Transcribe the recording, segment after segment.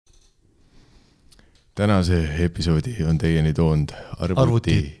Tänase episoodi on teieni toonud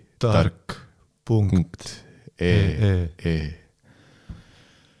arvutitark.ee.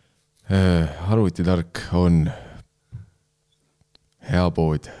 Arvutitark on hea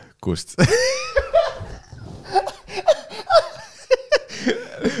pood, kust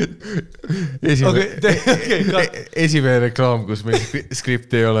esimene reklaam, kus meil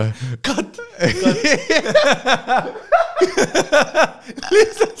skripti ei ole. Cut.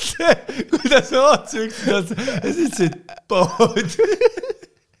 Lihtsalt see, kuidas sa vaatsid üksteid ja siis ütlesid pood.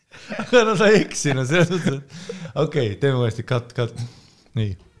 Aga no sa eksina selles mõttes, et okei, teeme uuesti, cut.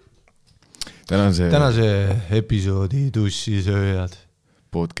 Nii. Tänase episoodi Tussisööjad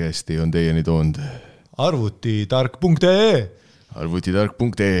podcasti on teieni toonud arvutitark.ee.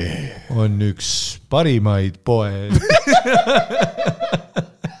 Arvutitark.ee on üks parimaid poed.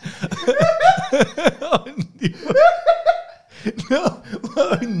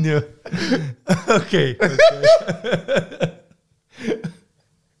 on ju. Okei.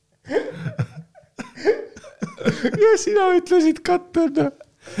 Ja sina ütlesid kattena,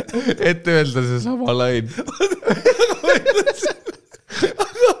 et öelda see sama lain.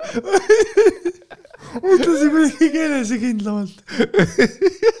 Ütlesin kuidagi keelesekindlamalt.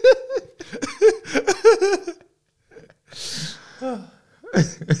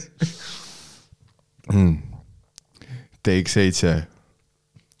 Take 7.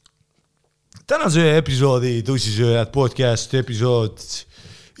 Tänase episoodi Tussisööjad podcast episood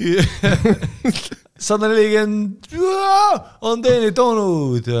 140 on teine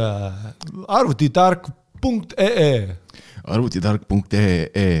toonud arvutitark.ee.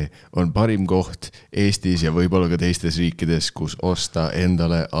 Arvutitark.ee on parim koht Eestis ja võib-olla ka teistes riikides, kus osta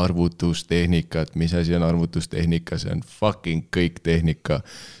endale arvutustehnikat. Mis asi on arvutustehnika? See on fucking kõik tehnika.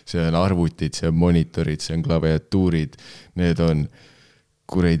 See on arvutid, see on monitorid, see on klaviatuurid. Need on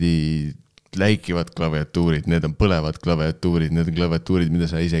kuredi läikivad klaviatuurid, need on põlevad klaviatuurid, need on klaviatuurid, mida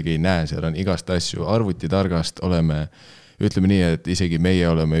sa isegi ei näe. Seal on igast asju. Arvutitargast oleme... Ütleme nii, et isegi meie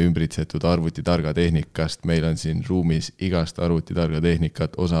oleme ümbritsetud arvutitarga tehnikast. Meil on siin ruumis igast arvutitarga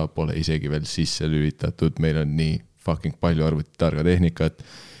tehnikat, osa pole isegi veel sisse lülitatud. Meil on nii fucking palju arvutitarga tehnikat.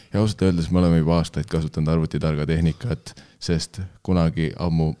 Ja ausalt öeldes me oleme juba aastaid kasutanud arvutitarga tehnikat, sest kunagi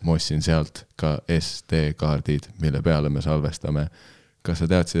ammu mossin sealt ka SD-kaardid, mille peale me salvestame. Kas sa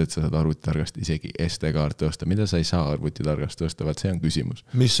teadsid, et sa saad arvutitargast isegi SD-kaarte osta? Mida sa ei saa arvutitargast osta? Vaat see on küsimus.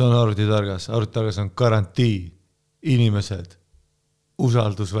 Mis on arvutitargas? Arvutitargas on garantii. Inimesed,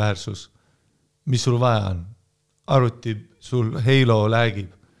 usaldusväärsus, mis sul vaja on? Arvuti, sul Halo läägib.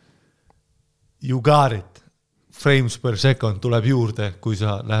 You got it. Frames per second tuleb juurde, kui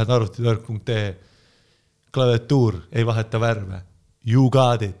sa lähed arvutitark.ee. Klaviatuur ei vaheta värve. You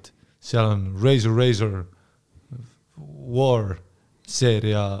got it. Seal on Razer War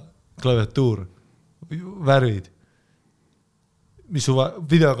seeria klaviatuur. Värvid. Mis su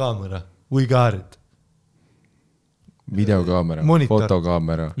videokaamera? We got it. Videokaamera, monitor,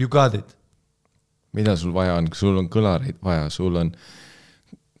 fotokaamera. You got it. Mida sul vaja on? Sul on kõlareid vaja, sul on...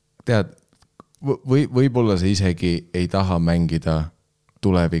 Tead, võib-olla sa isegi ei taha mängida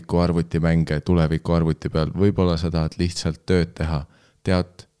tuleviku arvutimänge tuleviku arvuti peal. Võib-olla sa tahad lihtsalt tööd teha.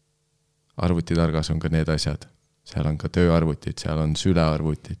 Tead, arvutitargas on ka need asjad. Seal on ka tööarvutid, seal on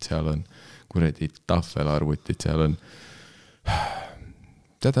sülearvutid, seal on kuredi tahvelarvutid, seal on...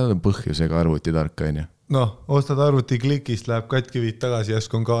 Tead, on põhjusega arvutitark, on ju? Noh, ostad arvuti klikist, läheb katkiviid tagasi,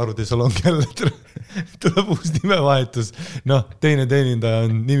 jäsku on ka arvutisalong jälle, tuleb uus nimevahetus. Noh, teine teenindaja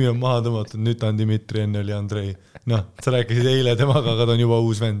on, nimi on maha tõmmatud, nüüd ta on Dimitri, enne oli Andrei. Noh, sa rääkisid eile temaga, aga ta on juba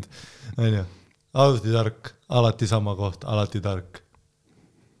uus vend. Arvutitark, alati sama koht, alati tark.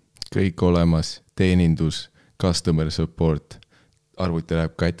 Kõik olemas, teenindus, customer support, arvuti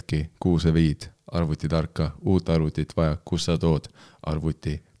läheb katki, kuhu sa viid, arvutitarka, uut arvutit vaja, kus sa tood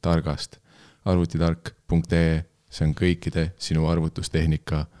arvutitargast. Arvutitark.ee, see on kõikide sinu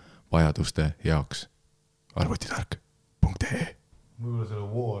arvutustehnika vajaduste jaoks. Arvutitark.ee. Võib-olla selle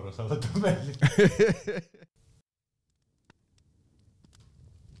War sa võtab välja.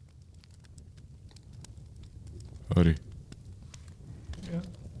 Ari.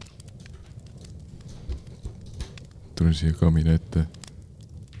 Tule siia kamina ette.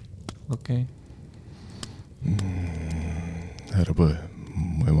 Okei. Härra põe,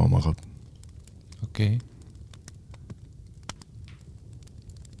 mu ema magab. Okei.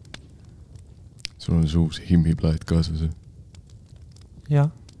 Sul on suus himmiplaat kaasas. Jah.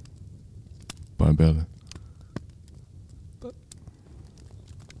 Pane peale.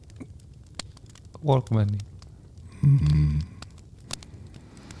 Walkmani.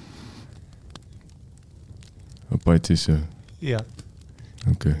 Panid sisse? Jah.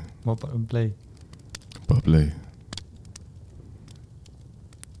 Okei. Ma panen play. Pa play.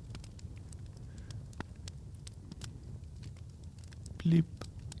 Blip.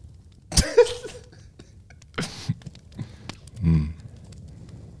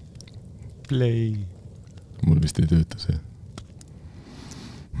 Play. Mul vist ei tööta see.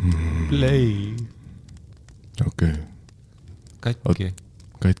 Play. Okei. Katki.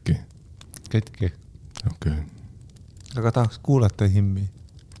 Katki. Katki. Okei. Aga tahaks kuulata himmi.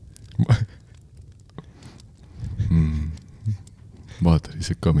 Vaata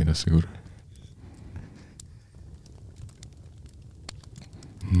lihtsalt kaminasse korra.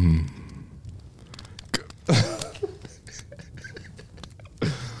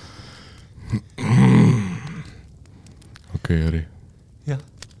 Okei, Jari. Jah.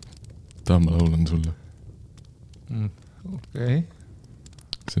 Tahan ma laulan sulle. Okei.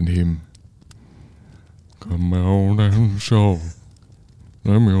 See on him. Come out and show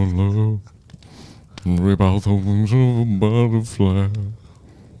them your love. Rip out the wings of a butterfly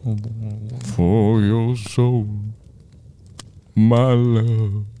for your soul, my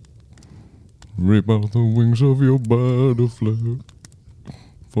love. Rip out the wings of your butterfly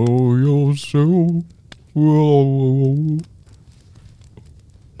for your soul. Oh,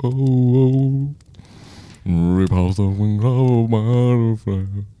 oh, oh. Rip out the wings of a butterfly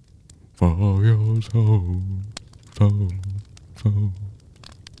for your soul, soul.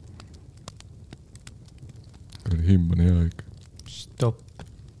 Him on hea ikka. Stop.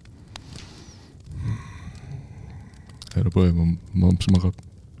 Ära põe, mamps magab.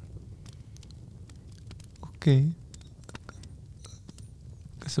 Okei.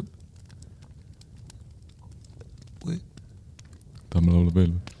 Kas sa... Tahame laula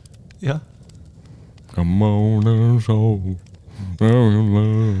veel või? Jah. Come on and show how you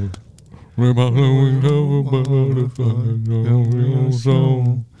love. Rip out the wings of a butterfly for your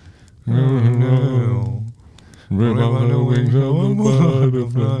soul. No. Rip out the wings of a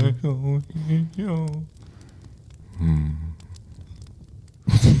butterfly.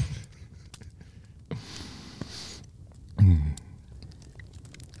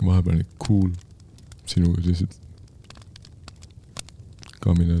 Vahepeal on cool sinuga lihtsalt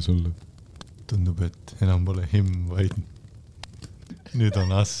kamines olla. Tundub, et enam pole him, vaid nüüd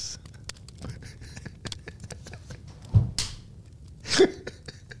on as.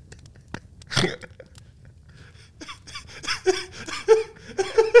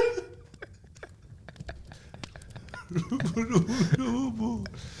 Rubu.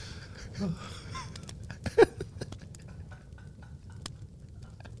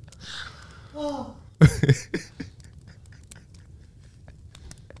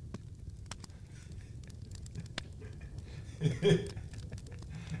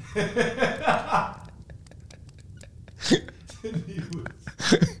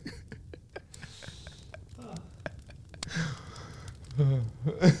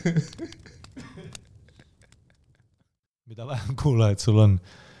 Mida vähem kuulajad sul on,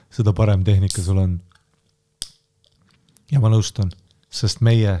 seda parem tehnika sul on. Ja ma nõustun, sest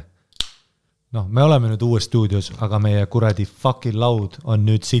meie, me oleme nüüd uues stuudios, aga meie kuradi fucking laud on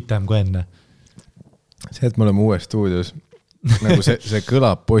nüüd sitem kui enne. See, et me oleme uues stuudios, nagu see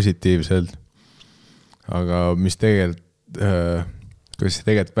kõlab positiivselt, aga mis tegelikult, kuidas see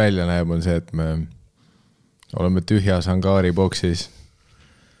tegelikult välja näeb, on see, et me oleme tühjas hangaari boksis.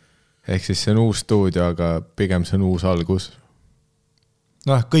 Ehk siis see on uus stuudio, aga pigem see on uus algus.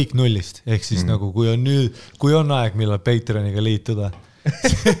 Kõik nullist. Ehk siis nagu, kui on aeg, millal Patreoniga liituda,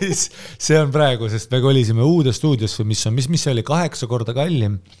 siis see on praegu, sest me kolisime uude stuudiosse, mis oli 8 korda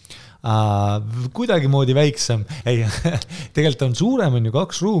kallim. Kuidagi moodi väiksem. Ei, tegelikult on suurem, on ju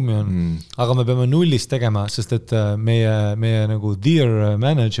 2 ruumi on, aga me peame nullist tegema, sest et meie nagu dear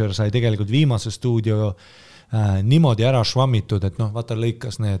manager sai tegelikult viimase stuudio niimoodi ära švammitud, et vaata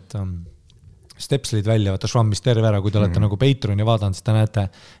lõikas need stepslid välja, vaata švammis terve ära, kui te olete nagu Patreoni vaadanud, siis te näete,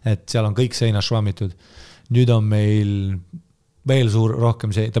 et seal on kõik seina švammitud. Nüüd on meil veel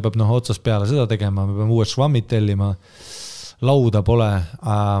rohkem see, ta peab otsast peale seda tegema, me peame uued švammid tellima, lauda pole,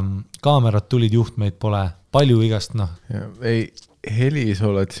 kaamerad tulid, juhtmeid pole, palju igast, Ei,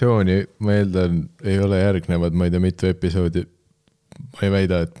 heliisolatsiooni, ma eeldan, ei ole järgnevad, ma ei tea, mitu episoodi, ma ei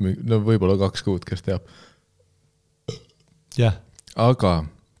väida, et võib-olla 2 kuud, kes teab. Jah. Aga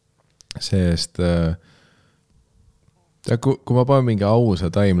seest, kui ma panen mingi ausa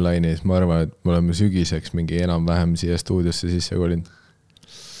timeline'i, siis ma arvan, et me oleme sügiseks mingi enam-vähem siia stuudiosse sisse kolinud.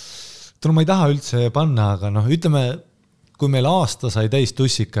 Ma ei taha üldse panna, aga ütleme, kui meil aasta sai täis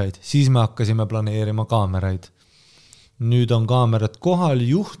tussikaid, siis me hakkasime planeerima kaameraid. Nüüd on kaamerad kohal,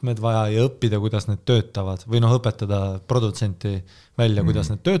 juhtmed vaja ja õppida, kuidas need töötavad või õpetada produtsenti välja, kuidas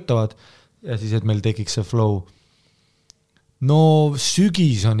need töötavad. ja siis, et meil tekiks see flow. No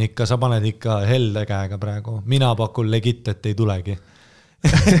sügis on ikka, sa paned ikka helde käega praegu. Mina pakun legit, et ei tulegi.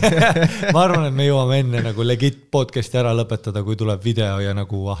 Ma arvan, et me jõuame enne nagu legit podcasti ära lõpetada, kui tuleb video ja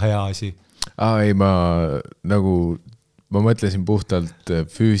nagu hea asi. Ei, ma mõtlesin puhtalt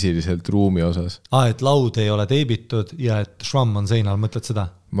füüsiliselt ruumi osas. Et laud ei ole teibitud ja et švamm on seinal, mõtled seda?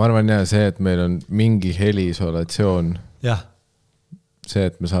 Ma arvan see, et meil on mingi heliisolatsioon. Jah. See,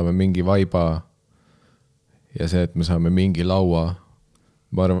 et me saame mingi vaiba ja see, et me saame mingi laua.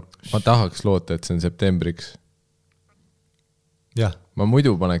 Ma tahaks loota, et see on septembriks. Jah. Ma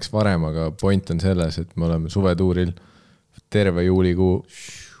muidu paneks varem, aga point on selles, et me oleme suvetuuril terve juulikuu,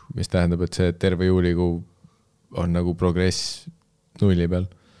 mis tähendab, et see terve juulikuu on nagu progress nulli peal.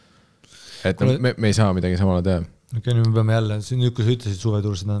 Et me ei saa midagi samale teha. Okay, nüüd me peame jälle, nüüd kui sa ütlesid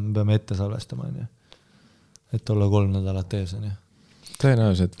suvetuur, seda me peame ette salvestama, et olla 3 nädalat ees.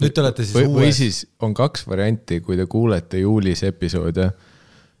 Tõenäoliselt. Nüüd te olete siis või siis on 2 varianti, kui te kuulete juulis episoode,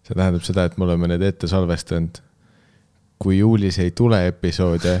 see tähendab seda, et me oleme need ette salvestanud. Kui juulis ei tule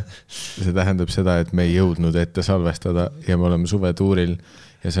episoode, see tähendab seda, et me ei jõudnud ette salvestada ja me oleme suvetuuril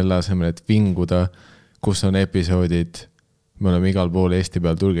ja selle asemel, et vinguda, kus on episoodid, me oleme igal pool Eesti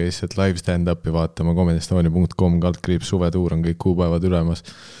peal, tulge lihtsalt live stand-upi vaatama comedyestonia.com /suvetuur on kõik kuupäevad ülemas.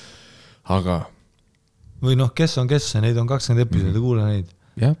 Aga või kes on kes, neid on 20 episoodi, kuule neid.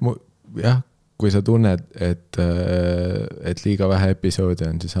 Jah, kui sa tunned, et liiga vähe episoodi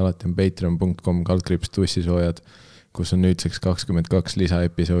on, siis alati on patreon.com /tussisööjad, kus on nüüdseks 22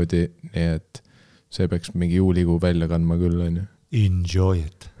 lisaepisoodi, nii et see peaks mingi juulikuu välja kandma küll, on ju. Enjoy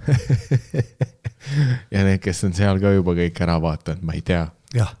it. Ja need, kes on seal ka juba kõik ära vaatanud, ma ei tea.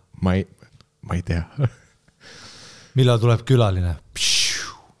 Jah. Ma ei tea. Millal tuleb külaline?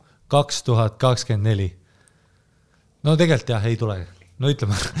 2024. No tegelikult jah, ei tule. No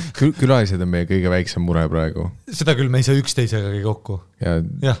ütleme. Külalised on meie kõige väiksem mure praegu. Seda küll me ei saa üksteisega kokku.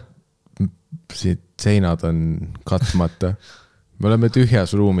 Ja siit seinad on katmata. Me oleme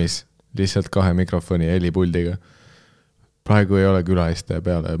tühjas ruumis, lihtsalt 2 mikrofoni helipuldiga. Praegu ei ole külaliste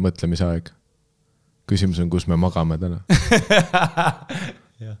peale mõtlemise aeg. Küsimus on, kus me magame täna.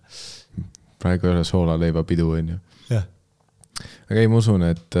 Praegu ei ole soolaleiva pidu, on ju. Aga ei, ma usun,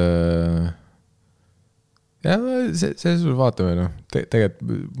 et see sul vaatame,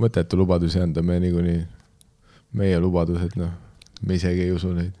 tegelikult mõttetu lubadusi anda, meie lubadused, me isegi ei usu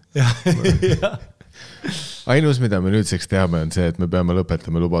neid. Ainus, mida me nüüdseks teame, on see, et me peame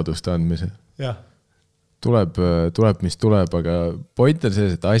lõpetama lubaduste andmise. Tuleb, mis tuleb, aga point on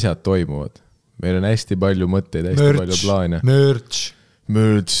selles, et asjad toimuvad. Meil on hästi palju mõtteid, hästi palju plaane. Merch.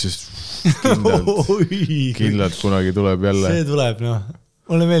 Kindlalt kunagi tuleb jälle. See tuleb,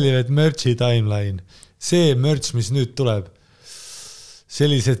 Mulle meeldib, et merchi timeline. See merch, mis nüüd tuleb.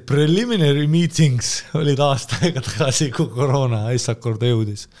 Sellised preliminary meetings olid aasta aega tagasi, kui koroona eessakorda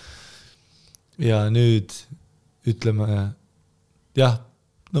jõudis. Ja nüüd ütleme,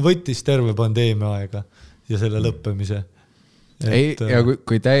 võttis terve pandeemia aega ja selle lõppemise. Ja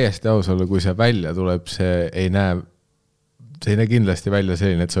kui täiesti aus olla, kui see välja tuleb, see ei näe kindlasti välja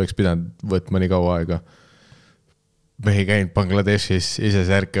selline, et see oleks pidanud võtma nii kaua aega. Me ei käinud Bangladeshis ise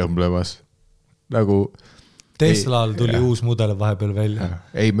särke õmblemas. Teslal tuli uus mudel vahepeal välja.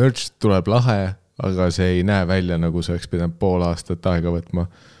 Ei, merch tuleb lahe, aga see ei näe välja, nagu see oleks pidanud pool aastat aega võtma.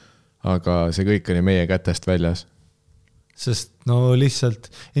 Aga see kõik oli meie kätest väljas. Sest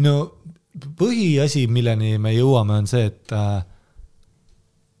lihtsalt, põhiasi, milleni me jõuame, on see,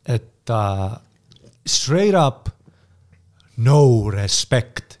 et straight up no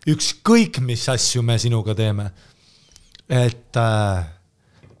respect. Ükskõik, mis asju me sinuga teeme. Et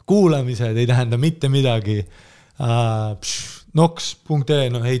kuulamised ei tähenda mitte midagi. Nox.ee,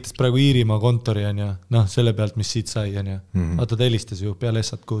 heitas praegu Iirimaa kontori on ja selle pealt, mis siit sai on ja. Vaata, ta helistas ju peale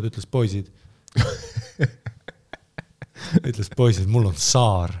essat, kuhu ta ütles poisid. Ütles poisid, mul on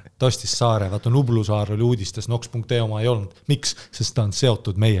saar. Ta ostis saare, vaata Nublu saar oli uudistes, Nox.ee oma ei olnud. Miks? Sest ta on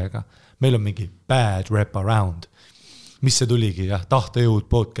seotud meiega. Meil on mingi bad rep around. Mis see tuligi? Tahtejõud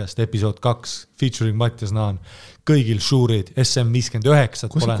podcast, episood 2, featuring Mattias Naan. Kõigil šuurid, SM59.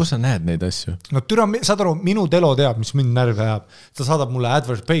 Kus sa näed neid asju? Saad aru, minu telo teab, mis mind närve ajab. Ta saadab mulle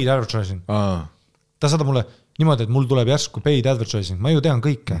paid advertising. Ta saadab mulle niimoodi, et mul tuleb järsku paid advertising. Ma ju tean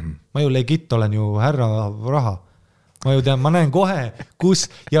kõike. Ma ju legit olen ju härra raha. Ma ju tean, ma näen kohe, kus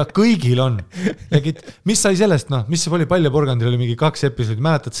ja kõigil on. Legit. Mis sai sellest, mis oli Palja Porgandil oli mingi 2 episoodi,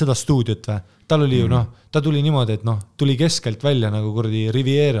 mäletad seda stuudiot või? Tal oli ju, ta tuli niimoodi, et tuli keskelt välja nagu kurdi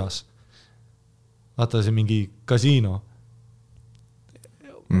Rivieras. Vaata see mingi kasiino.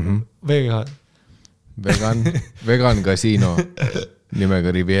 Vegan kasiino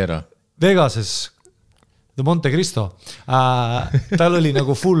nimega Riviera. Vegases The Monte Cristo tal oli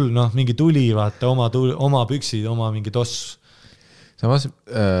nagu full mingi tuli, vaata, oma püksid, oma mingi toss. Samas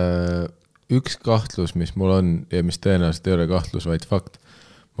üks kahtlus, mis mul on ja mis tõenäoliselt ei ole kahtlus, vaid fakt.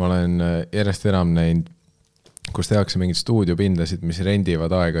 Ma olen järjest enam näinud, kus tehakse mingid stuudiopindasid, mis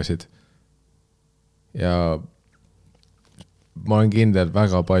rendivad aegasid. Ja ma olen kindel,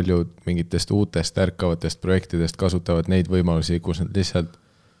 väga paljud mingitest uutest ärkavatest projektidest kasutavad neid võimalusi, kus nad lihtsalt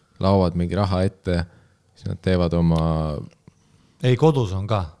laovad mingi raha ette, siis nad teevad oma... Ei, kodus on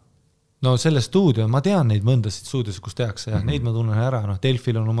ka. No selle stuudio, ma tean neid mõndasid stuudios, kus tehakse ja neid ma tunnen ära.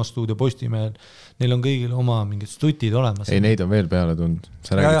 Delfil on oma stuudio, Postimehel, neil on kõigil oma mingid stutid olemas. Ei, neid on veel peale tund.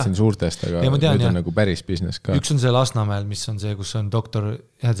 Sa räägid siin suurtest, aga nüüd on nagu päris business ka. Üks on see Lasnamäel, mis on see, kus on doktor,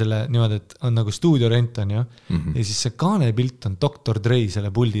 selle niimoodi, et on nagu stuudio rent on ju. Ja siis see kaanepilt on Dr. Dre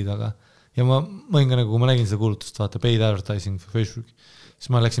selle puldi taga. Ja ma mõinga nagu, kui ma nägin seda kuulutust, vaata, paid advertising for Facebook, siis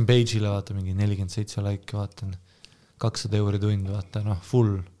ma läksin page'ile, vaata, mingi 47 like, vaatan, 200 € tund, vaata,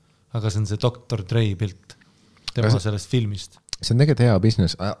 full. Aga see on see Dr. Dre pilt tema sellest filmist. See on tegelikult hea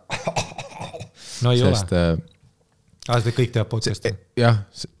business. No ei ole. Seda kõik teab podcasti. Jah,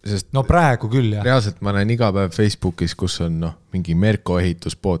 sest... No praegu küll, jah. Reaalselt ma näen iga päev Facebookis, kus on mingi Merko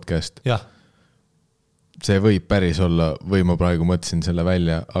ehitus podcast. Jah. See võib päris olla, või ma praegu mõtlesin selle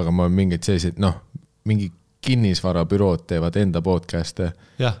välja, aga ma olen mingid sellised, mingi kinnisvarabürood teevad enda podcast'e.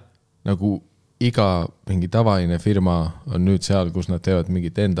 Jah. Nagu... Iga mingi tavaline firma on nüüd seal, kus nad teevad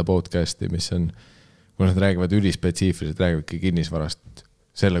mingit enda podcasti, mis on, kui nad räägivad ülispetsiifiliselt, räägivadki kinnisvarast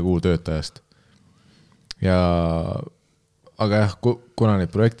selle kuu töötajast. Aga jah, kuna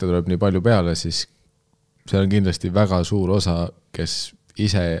neid projekte tuleb nii palju peale, siis see on kindlasti väga suur osa, kes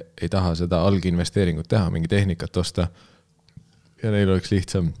ise ei taha seda alginvesteeringut teha, mingi tehnikat osta. Ja neil oleks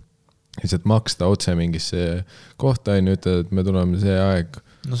lihtsam lihtsalt maksta otse mingisse kohta, ja nüüd, et me tuleme see aeg...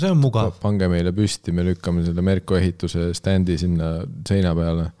 No see on mugav. Pange meile püsti, me lükkame selle Merko ehituse standi sinna seina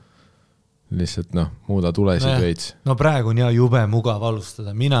peale. Lihtsalt muuda tulesid veits. No praegu on jube mugav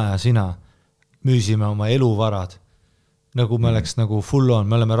alustada. Mina ja sina müüsime oma eluvarad. Nagu me oleks nagu full on.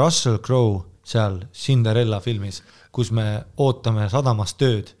 Me oleme Russell Crowe seal Cinderella filmis, kus me ootame sadamas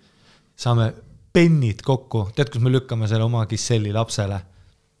tööd. Saame pennid kokku. Tead, kus me lükkame selle oma Giselli lapsele?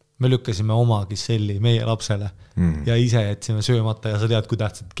 Me lükkasime oma Giselli meie lapsele ja ise jätsime söömata ja sa tead, kui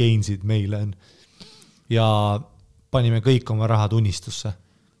tähtsad gainsid meile on. Ja panime kõik oma rahad unistusse.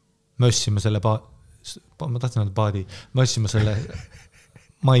 Me ossime selle ma tahtsin öelda paadi. Me ossime selle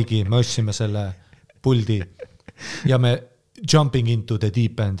maigi, me ossime selle puldi ja me jumping into the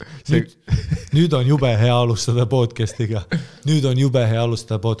deep end. Nüüd on jube hea alustada podcastiga. Nüüd on jube hea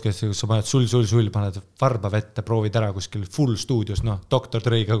alustada podcastiga, kus sa paned sul, paned varba vette, proovid ära kuskil full stuudios, Dr.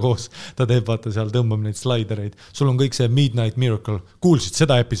 Dre'iga koos. Ta teeb, vaata, seal tõmbab neid slidereid. Sul on kõik see Midnight Miracle. Kuulsid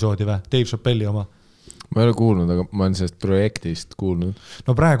seda episoodi või? Dave Chappelli oma? Ma ei ole kuulnud, aga ma olen sellest projektist kuulnud.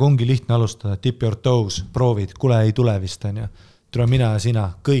 No praegu ongi lihtne alustada. Tip your toes, proovid. Kule ei tule vist, on ju. Tule mina ja sina,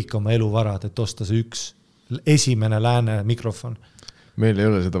 kõik oma eluvarad, et osta see üks esimene lääne mikrofon. Meil ei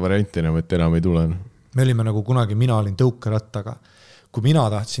ole seda varianti enam, et enam ei tule. Me olime nagu kunagi, mina olin tõukerattaga. Kui mina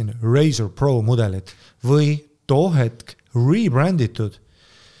tahtsin Razer Pro mudelit või too hetk rebranditud,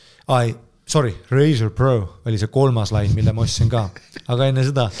 Razer Pro oli see 3. lain, mille ma ostsin ka. Aga enne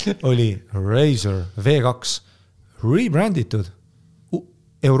seda oli Razer V2 rebranditud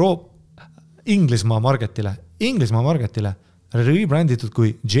Inglismaa marketile rebranditud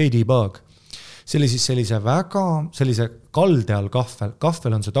kui JD Bug. See oli siis sellise kalde all kahvel.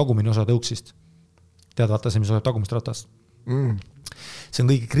 Kahvel on see tagumine osa tõuksist. Tead, vaata see, mis osa tagumist ratast. See on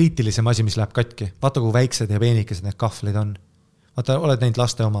kõige kriitilisem asi, mis läheb katki. Vaata, kui väiksed ja peenikesed need kahvlid on. Vaata, oled näinud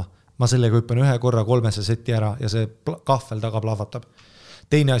laste oma. Ma sellega hüppan ühe korra 3 seti ära ja see kahvel taga plahvatab.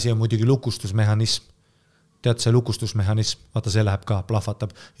 Teine asi on muidugi lukustusmehhanism. Tead, see lukustusmehhanism, vaata, see läheb ka,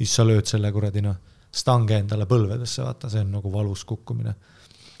 plahvatab. Siis sa lööd selle kuradina stange endale põlvedesse, vaata, see on nagu valus kukkumine.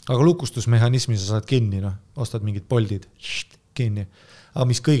 Aga lukustusmehhanismi sa saad kinni, ostad mingid poldid kinni. Aga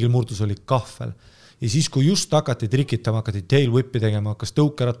mis kõigil murdus oli kahvel. Ja siis, kui just hakati trikitama, hakati tail whip'i tegema, hakkas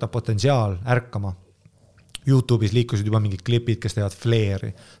tõukeratta potentsiaal ärkama. YouTube'is liikusid juba mingid klipid, kes teevad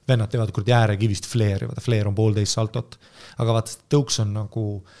flare'i. Vennad teevad kurdi äärekivist flare'i, vaata flare on 1,5 saltot. Aga vaata, tõuks on nagu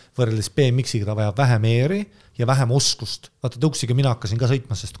võrreldes BMX-iga, ta vajab vähem eeri ja vähem oskust. Vaata, tõuksiga mina hakkasin ka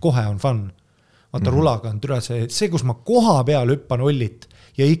sõitma, sest kohe on fun. Vaata, rulaga on türa see, kus ma koha peal hüppan ollit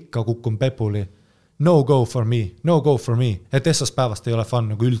ja ikka kukun pepuli. No go for me. Et essast päevast ei ole fun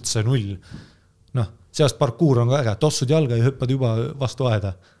nagu üldse 0. Seast parkuur on ka äge. Tossud jalga ja hüppad juba vastu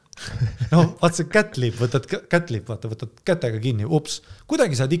aeda. Vaat see kätlip, võtad kätega kinni. Ups,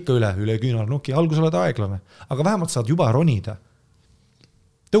 kuidagi saad ikka üle küünarnuki. Algus oled aeglane, aga vähemalt saad juba ronida.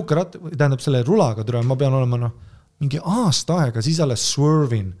 tõukeratt, tähendab selle rulaga, ma pean olema mingi aasta aega, siis alles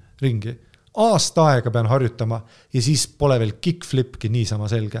swervin ringi. Aasta aega pean harjutama ja siis pole veel kickflipki niisama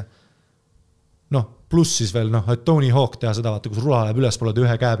selge. Pluss siis veel, et Tony Hawk teha seda, vaata, kus rula läheb üles, pole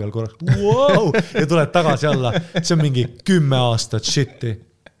ühe käe peal korraks, wow, ja tuled tagasi alla. See on mingi 10 aastat shit'i.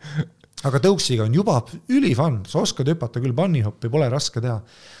 Aga tõuksiga on juba ülifun, sa oskad hüpata küll bunnyhoppi, pole raske teha.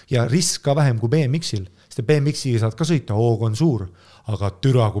 Ja risk ka vähem kui BMX-il, sest BMX-iga saad ka sõita, hoog on suur, aga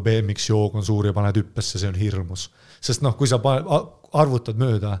türa kui BMX-i hoog on suur ja paned hüppesse, see on hirmus. Sest kui sa arvutad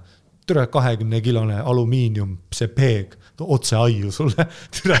mööda, türa 20-kilone alumiinium, see peeg, otse aiu sulle.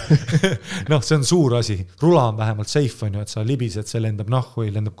 See on suur asi. Rula on vähemalt safe, on ju, et sa libised, see lendab nahku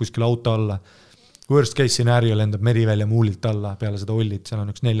või lendab kuskil auto alla. Worst case scenario lendab merivälja muulilt alla peale seda ollit, seal on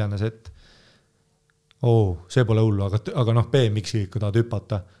üks 4. set. See pole hullu, aga BMX-i, kui tahad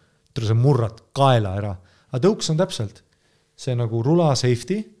hüpata, sa murrad kaela ära. Aga tõuks on täpselt. See nagu rula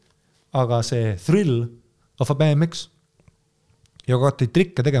safety, aga see thrill of a BMX. Ja kui hakkad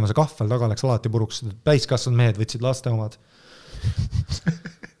trikke tegema, see kahvel taga läks alati puruks, päiskasvanud mehed võtsid laste omad.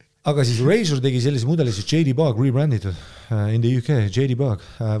 Aga siis Razor tegi sellise mudeli, siis JD Bug rebranditud in the UK, JD Bug,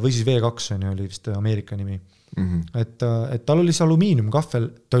 või siis V2 on ju, oli vist Ameerika nimi. Et tal oli see alumiinium kahvel,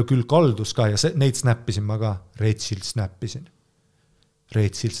 ta küll kaldus ka ja neid snappisin ma ka, Retsilt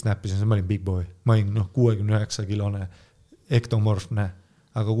snappisin, ma olin big boy, ma olin 69-kilone ektomorfne,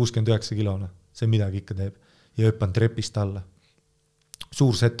 aga 69-kilone, see midagi ikka teeb ja hüppan trepist alla.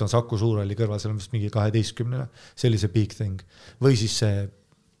 Suur set on, Saku Suur oli kõrval, seal on vist mingi 12, see oli see big thing. Või siis see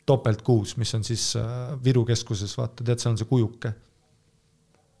topelt 6, mis on siis Viru keskuses, vaata, tead, seal on see kujuke.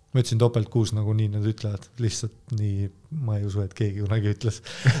 Ma ütlesin topelt 6, nagu nii nad ütlevad, lihtsalt nii, ma ei usu, et keegi kunagi ütles.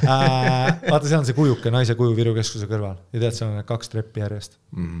 Vaata, seal on see kujuke, naise kuju Viru keskuse kõrval ja tead, seal on 2 treppi järjest.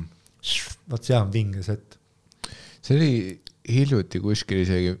 Vaat see on vinge set. See oli hiljuti kuskil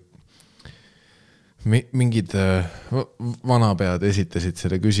isegi mingid vanapead esitasid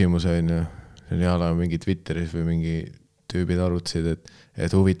selle küsimuse, see oli ala mingi Twitteris või mingi tüübid arutasid,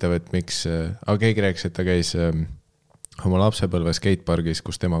 et huvitav, et miks, aga keegi rääkis, et ta käis oma lapsepõlve skatepargis,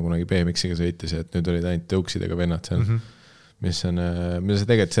 kus tema kunagi BMX-iga sõitis, et nüüd olid ainult tõuksidega vennad seal, mida sa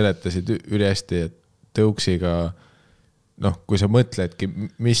tegelikult seletasid üli hästi, et tõuksiga, kui sa mõtledki,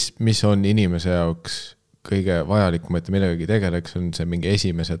 mis on inimese jaoks kõige vajalikum, et millegagi tegeleks, on see mingi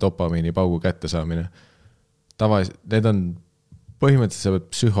esimese dopamiini paugu kätte saamine. Need on põhimõtteliselt sa pead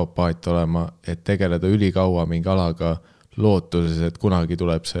psühhopaat olema, et tegeleda ülikaua mingi alaga lootuses, et kunagi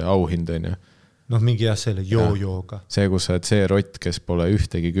tuleb see auhind, on ju. Mingi selle joo-jooga. See, kus sa oled see rott, kes pole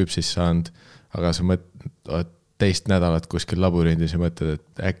ühtegi küpsis saanud, aga sa oled teist nädalat kuskil laburindis ja mõtled,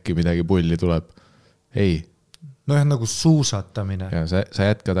 et äkki midagi pulli tuleb. Ei. Nagu suusatamine. Ja sa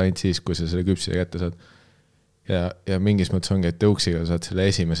jätkad ainult siis, kui sa selle küpside kätte saad. Ja mingis mõttes ongi, et tõuksiga saad selle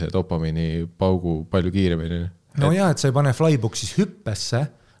esimese dopamiini paugu palju kiiremini. Et sa ei pane flyboxis hüppesse,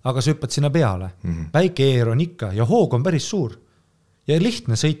 aga sa hüppad sinna peale. Päike eer on ikka ja hoog on päris suur. Ja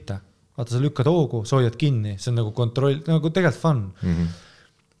lihtne sõita. Vaata, sa lükkad hoogu, sa hoiad kinni. See on nagu kontroll, nagu tegelikult fun.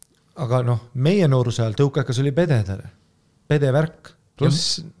 Aga meie nooruse ajal tõukakas oli pedevärk.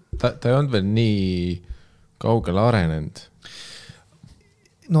 Plus ta ei olnud veel nii kaugele arenenud.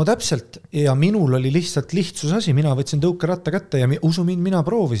 Täpselt, ja minul oli lihtsalt lihtsus asi, mina võtsin tõukeratta kätte ja usu mind, mina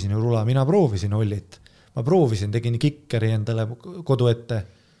proovisin rula, mina proovisin ollit. Ma proovisin, tegin kikkeri endale kodu ette,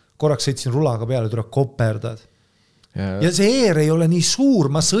 korraks sõitsin rulaga peale, tuleb koperdad. Ja see eer ei ole nii suur,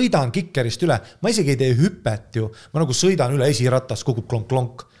 ma sõidan kikkerist üle, ma isegi ei tee hüpet ju, ma nagu sõidan üle esiratas, kogub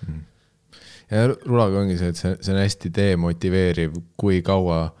klonk-klonk. Ja rulaga ongi see, et see on hästi demotiveeriv, kui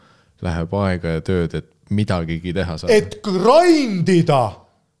kaua läheb aega ja tööd, et midagigi teha saab. Et grindida!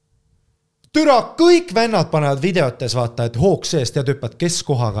 Türa, kõik vennad panevad videotes, vaata, et hoog seest ja hüppad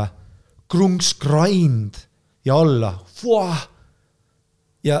keskohaga. Krunks grind ja alla. Fuah!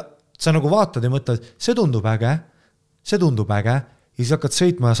 Ja sa nagu vaatad ja mõtled, see tundub äge. Ja siis hakkad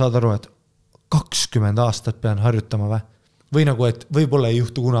sõitma ja saad aru, et 20 aastat pean harjutama või nagu, et võib-olla ei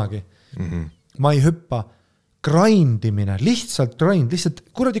juhtu kunagi. Ma ei hüppa. Grindimine, lihtsalt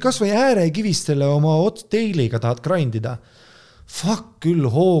kuradi kas või äärekivist selle oma teiliga tahad grindida. Fuck küll,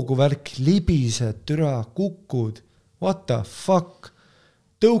 hoogu värk, libised, türa, kukud, what the fuck.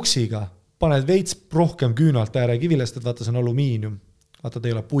 Tõuksiga paned veits rohkem küünalt äärekivile, sest vaata, see on alumiinium. Vaata, ta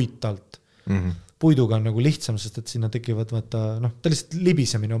ei ole puit alt. Puiduga on nagu lihtsam, sest et sinna tekivad, vaata, ta lihtsalt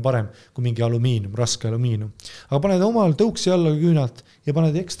libisemine on parem kui mingi alumiinium, raske alumiinium. Aga paned omal tõuksi alla küünalt ja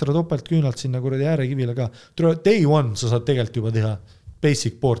paned ekstra topelt küünalt sinna kuradi äärekivile ka. Day one sa saad tegelikult juba teha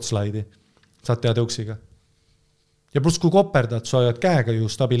basic board slide'i. Saad teha tõuksiga. Ja pluss kui koperdad, sa ajad käega ju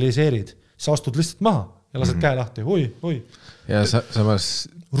stabiliseerid, sa astud lihtsalt maha ja lased käe lahti, oi. Ja samas...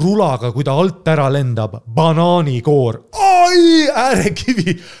 Rulaga, kui ta alt ära lendab, banaanikoor, ai,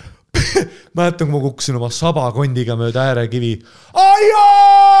 äärekivi. Mäletan, kui ma kukkusin oma sabakondiga mööda äärekivi. Aia!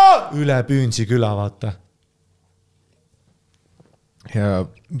 Üle Püünsi küla, vaata. Ja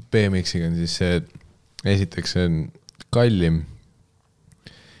BMX-iga on siis see, et esiteks see on kallim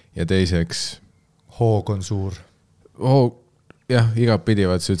ja teiseks... Hoog on suur. Jah, igat pidi,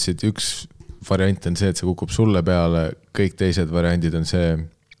 vaat sa ütlesid, üks variant on see, et see kukub sulle peale, kõik teised variandid on see,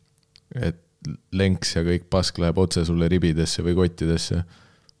 et lenks ja kõik pask läheb otse sulle ribidesse või kottidesse.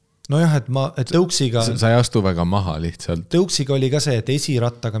 Nojah, et tõuksiga... Sa ei astu väga maha lihtsalt. Tõuksiga oli ka see, et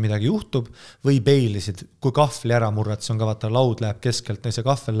esirattaga midagi juhtub või peilisid, kui kahvli ära murrad, see on ka vaata, laud läheb keskelt, see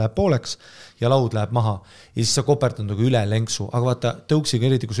kahvel läheb pooleks ja laud läheb maha. Ja siis sa koperdad nagu üle lenksu. Aga vaata, tõuksiga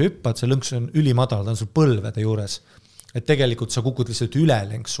eriti, kui sa hüppad, see lõnks on ülimadal, ta on sul põlvede juures. Et tegelikult sa kukud lihtsalt üle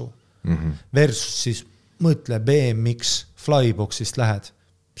lenksu. Versus siis mõtle BMX flyboxist lähed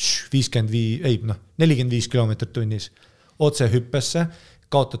 45 kilomeetrit tunnis otse hüppesse,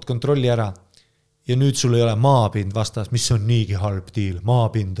 kaotad kontrolli ära ja nüüd sul ei ole maapind vastas, mis on niigi halb deal,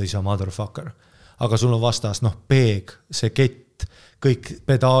 maapind ei saa motherfucker, aga sul on vastas peeg, see kett, kõik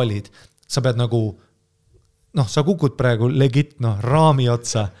pedaalid, sa pead nagu sa kukud praegu legit raami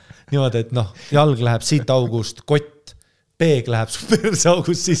otsa niimoodi, et jalg läheb siit august, kott, peeg läheb su perse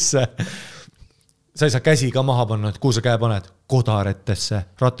august sisse. Sa ei saa käsi ka maha panna, et kuhu sa käe paned? Kodarettesse,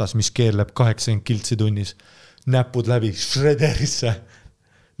 ratas, mis keerleb 80 kiltsi tunnis, näpud läbi shredderisse.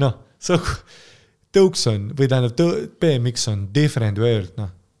 Tõuks on, või tähendab BMX on different world,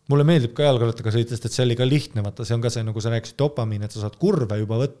 Mulle meeldib ka jalgrattaga sõitest, et see oli ka lihtne, vaata, see on ka see, nagu sa rääkisid dopamiin, et sa saad kurve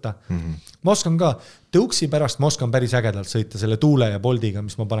juba võtta. Ma oskan ka, tõuksi pärast ma oskan päris ägedalt sõita selle tuule ja boldiga,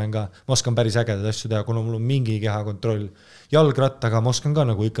 mis ma panen ka, ma oskan päris ägedad asju teha, kuna mul on mingi kehakontroll. Jalgrattaga ma oskan ka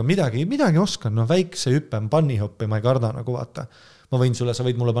nagu ikka midagi oskan, väikse hüppe, pannihoppi, ma ei karda nagu vaata. Ma võin sulle, sa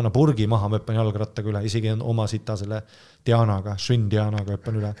võid mulle panna purgi maha, ma hüppan jalgrattaga üle, isegi on oma sita selle Dianaga, Dianaga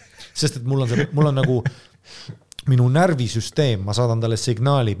hüppan üle. Sest et mul on nagu minu närvisüsteem, ma saadan talle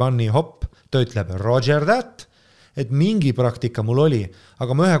signaali, panni hopp, ta ütleb Roger that, et mingi praktika mul oli,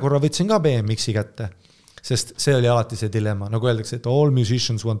 aga ma ühe korra võtsin ka BMX-i kätte, sest see oli alati see dilemma, nagu öeldakse, et all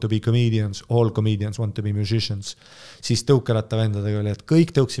musicians want to be comedians, all comedians want to be musicians, siis tõukeratta vendadega oli, et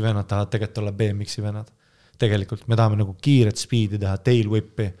kõik tõuksi vennad tahavad tegelikult olla BMX-i vennad. Tegelikult me tahame nagu kiiret speedi teha, tail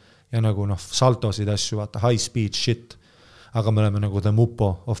whippi ja nagu saltosid asju, vaata, high speed shit, aga me oleme nagu the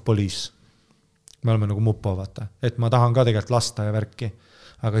mupo of police. Me oleme nagu mupo, vaata. Et ma tahan ka tegelikult lasta ja värki.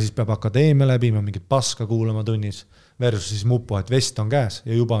 Aga siis peab akadeemia läbi, ma mingit paska kuulama tunnis. Versus siis mupo, et vest on käes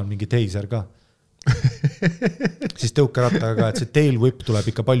ja juba on mingi teiser ka. Siis tõukerattaga ka, et see tail whip tuleb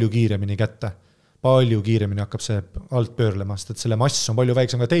ikka palju kiiremini kätte. Palju kiiremini hakkab see alt pöörlema, sest et selle mass on palju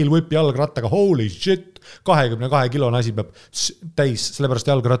väiksem. Tail whip jalgrattaga, holy shit, 22 kilon asi peab täis, sellepärast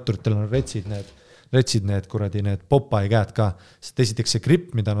jalgratturitel on retsid need kuradi, need popai käed ka, sest esiteks see grip,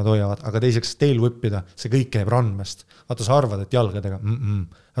 mida nad hoiavad, aga teiseks tail whippida, see kõik käib randmest. Vaata, sa arvad, et jalgadega,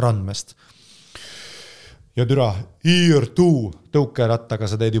 randmest. Ja türa, year 2 tõukerattaga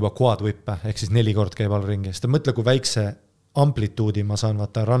sa teed juba quad whippe, ehk siis 4 kord käib all ringi. Sest mõtle, kui väikse amplituudi ma saan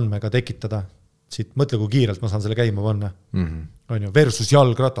vaata randmega tekitada, siit mõtle, kui kiirelt ma saan selle käima panna. On ju, versus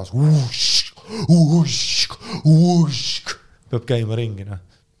jalgratas, peab käima ringi,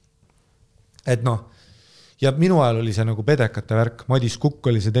 Et ja minu ajal oli see nagu pedekate värk, Madis Kukk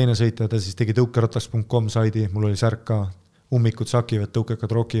oli see teine sõitja, ta siis tegi tõukeratas.com saidi, mul oli särk ka, ummikud sakivad,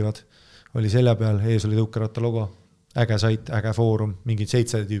 tõukekad rokivad, oli selja peal, ees oli tõukeratta logo, äge sait, äge foorum, mingi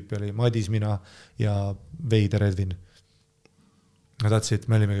 7 tüüpi oli, Madis, mina ja Veider Edvin. That's it,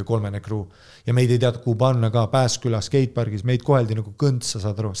 me olimegi 3 crew ja meid ei teada, kuhu panna ka Pääsküla skatepargis, meid koheldi nagu kõntsa,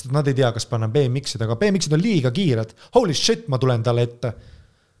 saad aru, sest nad ei tea, kas panna BMX-id, aga BMX-id on liiga kiired, holy shit, ma tulen talle ette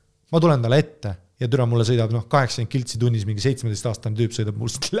ja türa mulle sõidab 80 kiltsi tunnis, mingi 17-aastane tüüp sõidab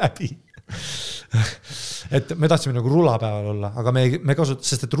must läbi. Et me tahtsime nagu rulapäeval olla, aga me kasutame,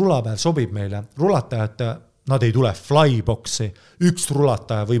 sest et rulapäev sobib meile, rulatajad, nad ei tule flyboxi, üks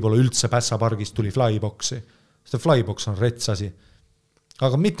rulataja võib-olla üldse Pässapargist tuli flyboxi, sest flybox on rets asi.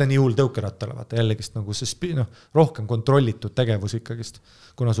 Aga mitte nii hull tõukerattale, vaata jällegist nagu see rohkem kontrollitud tegevus ikkagist,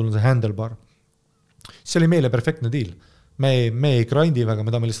 kuna sul on see handlebar. See oli meile perfektne deal. Me ei grindi väga, me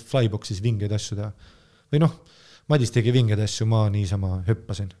tahame lihtsalt flyboxis vingeid asju teha. Või Madis tegi vingeid asju, ma niisama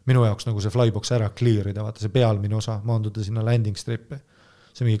hüppasin. Minu jaoks nagu see flybox ära clearida, vaata see pealmine osa, maanduda sinna landing strippi.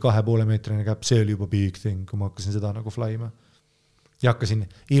 See mingi 2,5 meetrine käpp, see oli juba big thing, kui ma hakkasin seda nagu flyma. Ja hakkasin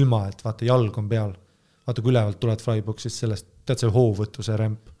ilma, et vaata jalg on peal. Vaata, kui ülevalt tuled flyboxist sellest, tead see hoovõtuse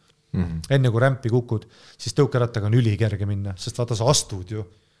rämp. Enne kui rämpi kukud, siis tõukerattaga on ülikerge minna, sest vaata, sa astud ju.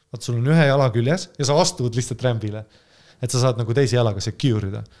 vaat sul on ühe jala küljes ja sa astud lihtsalt rämbile. Et sa saad nagu teise jalaga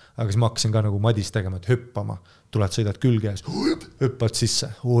secure'ida. Aga siis ma hakkasin ka nagu Madis tegema, et hüppama. Tuled, sõidad külge ja hüppad sisse.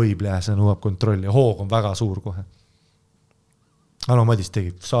 Oi, see nõuab kontrolli. Hoog on väga suur kohe. Ano Madis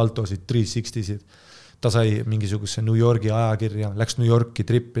tegi saltosid, 360-sid. Ta sai mingisuguse New Yorki ajakirja, läks New Yorki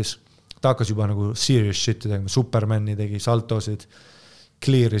trippis. Ta hakkas juba nagu serious shit'i tegema. Supermani tegi saltosid,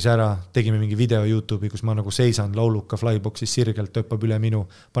 clearis ära, tegime mingi video YouTube'i, kus ma nagu seisan lauluka flyboxis sirgelt, töppab üle minu,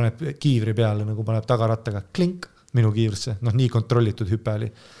 paneb kiivri peale, nagu paneb tagarattaga klink minu kiivrisse, nii kontrollitud hüpe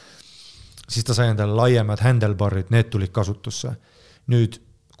oli. Siis ta sai endale laiemad handlebarrid, need tulid kasutusse. Nüüd,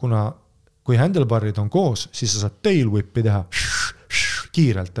 kui handlebarrid on koos, siis sa saad tail whip'i teha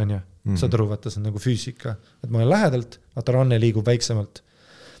kiirelt, on ju. Saad aru, vaata, see on nagu füüsika. Et ma olen lähedalt, vaata ranne liigub väiksemalt.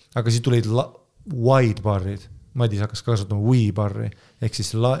 Aga siis tulid wide barrid. Madis hakkas kasutama Wii-barri. Ehk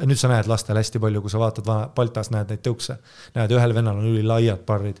siis nüüd sa näed lastel hästi palju, kui sa vaatad Baltas, näed neid tõukse. Näed, ühel vennal on üli laiad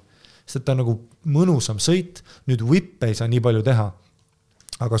barrid. Sest ta on nagu mõnusam sõit, nüüd whip ei saa nii palju teha,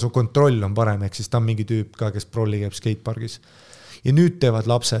 aga su kontroll on parem, ehk siis ta on mingi tüüp ka, kes prolli käib skatepargis. Ja nüüd teevad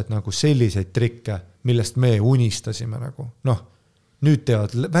lapsed nagu selliseid trikke, millest me unistasime nagu. Nüüd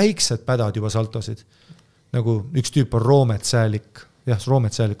teevad väiksed pädad juba saltosid. Nagu üks tüüp on Roomet Säälik,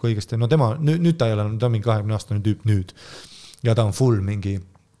 Roomet Säälik õigesti, nüüd ta ei ole, ta on mingi 20-aastane tüüp nüüd. Ja ta on full mingis,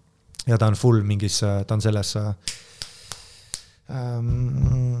 ta on selles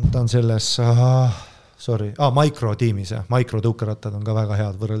micro-tiimis, micro-tõukerattad on ka väga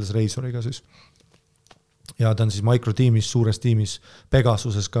head võrreldes Reisoriga siis. Ja ta on siis micro-tiimis, suures tiimis,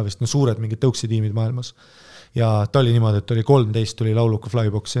 Pegasuses ka vist, suured mingid tõuksitiimid maailmas. Ja ta oli niimoodi, et oli 13, tuli lauluka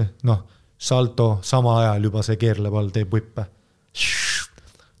flyboxi, salto, sama ajal juba see keerleball teeb whippe.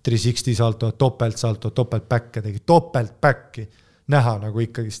 360 salto, topeltpäkke tegi, topeltpäkki, näha nagu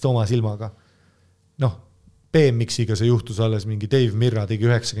ikkagi oma silmaga. BMX-iga see juhtus alles mingi Dave Mirra tegi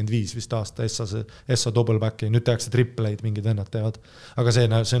 95 vist aasta Essa doubleback'i, nüüd tehakse tripleid, mingid vennad teevad. Aga see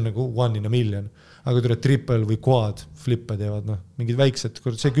on nagu one in a million. Aga tuleb triple või quad flippe teevad, mingid väiksed,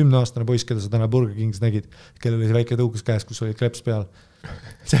 see 10-aastane poiss, keda sa täna Burger Kings nägid, kellel oli väike tõukus käes, kus oli kleps peal.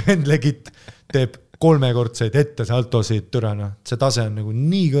 See vend legit teeb 3-kordseid ette saltosid türana. See tase on nagu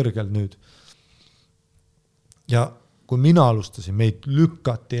nii kõrgel nüüd. Ja kui mina alustasin, meid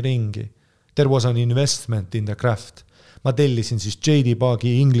lükati ringi. There was an investment in the craft. Ma tellisin siis J.D.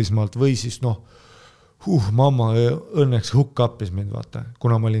 Bagi Inglismaalt või siis mamma õnneks hook-upis mind vaata.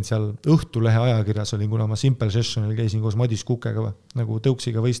 Kuna ma olin seal Õhtulehe ajakirjas, kuna ma Simple Sessionil käisin koos Madis Kukega nagu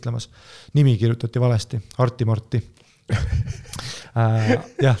tõuksiga võistlemas. Nimi kirjutati valesti, Arti-Marti.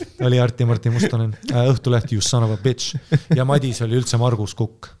 Oli Arti-Marti Mustonen. Õhtuleht, you son of a bitch. Ja Madis oli üldse Margus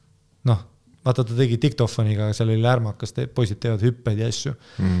Kukk. Vaata, ta tegi diktofoniga, seal oli lärmakas, poisid teevad hüppeid ja asju,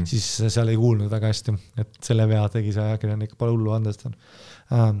 siis seal ei kuulnud väga hästi, et selle vea tegi see ajakirjan ikka palju hullu andestan.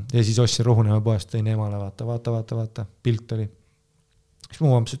 Ja siis ostsin Rohunemäe poest, tõin emale, vaata, pilt oli. Siis mu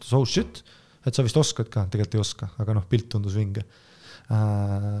vamps ütles, oh shit, et sa vist oskad ka, tegelikult ei oska, aga pilt tundus vinge.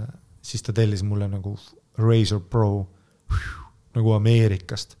 Siis ta tellis mulle nagu Razor Pro, nagu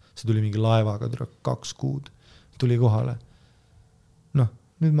Ameerikast, see tuli mingi laevaga, 2 kuud, tuli kohale.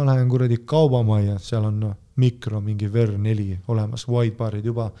 Nüüd ma lähen kuradi kaubamajja, seal on mikro, mingi VR4 olemas, widebarid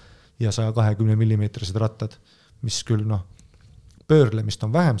juba ja 120 mm rattad, mis küll pöörlemist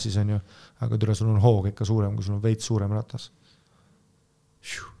on vähem siis on ju, aga tule sul on hoog ikka suurem, kui sul on veits suurem ratas.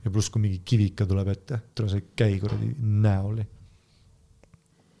 Ja pluss kui mingi kivika tuleb ette, tule see käi kuradi näoli.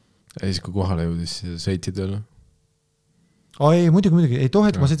 Ja siis kui kohale jõudis, sõitsid veel? Ei, muidugi, ei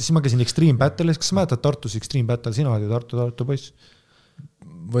tohet, ma käisin Extreme Battle'is, kas sa mäletad Tartus Extreme Battle, sina olid ju Tartu poiss?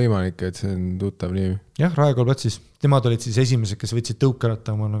 Võimalik, et see on tuttav nii. Jah, Raekool platsis. Temad olid siis esimesed, kes võtsid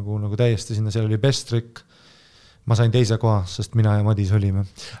tõukeratta oma nagu täiesti sinna, seal oli best trick. Ma sain teise koha, sest mina ja Madis olime.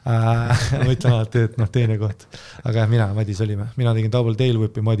 Ma ütlen alati, et teine koht. Aga mina ja Madis olime. Mina tegin double tail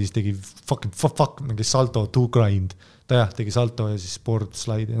whip'i, Madis tegi mingi salto to grind. Ta tegi salto ja siis board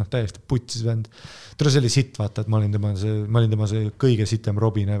slide, täiesti putsis vend. Tule see oli sitt, vaata, et ma olin tema see kõige sitem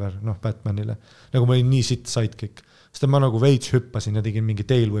Robin ever, Batmanile. Nagu ma olin nii sitt sidekick. Sest ma nagu veits hüppasin ja tegin mingi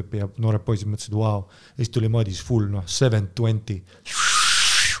tail whip'i ja noored poisid mõtlesid, wow. Ja siis tuli Madis full, 720.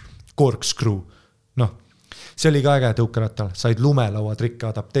 Corkscrew. See oli ka äge tõukerattal. Said lumelaua trikke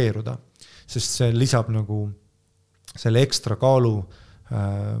adapteeruda. Sest see lisab nagu selle ekstra kaalu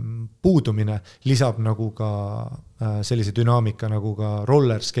puudumine lisab nagu ka sellise dünaamika nagu ka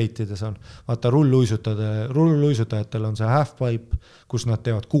roller skate'ides on. Vaata rulluisutajatel on see half-pipe, kus nad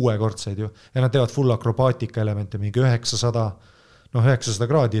teevad 6-kordseid ju. Ja nad teevad full akrobaatika elemente, mingi 900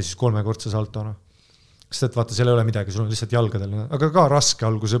 kraadi ja siis 3-kordse saltona. Sest et vaata, seal ei ole midagi, sul on lihtsalt jalgadel. Aga ka raske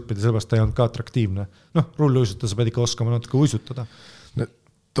algus õppida, sellepärast ta ei olnud ka atraktiivne. Rulluisutada sa pead ikka oskama natuke uisutada.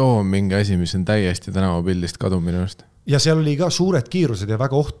 too on mingi asi, mis on täiesti tänavapildist kadun minu arust. Ja seal oli ka suured kiirused ja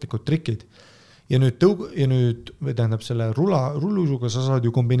väga ohtlikud trikid. Ja nüüd tähendab selle rulluisuga sa saad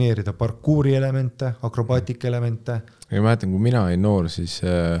ju kombineerida parkuuri elemente, akrobaatika elemente. Ja mäletan, kui mina olin noor, siis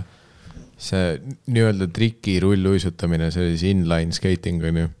see nii-öelda triki rulluisutamine, see oli siis inline skating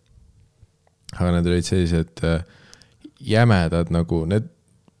on ju. Aga need olid sellised jämedad nagu, need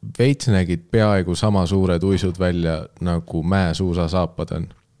veits nägid peaaegu sama suured uisud välja nagu mäesuusa saapad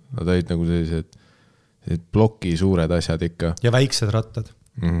on. Nad olid nagu sellised ploki suured asjad ikka. Ja väiksed rattad.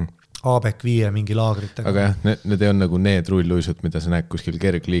 Aabek 5 mingi laagritega. Aga jah, need ei on nagu need rulluisud, mida sa näed kuskil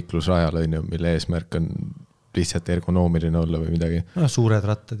kergliiklusrajal on ju, mille eesmärk on lihtsalt ergonoomiline olla või midagi. No, suured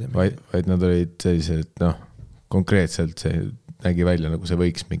rattad. Ja vaid nad olid sellised, konkreetselt see nägi välja, nagu see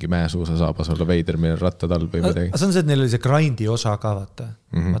võiks mingi mäesuusa saabas olla veider, meil rattad all või midagi. See on see, et neil oli see grindi osa ka, vaata.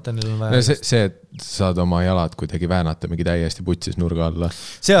 Vaata, neil on vaja... See, et saad oma jalad kuidagi väänata mingi täiesti putsis nurga alla.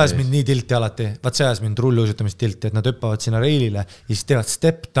 See ajas mind nii tilti alati. Vaat see ajas mind rulluisutamist tilti, et nad hüppavad sinna reilile ja siis teevad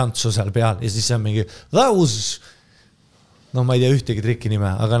step-tantsu seal peal ja siis see on mingi laus. No ma ei tea ühtegi trikki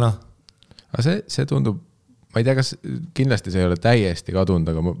nime, aga noh. Aga see tundub, ma ei tea, kas kindlasti see ei ole täiesti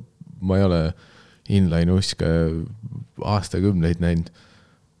kadunud, aga ma ei ole inline uska aastakümneid näinud.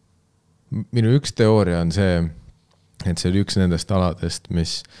 Minu üks teooria on see, et see oli üks nendest aladest,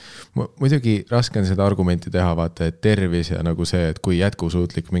 mis muidugi raske on seda argumenti teha, vaata, et tervis ja nagu see, et kui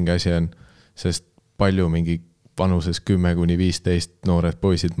jätkusuutlik mingi asi on, sest palju mingi vanuses 10–15 noored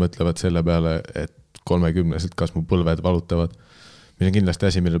poisid mõtlevad selle peale, et 30-selt kas mu põlved valutavad. Meil on kindlasti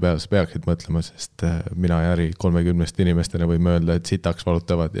asi, mille peale sa peaksid mõtlema, sest mina ja Ari 30 inimestena võime öelda, et sitaks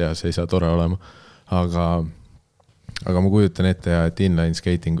valutavad ja see ei saa tore olema. Aga ma kujutan ette, et inline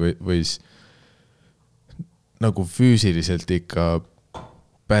skating võis nagu füüsiliselt ikka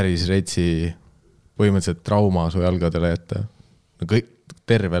päris retsi põhimõtteliselt trauma su jalgadele jätta. Kõik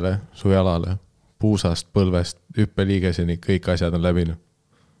tervele su jalale, puusast, põlvest, hüppeliigeseni, kõik asjad on läbinud.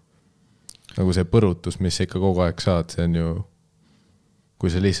 Nagu see põrutus, mis ikka kogu aeg saad, see on ju,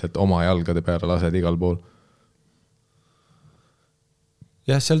 kui sa lihtsalt oma jalgade peale lased igal pool.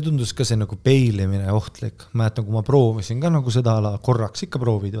 Jah, seal tundus ka see nagu peilimine ohtlik. Mäletan, kui ma proovisin ka nagu seda ala korraks ikka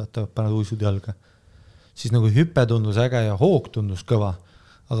proovid, vaata, paned uisud jalga. Siis nagu hüpe tundus äge ja hoog tundus kõva,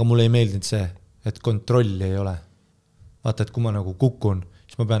 aga mulle ei meeldinud see, et kontrolli ei ole. Vaata, et kui ma nagu kukun,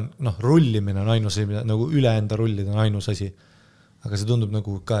 siis ma pean, rullimine on ainus asi, nagu üle enda rullida on ainus asi. Aga see tundub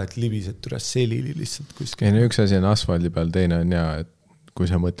nagu ka, et libised üles selili lihtsalt kuskil. Ja üks asi on asfaldi peal, teine on et kui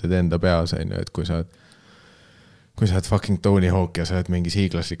sa mõtled enda peas, et kui sa oled fucking Tony Hawk ja sa oled mingis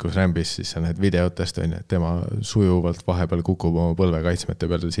hiiglaslikus rämbis, siis sa näed videotest, et tema sujuvalt vahepeal kukub oma põlvekaitsmete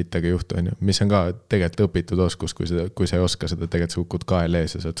peale sittagi juhtu, mis on ka tegelikult õpitud oskus, kui sa ei oska seda, tegelikult sa kukud kael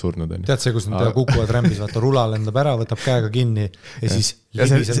ees ja sa oled surnud. Tead see, kus nad kukuvad rämbis, vaata rula lendab ära, võtab käega kinni ja siis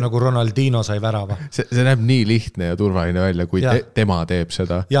libiseb nagu Ronaldino sai värava. See näeb nii lihtne ja turvaline välja, kui tema teeb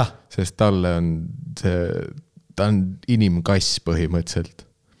seda, sest talle on ta on inimkass põhimõtteliselt.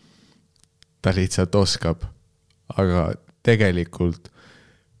 Ta lihtsalt oskab. Aga tegelikult,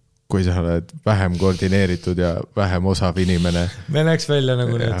 kui sa oled vähem koordineeritud ja vähem osav inimene. Me näeks välja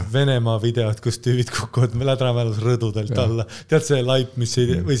nagu need Venemaa videod, kus tüüvid kukuvad ladramälus rõdudelt alla. Tead see laip, või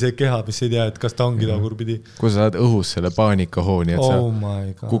see keha, mis ei tea, et kas ta ongi tagurpidi. Kui sa saad õhus selle paanikahooni, et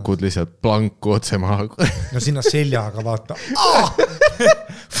sa kukud lihtsalt planku otse maha. No sinna seljaga vaata.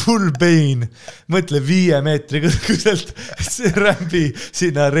 Full pain. Mõtle 5 meetri kõselt see rämbi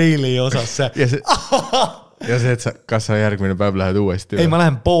sinna reili osasse. Ja see, et kas sa järgmine päev lähed uuesti? Ei, ma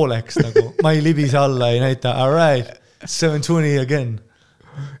lähen pooleks nagu. Ma ei libise alla, ei näita. All right, 720 again.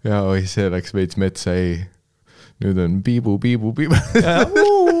 Ja see läks veits metsa, ei. Nüüd on piibu.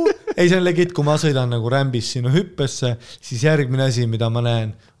 Ei, see on legit, kui ma sõidan nagu rämbis sinu hüppesse, siis järgmine asi, mida ma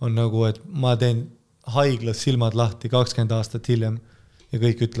näen, on nagu, et ma teen haiglas silmad lahti 20 aastat hiljem ja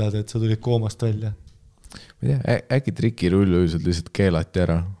kõik ütlevad, et sa tulid koomast välja. Ma ei tea, äkki triki rulluisud lihtsalt keelati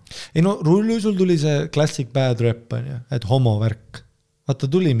ära? Ei no rulluisul tuli see classic bad rap, et homo värk. Vaata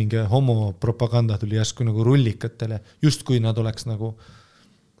tuli mingi homo propaganda tuli jäsku nagu rullikatele, just kui nad oleks nagu...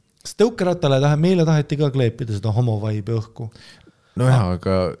 Tõukerattale meile taheti ka kleepida seda homo vibe õhku. No jah,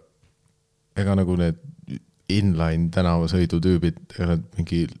 aga ega nagu need inline tänavasõidutüübid, ega nad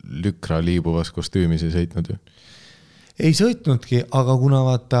mingi lükra liibuvas kostüümis ei sõitnud ju. Ei sõitnudki, aga kuna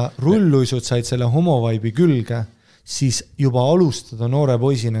vaata rulluisud said selle homovaibi külge, siis juba alustada noore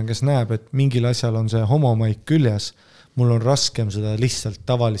poisina, kes näeb, et mingil asjal on see homomaik küljes, mul on raskem seda lihtsalt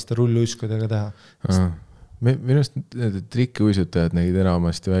tavaliste rulluiskudega teha. Minust need trikkiuisutajad nägid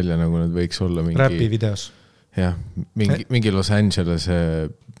enamasti välja, nagu nad võiks olla mingi... Räpi videos. Jah, mingi Los Angeles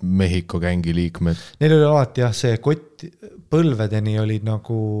Mehhiko gängi liikmed. Neil oli alati see põlvedeni olid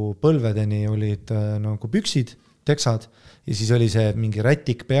nagu püksid, teksad ja siis oli see mingi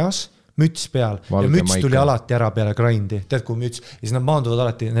rätik peas, müts peal Valge ja müts tuli maika. alati ära peale grindi. Tead, kui müts, ja siis nad maanduvad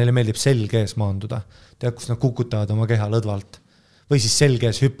alati, neile meeldib selg ees maanduda. Tead, kus nad kukutavad oma keha lõdvalt. Või siis selg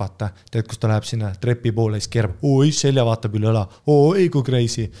ees hüpata. Tead, kus ta läheb sinna trepi poole ja siis keerab, ei, selja vaatab üle õla, ei kui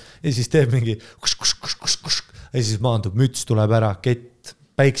crazy. Ja siis teeb mingi ja siis maandub, müts tuleb ära, kett,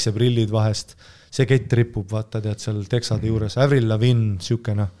 päikseprillid vahest. See kett ripub, vaata, tead, seal teksade juures. Avril Lavigne,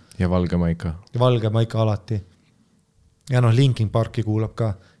 sükena. Ja valge maika. Valge maika alati. Ja Linkin Parki kuulab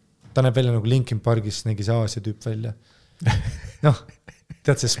ka. Ta näeb välja nagu Linkin Pargis nägi see Aasia tüüp välja.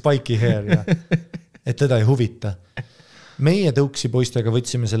 Tead see spiky hair ja et teda ei huvita. Meie tõuksi poistega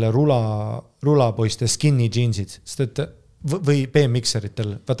võtsime selle rulapoiste skinny jeansid, sest et või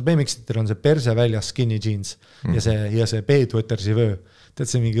BMX-eritel. Vaata, BMX-eritel on see perse väljas skinny jeans ja see B-twittersi vöö. Tead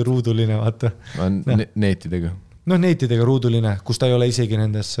see mingi ruuduline, vaata. Neetidega. Neetidega ruuduline, kus ta ei ole isegi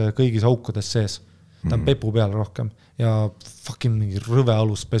nendes kõigis aukudes sees. Ta on pepu peal rohkem ja fucking mingi rõve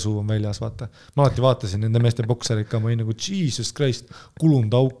aluspesu on väljas, vaata. Ma alati vaatasin nende meeste bokserid ka, ma olin nagu Jesus Christ,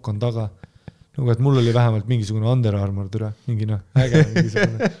 kulund auk on taga. Nagu, et mul oli vähemalt mingisugune Under Armour türa, mingi äge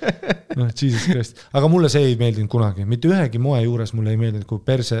mingisugune. Jesus Christ. Aga mulle see ei meeldinud kunagi. Mitte ühegi moe juures mulle ei meeldinud, kui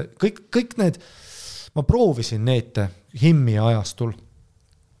perse. Kõik need, ma proovisin neete himmi ajastul.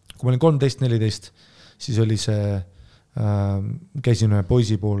 Kui ma olin 13-14, siis oli see, käisin ühe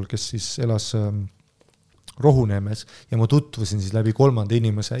poisi pool, kes siis elas Rohuneemes ja ma tutvusin siis läbi 3.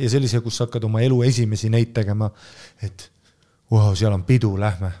 inimese ja see oli see, kus sa hakkad oma elu esimesi neid tegema, et wow, seal on pidu,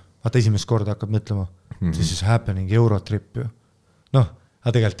 lähme. Vaata esimest korda hakkad mõtlema, this is happening, Eurotrip ju.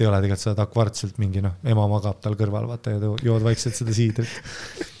 Aga tegelikult ei ole, tegelikult sa tahad kvartselt mingi, ema magab tal kõrval, vaata ja jood vaikselt seda siidrit.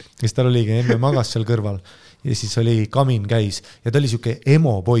 Ja siis tal oligi, emme magas seal kõrval ja siis oli kamin käis ja ta oli siuke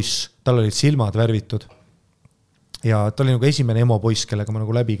emo poiss, tal olid silmad värvitud ja ta oli nagu esimene emo poiss, kellega ma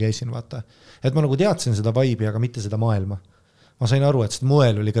nagu läbi käisin, vaata. Et ma nagu teadsin seda vibe'i, aga mitte seda maailma. Ma sain aru, et seda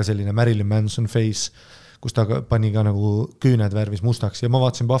moel oli ka selline Marilyn Manson face, kus ta pani ka nagu küüned värvis mustaks ja ma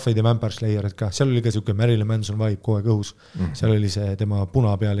vaatasin Buffy the Vampire Slayerit ka, seal oli ka siuke Marilyn Manson vibe kohe õhus. Seal oli see tema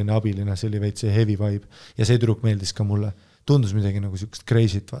punapealine abiline, see oli veits see heavy vibe ja see tüdruk meeldis ka mulle. Tundus midagi nagu siukest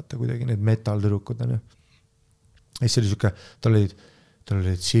crazy't, vaata, kuidagi need metal tüdrukud on ju. Ja siis oli siuke, tal oli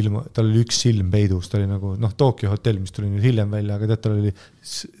üks silm peidus, ta oli nagu, Tokyo hotell, mis tuli nüüd hiljem välja, aga tead, tal oli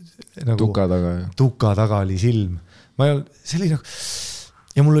nagu tuka taga oli silm. See oli nagu,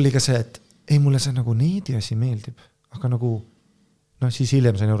 ja mul oli ka see, et ei, mulle see nagu needi asi meeldib, aga nagu, siis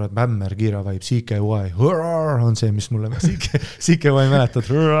hiljem sain aru, et Bämmer Kiira vibe, CKY, on see, mis mulle CKY mäletad,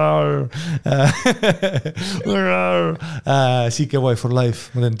 CKY for life,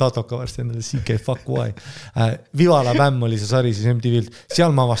 ma teen tatoka varsti endale, CK fuck Y. Vivala Bämm oli see sari siis MTV-lt,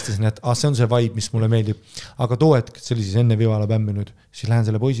 seal ma avastasin, et see on see vibe, mis mulle meeldib, aga too hetk, see oli siis enne Vivala Bämmi nüüd, siis lähen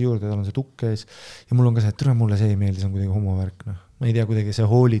selle poisi juurde, tal on see tukke ees ja mul on ka see, et mulle see ei meeldi, see on kuidagi homovärk, ma ei tea, kuidagi see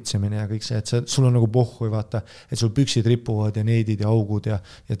hoolitsemine ja kõik see, et sul on nagu pohhu ei vaata, et sul püksid ripuvad ja needid ja augud ja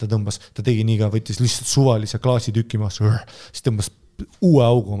ta tegi nii ka, võttis lihtsalt suvalise klaasitüki maas, siis tõmbas uue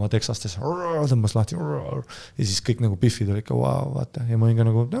augu oma teksastes, tõmbas lahti ja siis kõik nagu piffid oli ikka wow, vaata, ja ma olin ka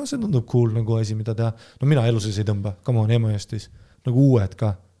nagu, see tundub cool nagu asi, mida teha. Mina eluses ei tõmba, come on, ema justis, nagu uued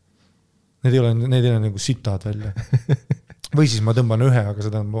ka. Need ei ole nagu sitad välja. Või siis ma tõmban ühe, aga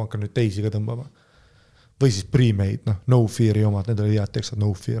seda ma hakkan nüüd teisi ka tõmbama. Või siis pre-made, No Fear'i omad, need oli head teksad,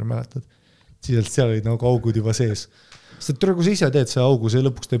 No Fear, mäletad. Seal olid nagu augud juba sees. Sest tule, kui sa ise teed see augu, see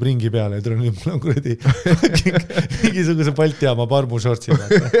lõpuks teeb ringi peale ja tule nüüd mul on kuradi mingisuguse Baltiaama parmushortsi.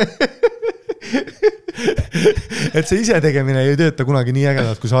 Et see ise tegemine ei tööta kunagi nii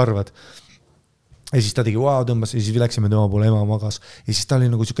ägedalt, kui sa arvad. Ja siis ta tegi, tõmbas, ja siis läksime tema poole, ema magas. Ja siis ta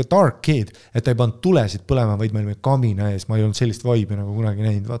oli nagu siuke dark kid, et ta ei pannud tulesid põlema, vaid meil kamina ees. Ma ei olnud sellist vibe'i nagu kunagi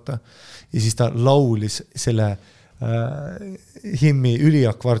näinud, vaata. Ja siis ta laulis selle himmi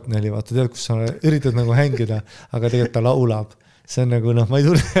üliakvartneli, vaata, tead, kus sa üritad nagu hängida, aga tegelikult ta laulab. See on nagu, ma ei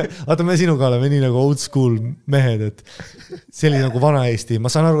tule, vaata, me sinuga oleme nii nagu old school mehed, et see oli nagu vana Eesti. Ma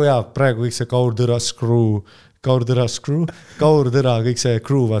saan aru, praegu kõik see kaurtõra, kõik see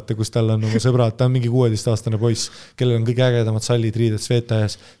crew, vaata, kus tal on oma sõbrad, ta on mingi 16-aastane poiss, kellel on kõik ägedamad sallid riided Sveta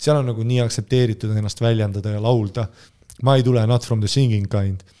ees. Seal on nagu nii aksepteeritud ennast väljendada ja laulda. Ma ei tule not from the singing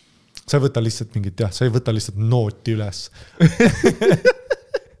kind. Sa ei võta lihtsalt mingit, sa ei võta lihtsalt nooti üles.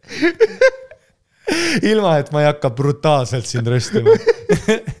 Ilma, et ma ei hakka brutaalselt sind röstima.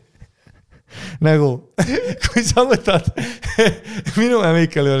 Nagu, kui sa võtad minu ja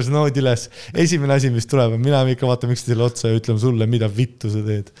Miikali juures nood üles, esimene asi, mis tuleb, on mina ja Miika vaatame üksteisele otsa ja ütleme sulle, mida vittu sa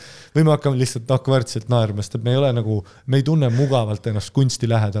teed. Või me hakkame lihtsalt akvärtselt naerma, sest me ei ole nagu, me ei tunne mugavalt ennast kunsti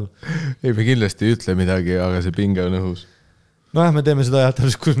lähedal. Ei, me kindlasti ei ütle midagi, aga see pinge on õhus. nojah, me teeme seda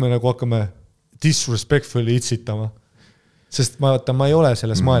täpselt, kus me nagu hakkame disrespectfully itsitama. Sest ma ei ole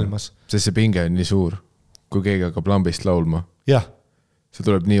selles maailmas. Sest see pinge on nii suur, kui keegi hakkab lambist laulma. Jah. See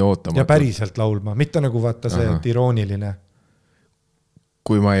tuleb nii ootama. Ja päriselt laulma, mitte nagu vaata see irooniline.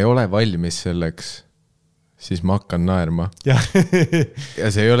 Kui ma ei ole valmis selleks, siis ma hakkan naerma. Ja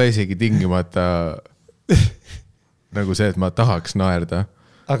see ei ole isegi tingimata nagu see, et ma tahaks naerda.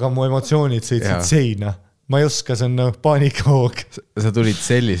 Aga mu emotsioonid sõitsid seina. Ma ei oska, see on paanikahoog. Sa tulid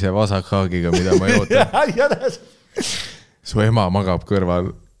sellise vasakhaagiga, mida ma ei oota. Su ema magab kõrval,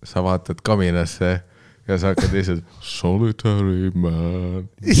 sa vaatad kaminasse ja sa hakkad lihtsalt solitary man.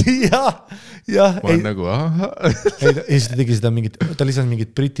 Ja. Ma olen nagu, ja siis ta tegi seda mingit, ta lisas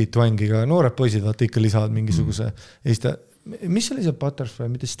mingit briti twangiga, noored poisid vaata ikka lisavad mingisuguse, ja siis ta, mis oli see butterfly,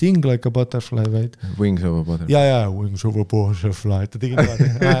 mitte sting like a butterfly, vaid Wings of a butterfly. Ja, Wings of a butterfly, ta tegi niimoodi.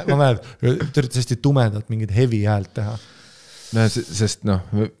 Ma mälet, ta üritas hästi tumedat mingit heavy häält teha. No, sest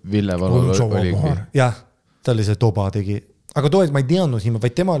Ville Valol oligi. Jah, ta oli see toba tegi. Aga too, et ma ei teadnud hima,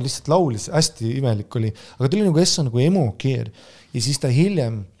 vaid tema lihtsalt laulis, hästi imelik oli. Aga ta oli nagu Essa nagu emokeer. Ja siis ta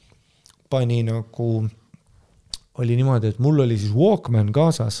hiljem pani nagu, oli niimoodi, et mul oli siis Walkman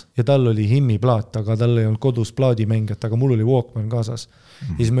kaasas ja tal oli himmiplaat, aga tal ei olnud kodus plaadimängijat, aga mul oli Walkman kaasas.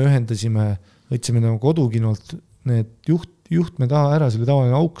 Ja siis me ühendasime, võtsime nagu kodukinolt need juhtme taha ära, see oli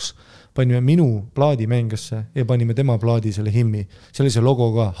tavaline auks, panime minu plaadimängjasse ja panime tema plaadi selle himmi. See oli see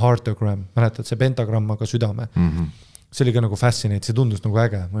logo ka, Heartogram, mäletad, see pentagrammaga südame. See oli ka nagu fascinate, see tundus nagu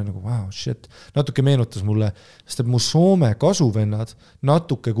äge. Ma olin nagu, wow, shit. Natuke meenutas mulle, sest mu Soome kasuvennad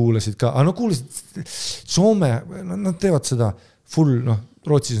natuke kuulasid ka, aga no kuulasid Soome, nad teevad seda full,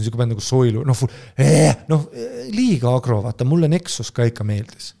 Rootsis on siuke bänd nagu Soilu, liiga agro, vaata, mulle Nexus ka ikka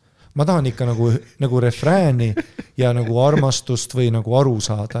meeldis. Ma tahan ikka nagu refrääni ja nagu armastust või nagu aru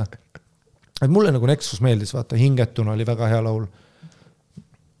saada. Et mulle nagu Nexus meeldis, vaata, hingetuna oli väga hea laul.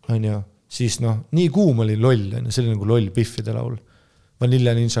 On ju, siis nii kuum oli loll, see oli nagu loll Biffide laul.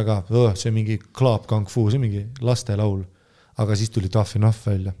 Vanilla Ninja ka, see mingi Club Kung Fu, see mingi laste laul. Aga siis tuli Tough Enough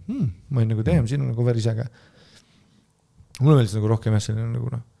välja. Ma olin nagu siin on nagu päris äge. Mulle meeldis nagu rohkem jah, selline nagu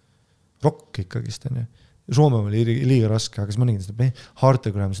rock ikkagist. Soome oli liiga raske, aga siis ma nägin seda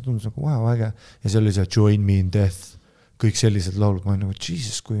Heartogram, see tundus nagu wow, äge. Ja see oli see Join Me in Death. Kõik sellised laulud, ma olin nagu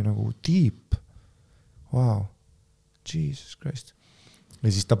Jesus, kui nagu deep. Wow. Jesus Christ. Ja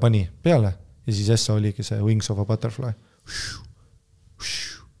siis ta pani peale ja siis Essa oligi see Wings of a Butterfly.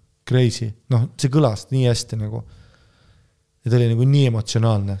 Crazy. See kõlas nii hästi nagu. Ja ta oli nagu nii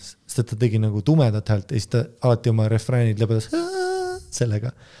emotsionaalne, sest ta tegi nagu tumedat häält ja siis ta alati oma refräänid lõpetas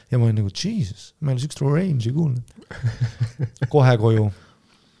sellega. Ja ma olin nagu Jesus, ma ei ole sükst range'i kuulnud. Kohe koju.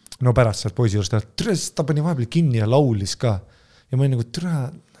 No pärast sealt poisi juurest ta pani vahepeal kinni ja laulis ka. Ja ma olin nagu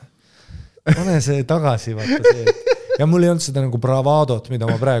pane see tagasi, vaata see. Ja mul ei olnud seda nagu bravadot, mida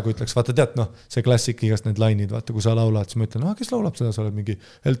ma praegu ütleks. Vaata tead, see klassik igast need lainid, vaata, kui sa laulad, siis ma ütlen, kes laulab seda, sa oled mingi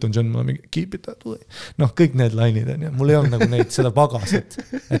Elton John, ma mingi keep it that way. Kõik need lainid on ja mul ei olnud nagu neid seda pagasit,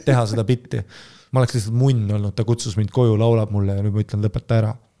 et teha seda bitti. Ma oleks lihtsalt munn olnud, ta kutsus mind koju, laulab mulle ja nüüd ma ütlen lõpeta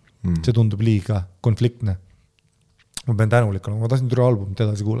ära. See tundub liiga konfliktne. Ma pean tänulik olema, ma tahtsin türa albumit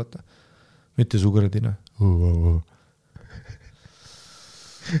edasi kuulata. Mitte suguradina.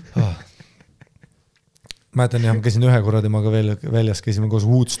 Mäletan, ma käisin ühe korra temaga väljas, käisime koos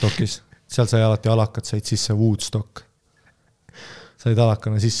Woodstockis. Seal sai alati alakad, said sisse Woodstock. Said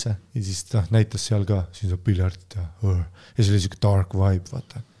alakana sisse ja siis ta näitas seal ka, siin saab piljardit ja see oli siuke dark vibe,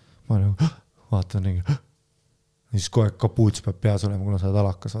 vaata. Ma nagu, vaatan ringi. Ja siis kohe kapuuts peab peas olema, kuna sa oled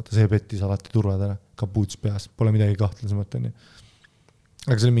alakas, vaata, see pettis alati turvad ära, kapuuts peas, pole midagi kahtlesemat.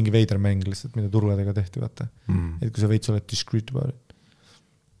 Aga see oli mingi veider mäng lihtsalt, mida turvadega tehti, vaata. Et kui sa veits oled discreet about it.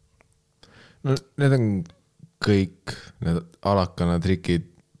 Need on kõik need alakana trikid,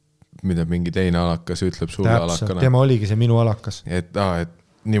 mida mingi teine alakas ütleb sulle alakana. Tema oligi see minu alakas. Et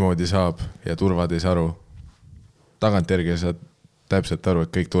niimoodi saab ja turvad ei saa aru. Tagantjärgi saad täpselt aru,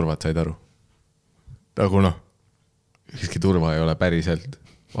 et kõik turvad said aru. Aga ükski turva ei ole päriselt.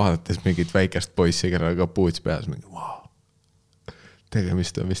 Vaadates mingit väikest poissi, kellel kapuuts peas, mingi wow.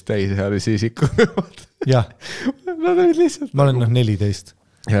 Tegemist on vist täisealise isiku. Jah. Nad olid lihtsalt. Ma olen 14.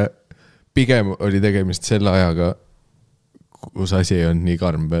 Ja pigem oli tegemist selle ajaga, kus asi on nii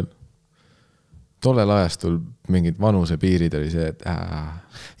karm veel. Tollel ajastul mingid vanuse piirid oli see, et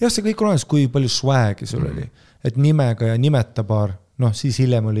jah, see kõik olemas, kui palju swag'i sul oli. Et nimega ja nimeta paar, siis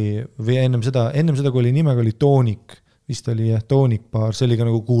hiljem oli, või ennem seda, kui oli nimega oli Toonik, vist oli Toonik paar, see oli ka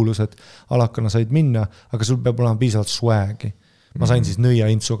nagu kuulus, et alakana said minna, aga sul peab olema piisavalt swag'i. Ma sain siis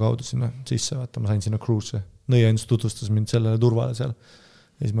Nõia Intsu kaudu sinna sisse, vaata, ma sain sinna cruise. Nõia Ints tutvustas mind sellele turvale seal.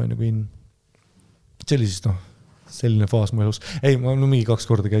 Ja siis ma olin nagu see oli siis selline faas mu elus. Ei, ma mingi 2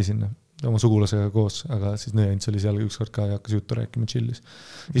 korda käisin oma sugulasega koos, aga siis nõjants oli seal üks kord ka ja hakkas juttu rääkima chillis.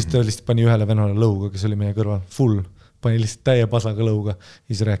 Ja siis ta lihtsalt pani ühele venole lõuga, kes oli meie kõrval, full, pani lihtsalt täie pasaga lõuga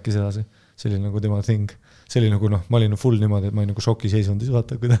ja siis rääkis edasi. See oli nagu tema thing. See oli nagu ma olin full niimoodi, et ma olin nagu šoki seisundis,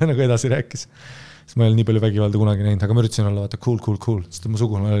 vaata, kui ta nagu edasi rääkis. Siis ma ei olnud nii palju vägivalda kunagi näinud, aga ma üritasin olla, vaata, cool. Sest mu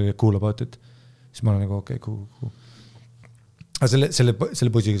sugulane oli cool about it. Siis ma olen nagu okei, cool. Aga selle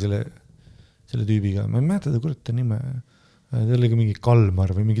poisiga, selle tüübiga, ma ei mäleta ta kurata nime. Ta oli ka mingi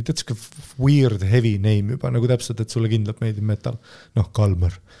Kalmar või mingi täitsa weird heavy name juba, nagu täpselt, et sulle kindlalt meeldib metal.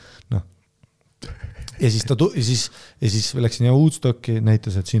 Kalmar. Ja siis läksin ja Woodstocki,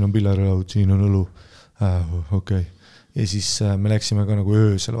 näitas, et siin on pillarõud, siin on õlu. Okei. Ja siis me läksime ka nagu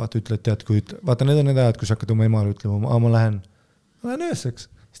öösel, vaata, ütle, et tead, vaata, need on need ajad, kus hakkad oma emale ütlema, ma lähen ööseks.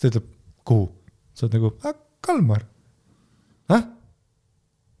 Siis ta ütleb, kuhu? Sa oled nagu, Kalmar.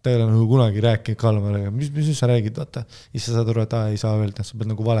 Ta ei ole nagu kunagi rääkinud Kalmariga, mis sa räägid, vaata. Siis sa saad aru, et ei saa öelda, sa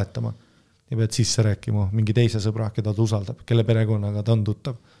pead nagu valetama. Ja pead sisse rääkima mingi teise sõbra, keda ta usaldab, kelle perekonnaga ta on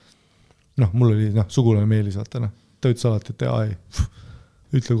tuttav. Mul oli, sugulane meelis, vaata, ta ütles alati, et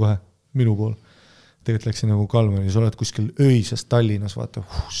ütle kohe minu pool. Tegelikult läksin nagu Kalmari, sa oled kuskil öises Tallinnas, vaata,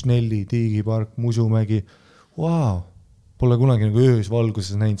 Snelli, Tiigipark, Musumägi, wow. Pole kunagi nagu öös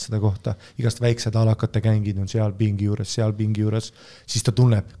valguses näinud seda kohta. Igast väiksed alakate kängid on seal pingi juures. Siis ta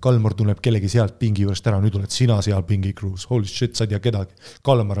tunneb, Kalmar tunneb kellegi sealt pingi juurest ära. Nüüd oled sina seal pingi cruise. Holy shit, sa ei tea kedagi.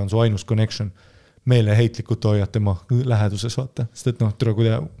 Kalmar on su ainus connection. Meile heitlikult hoiad tema läheduses, vaata. Sest et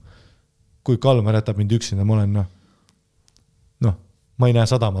kui Kalmar jätab mind üksinda, ma olen ma ei näe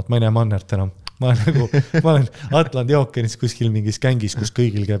sadamat, ma ei näe mannert enam. Ma olen Atlandi ookeanis kuskil mingis kängis, kus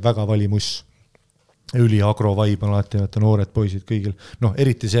kõigil käib väga valimuss. Üli agro vaib on alati, et noored poisid kõigil.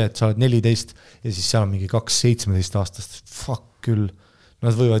 Eriti see, et sa oled 14 ja siis seal on mingi 2-17 aastast. Fuck küll.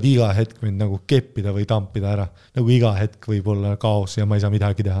 Nad võivad iga hetk mind nagu keppida või tampida ära. Nagu iga hetk võib olla kaos ja ma ei saa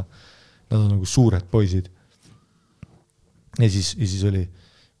midagi teha. Nad on nagu suured poisid. Ja siis oli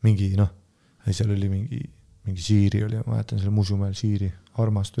mingi, seal oli mingi Siiri oli, ma jätan selle Musumäel Siiri,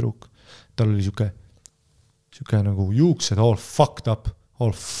 armas tüdruk. Tal oli siuke nagu juuksed, all fucked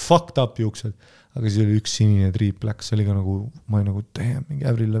up juuksed. Aga siis oli üks sinine triip läks, see oli ka nagu, ma ei nagu, mingi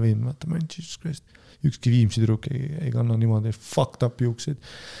Avril Lavigne, vaata, ma Jesus Christ, ükski Viimsi tüdruk ei kanna niimoodi fucked up juukseid.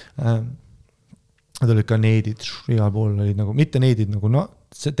 Nad olid ka needid, igal pool olid nagu, mitte needid nagu,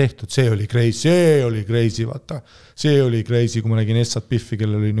 see tehtud, see oli crazy, vaata. See oli crazy, kui ma nägin Essat Biffi,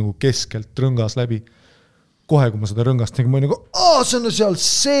 kellel oli nagu keskelt rõngas läbi. Kohe, kui ma seda rõngast nägin, ma olin nagu, see on seal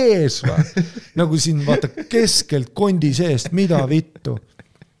sees, nagu siin, vaata, keskelt kondi seest, mida vittu.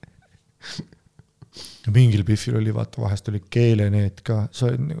 Mingil Biffil oli, vaata, vahest oli keeleneet ka, sa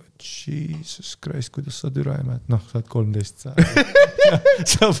olid nagu, Jesus Christ, kuidas sa türa ema, et sa oled 13,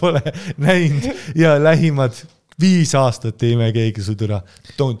 sa pole näinud ja lähimad 5 aastat ei ime keegi su türa.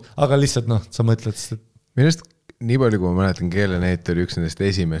 Aga lihtsalt, sa mõtled, et... Minust nii palju, kui ma mäletan, keeleneet oli üks nendest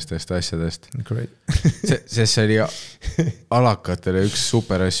esimestest asjadest. Sest see oli alakatele üks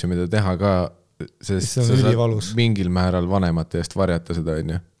super asju, mida teha ka, sest sa saad mingil määral vanemate eest varjata seda,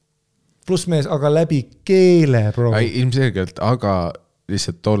 on ju. Pluss mees, aga läbi keele, bro. Ilmselgelt, aga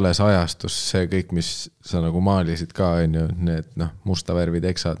lihtsalt tolles ajastus see kõik, mis sa nagu maalisid ka, on ju, need musta värvi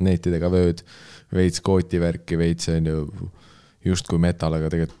teksad, neetidega vööd, veits kootivärki, veits on ju just kui metal, aga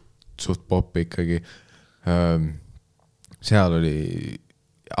tegelikult suht pop ikkagi. Seal oli,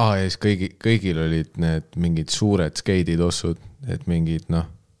 kõigil olid need mingid suured skeiditossud, et mingid,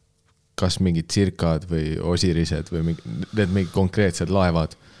 kas mingid tsirkad või osirised või need mingid konkreetsed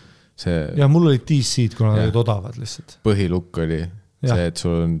laevad. Ja mul olid DC-d, kuna olid odavad lihtsalt. Põhilukk oli see, et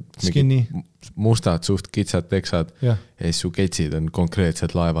sul on mustad suht kitsad teksad ja siis su ketsid on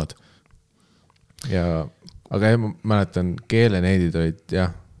konkreetsed laevad. Aga ma mäletan, keeleneedid olid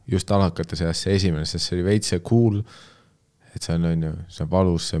just alakate seas see esimene, sest see oli veits see cool, et see on ju, see on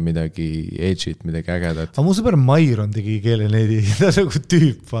valus, see on midagi edge'it, midagi ägedat. Aga mu sõber Mairon tegi keeleneedi, ta nagu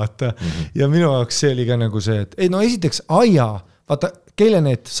tüüp, vaata. Ja minu jaoks see oli ka nagu see, et esiteks vaata,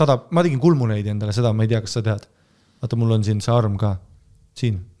 keeleneed sadab, ma tegin kulmuneidi endale, seda ma ei tea, kas sa tead. Vaata, mul on siin see arm ka.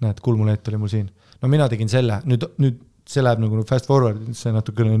 Siin, näed, kulmuneet oli mul siin. Mina tegin selle, nüüd see läheb nagu fast forward, see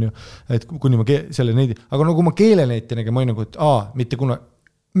natukene on ju, et kuni ma selle neidi, aga nagu ma keeleneeti nägin, ma ei nagu, et mitte kuna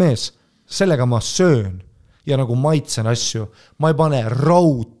mees, sellega ma söön ja nagu maitsen asju, ma ei pane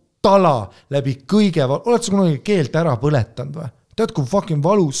raudtala läbi kõige, oled sa kunagi keelt ära põletanud või? Tead, kui fucking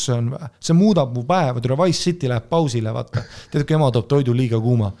valus see on või? See muudab mu päeva, türa Wise City läheb pausile, vaata. Tead, kui ema toob toidu liiga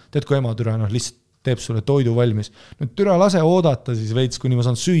kuuma. Tead, kui ema türa lihtsalt teeb sulle toidu valmis. Nüüd türa lase oodata siis veits, kuni ma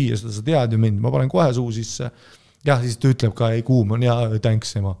saan süüa seda, sa tead ju mind. Ma panen kohe suu sisse. Ja siis ta ütleb ka, ei kuum on,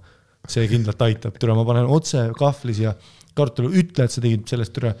 thanks ema. see kindlalt aitab, türa ma panen otse kahvlis ja kartulu, ütle, et sa tegid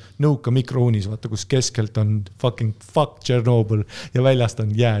sellest türa nõuka mikrouunis, vaata, kus keskelt on fuck Tšernobõl ja väljast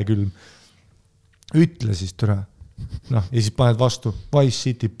on jääkülm. Ütle siis türa. Noh, ja siis paned vastu Wise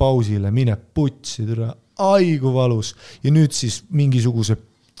City pausile, mine putsi türa, aigu valus ja nüüd siis mingisuguse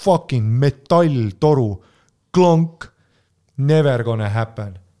fucking metalltoru klonk, never gonna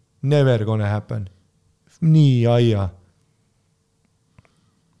happen, nii aia.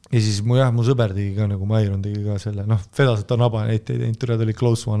 Ja siis mu sõber tegi ka, nagu Mairon tegi ka selle, noh, fedas, et ta naba neid ei teinud, türa ta oli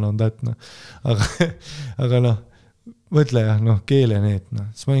close one on that, noh. Aga noh, mõtle jah, noh, keeleneet, noh.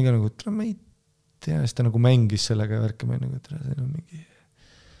 Siis ma olin ka nagu, türa ma ei tea, siis ta nagu mängis sellega ja värki, ma olin nagu, türa see on mingi...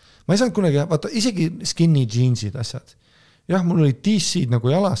 Ma ei saanud kunagi, vaata, isegi skinny jeansid asjad. Jah, mul oli DC-d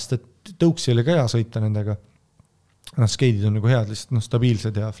nagu jalast, et tõuksi oli ka hea sõita nendega. Noh, skeidid on nagu head, lihtsalt noh,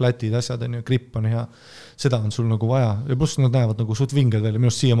 stabiilsed ja flatid asjad on ja grip on hea. Seda on sul nagu vaja. Ja pluss nad näevad nagu suht vinged välja,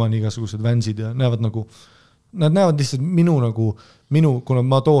 minust siiamaani igasugused vänsid ja näevad nagu, nad näevad lihtsalt minu, kuna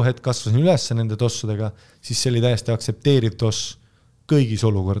ma too hetk kasvasin üles nende tossudega, siis see oli täiesti aksepteeriv toss kõigis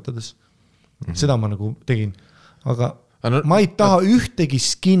olukordades. Seda ma nagu tegin. Aga ma ei taha ühtegi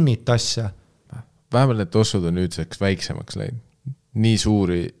skinnit asja. Vähemalt need tossud on nüüdseks väiksemaks läinud. Nii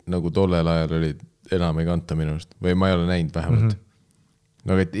suuri nagu tollel ajal olid enam ei kanta minust. Või ma ei ole näinud vähemalt.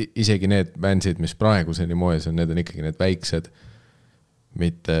 No, et isegi need vänsid, mis praeguseni moes on, need on ikkagi need väiksed,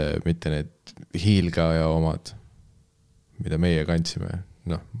 mitte need hiilgaja omad, mida meie kandsime.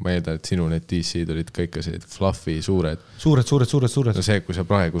 Noh, ma eeldan, et sinu need DC-d olid kõik sellised fluffy, suured. Suured. No see, kui sa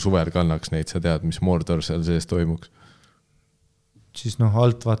praegu suvel kannaks neid, sa tead, mis Mordor seal sees toimuks. Siis noh,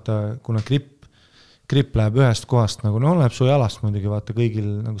 alt vaata, kuna grip läheb ühest kohast, nagu no läheb su jalast muidugi, vaata kõigil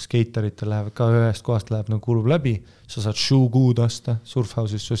nagu skeiteritel läheb ka ühest kohast läheb nagu kulub läbi, sa saad shoeguud osta,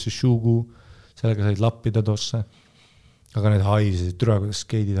 surfhouse'is sossi shoeguu, sellega said lappida tosse, aga need haisid, türa kuidas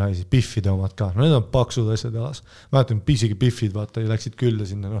skeidid haisid, biffide omad ka, no need on paksud asjad jalas, mäletan, isegi biffid, vaata, ja läksid külda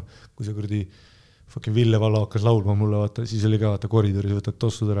sinna, noh, kui see kurdi fucking Ville Valla hakkas laulma mulle, vaata, siis oli ka, vaata, koridoris võtad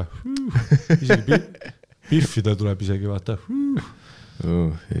tossud ära, isegi biffida tuleb isegi, vaata,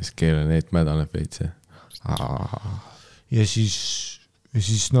 siis keeleneet mädaneb veitse. Ja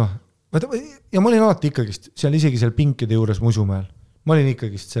siis noh, ja ma olin alati ikkagist seal isegi seal pinkide juures Musumäel, ma olin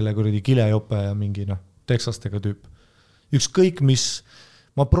ikkagist selle kuradi kilejope ja mingi noh, teksastega tüüp. Ükskõik mis,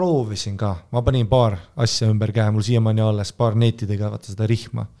 ma proovisin ka, ma panin paar asja ümber käe, mul siiamaani alles paar neetidega, vaata seda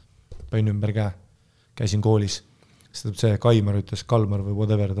rihma, panin ümber käe, käisin koolis, see Kaimar ütles, Kalmar või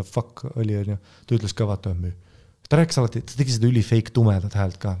whatever the fuck oli, ta ütles ka vaata müü. Ta rääkis alati, ta tegi seda üli fake tumedat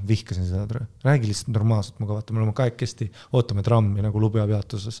häält ka, vihkasin seda, räägi lihtsalt normaalselt, ma ka vaata, me oleme kahekesti, ootame trammi nagu Lubja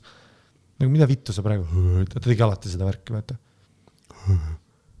peatuses. Nagu mida vittu sa praegu, ta tegi alati seda värki, vaata. Ja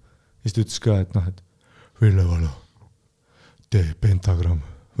siis ta ütles ka, et noh, et Ville Valo, tee pentagramm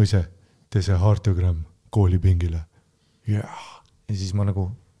või tee see hartogramm koolipingile. Ja siis ma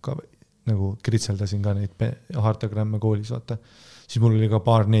nagu kritseldasin ka neid hartogramme koolis, vaata. Siis mul oli ka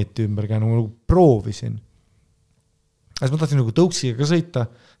paar neeti ümber käe, nagu proovisin. Siis ma tahtsin nagu tõuksiga ka sõita,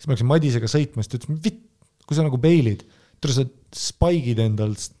 siis ma läksin Madisega sõitma, siis ta ütles, kui sa nagu beilid, tule sa spaigid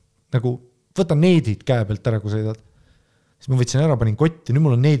endalt, nagu võta needid käe pealt ära, kui sõidad. Siis ma võtsin ära, panin kotti, nüüd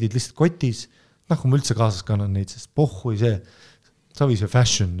mul on needid lihtsalt kotis, kui ma üldse kaasas kannan neid, sest pohhui see, savi see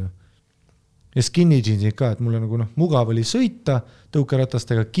fashion. Ja skinny jeansid ka, et mulle nagu mugav oli sõita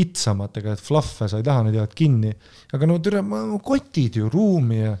tõukeratastega kitsamatega, et fluffe sa ei taha, need jäävad kinni, aga no türa, ma kotid ju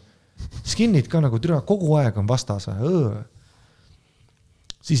ruumi ja skinnid ka nagu türa kogu aeg on vastasa.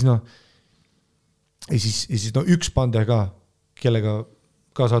 Siis üks pande ka, kellega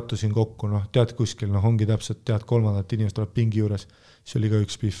ka sattusin kokku, tead kuskil, ongi täpselt, tead kolmandat inimest tuleb pingi juures, siis oli ka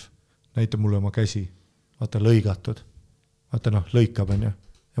üks pihv, näitab mulle oma käsi, vaata lõigatud, vaata lõikab on ja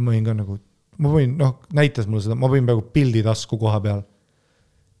ma võin ka nagu, näitas mulle seda, ma võin peaaegu pildi tasku koha peal,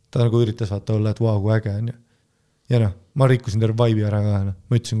 ta nagu üritas vaata olla, et vau, kui äge on ja ma rikkusin terve vaibi ära ka,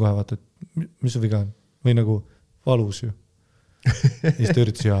 ma ütlesin kohe, vaata, et mis su viga on, või nagu valus ju. Ja siis ta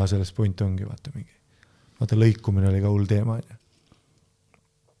üritas, sellest point ongi, vaata lõikumine oli ka hull teema,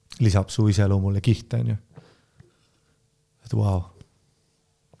 lisab su iseloomule kihte, et vau.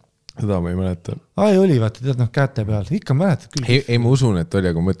 Seda ma ei mäleta. Ai, oli, vaata, tead, käte peal, ikka mäletad küll. Ei, ma usun, et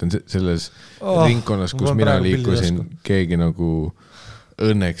oli, aga ma mõtlen selles ringkonnas, kus mina liikusin, keegi nagu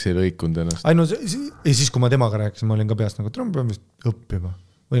õnneks ei lõikunud ennast. Ai, no ja siis, kui ma temaga rääkisin, ma olin ka peast nagu, ma pean vist õppima.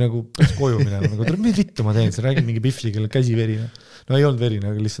 Või nagu peaks koju minema. Nagu, mis vittu ma teen, sa räägid mingi pihvli, kelle käsi verine. No ei olnud verine,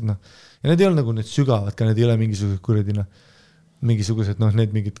 aga lihtsalt Ja need ei olnud nagu need sügavad, ka need ei ole mingisugused kuradina. Mingisugused,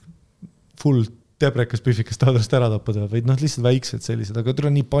 need mingid full teprekas pihvikas taadrast ära tappada, vaid noh, lihtsalt väiksed sellised, aga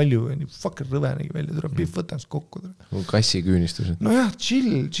tule nii palju ja nii fucking rõvenegi välja, tule pihv võtaks kokku. Kassi küünistused. No jah,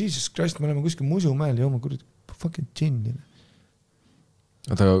 chill, Jesus Christ, me oleme kuskil musumäel ja oma kuradi fucking džinni.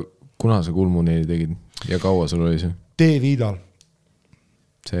 Aga kuna sa kulmuneedi tegid ja kaua sul oli see? T-Viidal.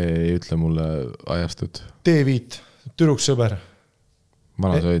 See ei ütle mulle ajastut. T-Viit, türuksõber.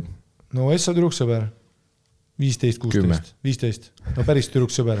 Vana sa olid? No Essa türuksõber. 15, 16, 15. No päris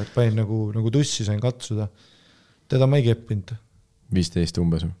türuksõber, et panin nagu tussi, sain katsuda. Teda ma ei keppinud. 15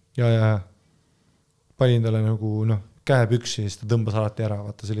 umbes. Ja. Panin talle nagu, käepüksi ja siis ta tõmbas alati ära,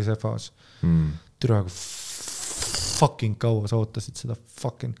 vaata, see oli see faas. Türaga fucking kaua sa ootasid seda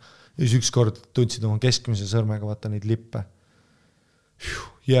fucking. Ja siis üks kord tundsid oma keskmise sõrmega, vaata neid lippe.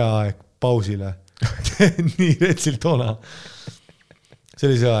 Jää aeg pausile. Nii retsilt ona. See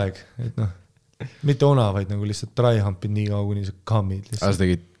oli see aeg, et mitte ona, vaid nagu lihtsalt tryhumpid nii kaua, kuni sa kammid lihtsalt. Aga sa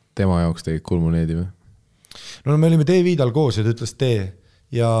tegid tema jaoks kulmuneedi või? No me olime T-Viidal koos ja ta ütles tee.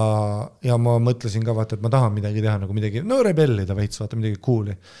 Ja ma mõtlesin ka, vaata, et ma tahan midagi teha, nagu midagi, rebellida veits, vaata, midagi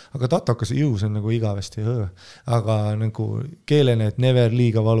cool'i. Aga tatokas jõus on nagu igavesti. Aga nagu keeleneet, never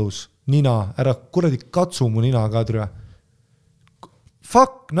liiga valus. Nina, ära kuradi katsu mu nina ka trüa.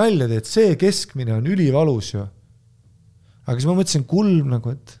 Fuck, nalja teed, see keskmine on ülivalus ju. Aga siis ma mõtlesin kulm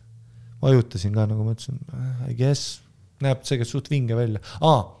nagu, et vajutasin ka, nagu mõtlesin, I guess, näeb see, kes suht vinge välja.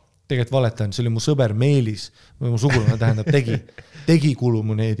 Tegelikult valetan, see oli mu sõber Meelis, või mu sugulane tähendab, tegi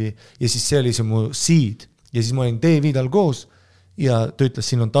kulumuneedi ja siis see oli see mu seed. Ja siis ma olin T-Viidal koos ja ta ütles,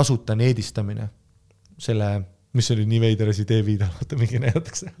 siin on tasuta needistamine. Selle, mis oli nii veider asi T-Viidal, vaata mingi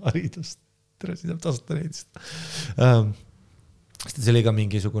näidatakse haridust. Tere, siis on tasuta needistamine. See oli ka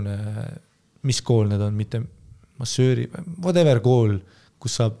mingisugune, mis kool need on, mitte massööri, whatever kool,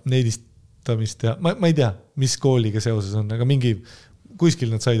 kus saab needistamist ja ma ei tea, mis kooliga seoses on, aga mingi,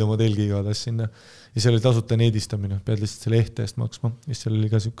 kuskil nad said oma telgiga sinna ja seal oli tasuta needistamine, pead lihtsalt selle ehte eest maksma ja seal oli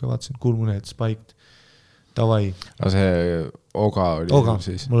ka siuke, vaatasin, kulmuneed, spiked, tavai. Aga see oga oli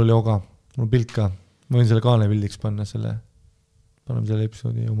siis? Mul oli oga, mul pilt ka, ma võin selle kaane pildiks panna paneme selle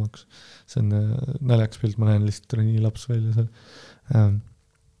episoodi omaks. See on naljaks pilt, ma näen lihtsalt tuli nii laps välja seal.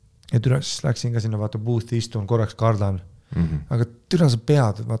 Ja türa siis läksin ka sinna, vaata boothi istun, korraks kardan. Aga türa sa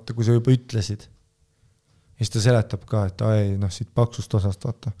pead, vaata, kui sa juba ütlesid. Ja siis ta seletab ka, et siit paksust osast,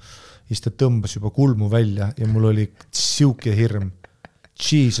 vaata. Ja siis ta tõmbas juba kulmu välja ja mul oli siuke hirm.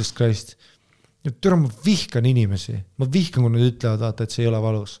 Jesus Christ. Ja türa ma vihkan inimesi. Ma vihkan, kui nad ütlevad, vaata, et see ei ole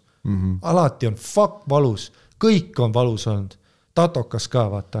valus. Alati on fuck valus. Kõik on valus olnud. Tatokas ka,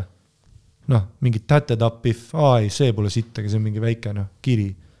 vaata. Mingi tätetapif, see pole sittagi, see on mingi väike kiri.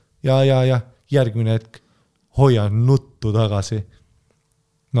 Ja, järgmine hetk hoian nuttu tagasi.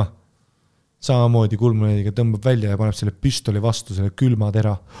 Samamoodi kulmuneediga tõmbab välja ja paneb selle püstoli vastu, selle külma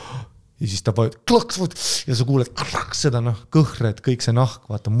tera. Ja siis ta vajud klaks ja sa kuuled seda kõhred, kõik see nahk,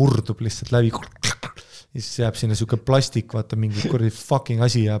 vaata, murdub lihtsalt läbi. Ja siis jääb sinna siuke plastik, vaata, mingi kurdi fucking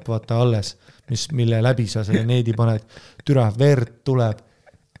asi jääb, vaata, alles, mille läbi sa selle needi paned. Türa, verd tuleb.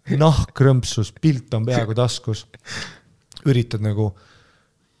 Nahk rõmpsus, pilt on peaaegu taskus. Üritad nagu,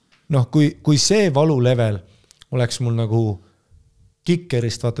 kui see valu level oleks mul nagu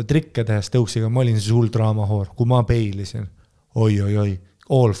kikkerist, vaata, trikke tehes tõuksiga, ma olin siis hull draamahoor, kui ma peilisin, oi,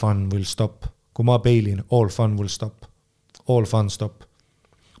 all fun will stop. Kui ma peilin, all fun will stop. All fun stop.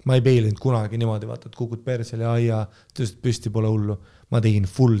 Ma ei peilinud kunagi niimoodi, vaata, et kukud persel ja aia, tõst püsti pole hullu. Ma tegin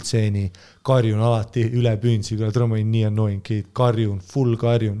full tseeni, karjun alati üle püünsi, kui ma olin nii annoying, karjun, full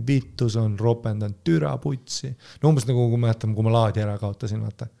karjun, vittus on, ropendan, türa putsi. No umbes nagu, kui ma laadi ära kaotasin,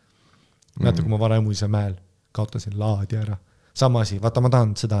 vaata. Mäletan, kui ma Varemuise mäel kaotasin laadi ära. Sama asi, vaata, ma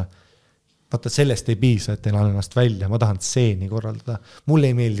tahan seda, vaata, sellest ei piisa, et teil on ennast välja, ma tahan tseeni korraldada.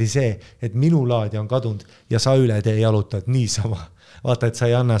 Mulle ei meeldi see, et minu laadi on kadunud ja sa üle tee jalutad niisama. Vaata, et sa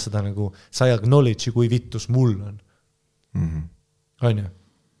ei anna seda nagu, sa ei acknowledge'i, kui vittus mul on. On ju?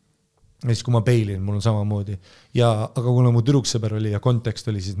 Ja siis, kui ma peilin, mul on samamoodi. Aga kuna mu türuksõber oli ja kontekst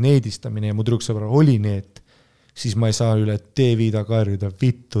oli siis needistamine ja mu türuksõber oli need, siis ma ei saa üle T-Viida karjuda,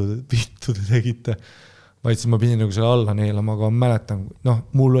 vittu te tegite. Vaid siis ma pidin nagu selle alla neelama, aga ma mäletan,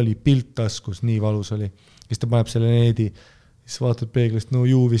 mul oli pilt taskus, nii valus oli. Siis ta paneb selle needi, siis vaatad peeglist,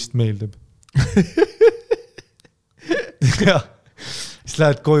 ju vist meeldib. Ja siis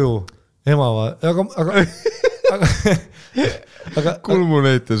lähed koju, ema aga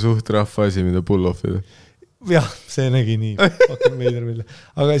kulmuneete suht rahva asi, mida pull-offida. Jah, see nägi nii fucking veider välja.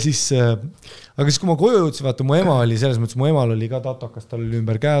 Aga siis, kui ma koju jõudsin, vaata, mu ema oli selles mõttes, mu emal oli ka tatokas, tal oli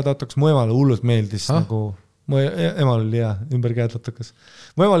ümber käe tatokas, mu emale hullult meeldis nagu, mu emal oli hea, ümber käed latakas.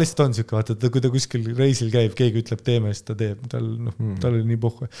 Mu ema lihtsalt on siuke, vaata, kui ta kuskil reisil käib, keegi ütleb teeme, siis ta teeb. Tal oli nii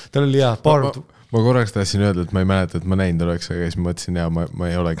puhku. Tal oli hea, ma korraks tahtsin öelda, et ma ei mäleta, et ma näinud oleks, aga siis mõtlesin, ma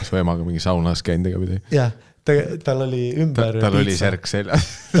ei olegi su emaga mingi saunas käinud ega midagi. Jah, tal oli ümber tal oli särk seljas.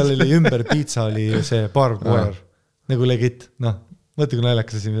 Tal oli ümber piitsa oli see barbed wire. Nagu legit, mõtle kui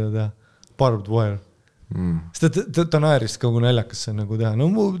naljakas asi, mida teha. Barbed wire. Sest ta naeris kogu naljakas see nagu teha.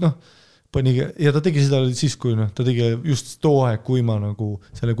 Panigi, ja ta tegi seda siis, kui ta tegi just too aeg, kui ma nagu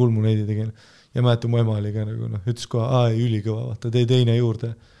selle kulmuneidi tegin. Ja mäletan, mu ema oli ka nagu, ütles kohe, ülikõva, vaata, tee teine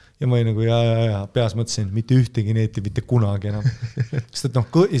juurde. Ja ma olin nagu, ja, peas mõtlesin, mitte ühtegi neeti, mitte kunagi enam. Sest ja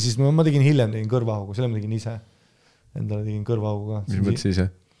siis ma tegin hiljem, tegin kõrvaaugu, selle ma tegin ise. Endale tegin kõrvaaugu ka. Mis mõtlesin ise?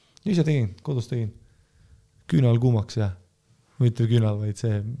 Ise tegin, kodus tegin. Küünal kuumaks, jah. Mitte küünal, vaid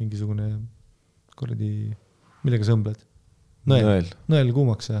see mingisugune kuradi, millega sa õmbled? Nõel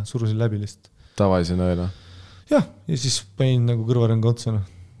kuumaks ja surusin läbi lihtsalt. Tavalise nõela? Jah, ja siis panin nagu kõrvarõnga otsa.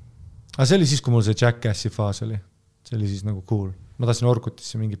 Aga see oli siis, kui mul see Jackassi faas oli. See oli siis nagu cool. Ma tahtsin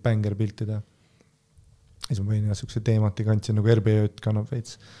Orkutisse mingi bänger piltida. Ja siis ma panin sihukese teemati kantsin, nagu RBÖ-t kannab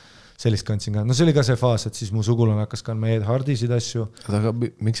veits. Sellist kantsin ka. See oli ka see faas, et siis mu sugulane hakkas kandma Ed Hardisid asju. Aga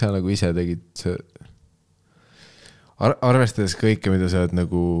miks sa nagu ise tegid see... Arvestades kõike, mida sa oled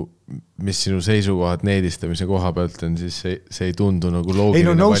nagu, mis sinu seisukohad needistamise koha pealt on, siis see ei tundu nagu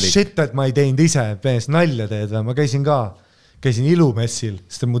loogiline no valik. Shit, et ma ei teinud ise, mees nalja teed või? Ma käisin ilumessil,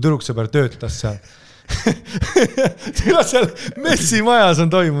 sest mu tüdruksõber töötas seal. seal messimajas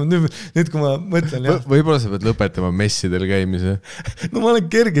on toimunud. Nüüd kui ma mõtlen, jah. Võib-olla sa pead lõpetama messidel käimise. No ma olen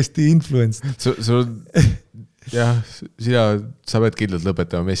kergesti influenced. Jah, sa pead kindlalt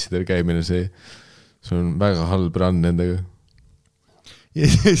lõpetama messidel käimine, see on väga halb rand nendega. Ja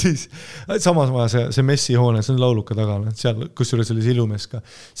siis samas see messihoone, see on lauluka taga, seal kus juures oli see ilumees ka.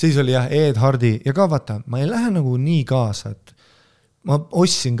 Siis oli jah, Ed Hardi ja ka vaata, ma ei lähe nagu nii kaasa, et ma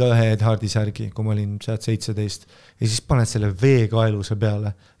ostsin ka ühe Ed Hardi särgi, kui ma olin 17 ja siis paned selle veekaeluse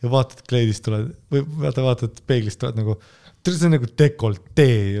peale ja vaatad kleidist tuled või vaatad peeglist tuled nagu, see on nagu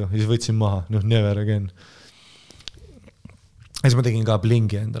dekoltee ju ja siis võtsin maha, never again. Ja siis ma tegin ka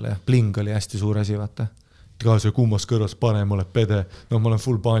blingi endale, bling oli hästi suur asi, vaata. Ka see kummas kõrvas panem, oled pede, ma olen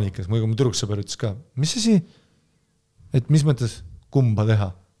full paanikas, mu tüdruksõber ütles ka, mis asi? Et mis mõttes kumba teha?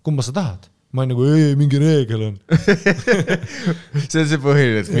 Kumba sa tahad? Ma olen nagu, mingi reegel on. See on see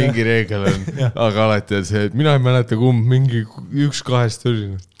põhiline, et mingi reegel on, aga alati on see, et mina ei mäleta kumb, mingi 1-2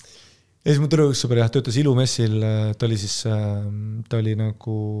 oli. Ja siis mu tüdruksõber töötas ilumessil, ta oli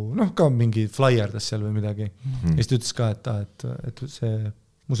nagu, ka mingi flyerdas seal või midagi. Ja siis ta ütles ka, et see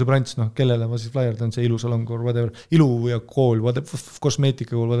mu sõbrants, kellele ma siis flyerdan, see ilusalong or whatever, ilu ja kool,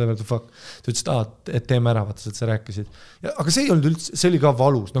 kosmeetika kool, whatever the fuck. Ta ütles, et teeme ära, vaata, et sa rääkisid. Aga see ei olnud üldse, see oli ka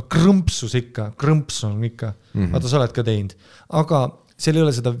valus, krõmpsus ikka, krõmps on ikka. Vaata, sa oled ka teinud. Aga seal ei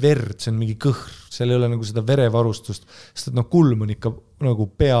ole seda verd, see on mingi kõhr, seal ei ole nagu seda verevarustust, sest et kulm on ikka nagu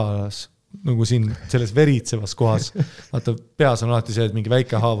peas, nagu siin selles veritsevas kohas. Vaata, peas on alati see, et mingi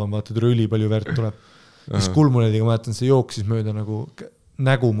väike haava, vaata, üli palju verd tuleb. Siis kulmuneediga ma mäletan, see jooksis mööda nagu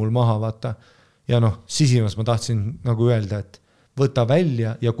nägu mul maha, vaata. Ja sisimas ma tahtsin nagu öelda, et võta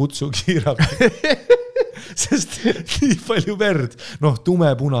välja ja kutsu kiirabi. Sest nii palju verd.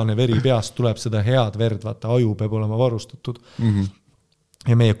 Tumepunane veri peast tuleb seda head verd, vaata, aju peab olema varustatud.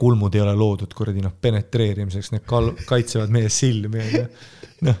 Ja meie kulmud ei ole loodud kuradi penetreerimiseks, need kaitsevad meie silmi.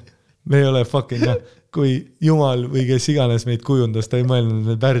 Me ei ole fucking, kui jumal või kes iganes meid kujundas, ta ei mõelnud,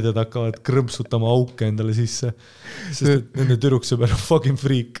 need värdjad hakkavad krõmpsutama auke endale sisse. Sest et nende tüdruksõber on fucking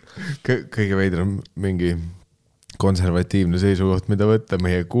freak. Kõige veidram mingi konservatiivne seisukoht, mida võtta,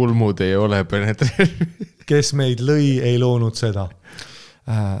 meie kulmud ei ole penetreerinud. Kes meid lõi, ei loonud seda.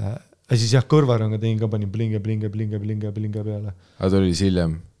 Ja siis jah, kõrvarõnga tegin ka, panin blinge peale. Aga ta oli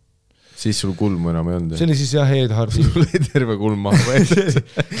hiljem. Siis sul kulmu enam ei olnud. See oli siis jah, Ed Hardi. Sul oli terve kulm maha võetud.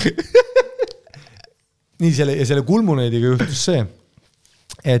 Nii, selle kulmuneediga juhtus see,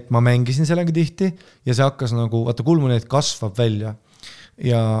 et ma mängisin sellega tihti ja see hakkas nagu, vaata kulmuneed kasvab välja.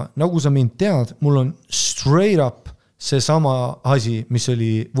 Ja nagu sa mind tead, mul on straight up see sama asi, mis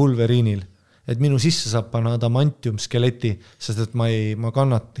oli Wolverinil. Et minu sisse saab panna adamantium skeleti, sest et ma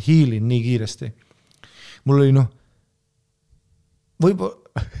kannat hiilin nii kiiresti. Mul oli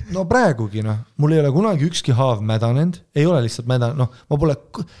praegugi, mul ei ole kunagi ükski haav mädanend, ei ole lihtsalt mädanend, ma pole,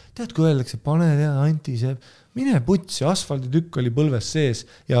 tead, kui öeldakse, pane tea, anti see, mine putsi, asfalditükk oli põlves sees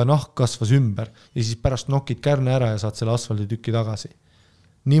ja nahk kasvas ümber ja siis pärast nokid kärne ära ja saad selle asfalditükki tagasi.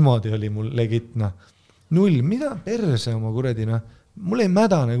 Niimoodi oli mul legitna. Null, mida perse oma kuredina? Mul ei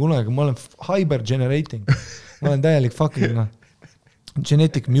mädane kunagi, ma olen hyper-generating. Ma olen täielik fucking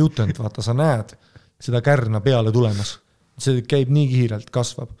genetic mutant, vaata, sa näed. seda kärna peale tulemas. See käib nii kiirelt,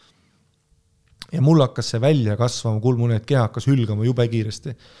 kasvab. Ja mul hakkas see välja kasvama, kulmuneet keha hakkas hülgama jube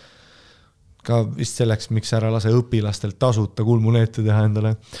kiiresti. Ka vist selleks, miks ära lase õpilastel tasuta kulmuneete teha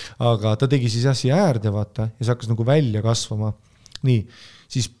endale. Aga ta tegi siis asja äärde, vaata, ja see hakkas nagu välja kasvama. Nii,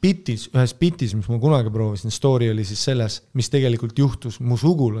 siis ühes bitis, mis ma kunagi proovisin, story oli siis selles, mis tegelikult juhtus mu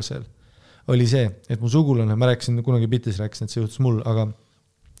sugulasel. Oli see, et mu sugulane, ma rääkisin, kunagi bitis rääkisin, et see juhtus mul, aga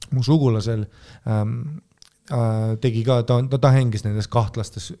mu sugulasel tegi ka, ta hengis nendes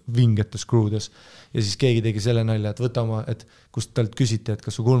kahtlastes vingetes skruudes ja siis keegi tegi selle nalja, et võta oma, et kust talt küsiti, et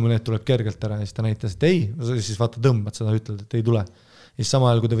kas su kulmuneet tuleb kergelt ära ja siis ta näitas, et ei, siis vaata tõmbad seda, ütled, et ei tule. Ja siis sama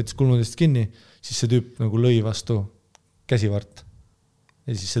ajal, kui ta võttis kulmuneetist kinni, siis see tüüp nagu lõi vastu käsivart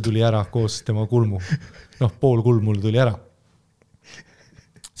ja siis see tuli ära koos tema kulmu. Pool kulmul tuli ära.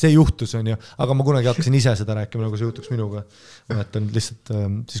 See juhtus on ju, aga ma kunagi hakkasin ise seda rääkima, nagu see juhtuks minuga. Mäletan lihtsalt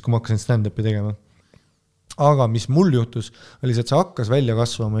siis, kui ma hakkasin stand-upi tegema. Aga mis mul juhtus, oli see, et see hakkas välja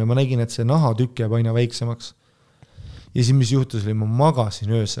kasvama ja ma nägin, et see nahatükk jääb aina väiksemaks. Ja siis mis juhtus oli, ma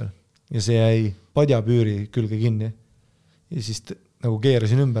magasin öösel ja see jäi padjapüüri külge kinni. Ja siis nagu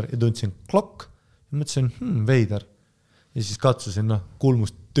keerasin ümber ja tundsin klokk ja mõtlesin, veider. Ja siis katsusin,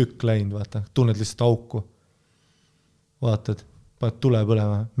 kulmust tükk läinud, vaata, tunned lihtsalt auku. Vaatad, paned tule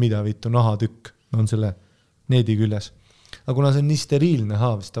põlema, mida vittu, nahatükk on selle needi küljes. Aga kuna see on nii steriilne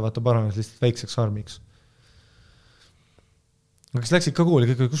haav, siis ta vaata paranes lihtsalt väikseks armiks. Aga kas läksid ka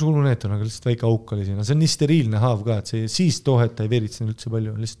kooli, kus kulmuneet on, aga lihtsalt väike auk oli siin. See on nii steriilne haav ka, et see siis toheta ei veritsen üldse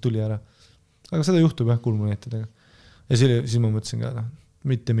palju, lihtsalt tuli ära. Aga seda juhtub jah kulmuneetidega. Ja siis ma mõtlesin ka,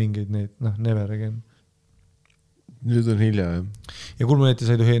 mitte mingeid neid, never again. Nüüd on hilja, jah. Ja kulmuneeti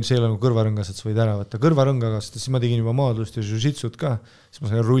sai see ei ole nagu kõrvarõngas, et sa võid ära võtta. Kõrvarõngaga, siis ma tegin juba maadlust ja žujitsut ka, siis ma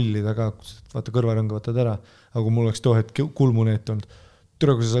sain rullida ka, vaata kõrvarõnga võtad ära. Aga kui mul oleks tohet kulmuneet olnud,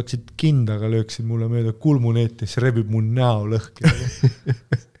 türa, kui sa saaksid kindaga lööksid mulle mööda kulmuneeti, siis rebib mu näo lõhki.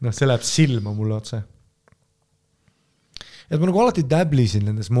 See läheb silma mulle otse. Et ma nagu alati täblisin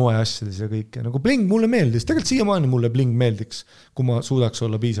nendes moe asjades ja kõike. Nagu bling mulle meeldis. Tegelikult siiamaani mulle bling meeldiks, kui ma suudaks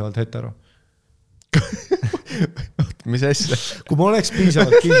olla piisavalt hetero. Mis asja? Kui ma oleks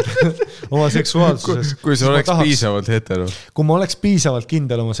piisavalt kindel oma seksuaalsuses. Kui sa oleks piisavalt hetero. Kui ma oleks piisavalt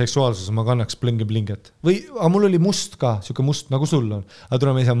kindel oma seksuaalsuses, ma kannaks blinget. Aga mul oli must ka, siuke must, nagu sul on. Aga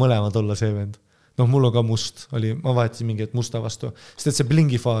tule me ei saa mõlemad olla see vend. Mul on ka must, ma vahetasin mingi et musta vastu. Sest et see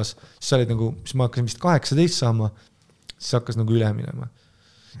blingi faas, siis sa olid nagu, siis ma hakkasin vist 18 saama, siis hakkas nagu üle minema.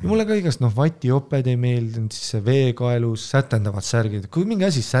 Ja mulle ka igast, vatijoped ei meeldinud, siis see veekaelus, sätendavad särgid. Kui mingi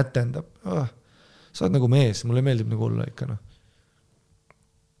asi sätendab, sa oled nagu mees, mulle meeldib nagu olla ikka.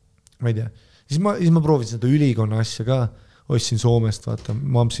 Ma ei tea. Siis ma proovisin seda ülikonna asja ka, ostsin Soomest, vaata,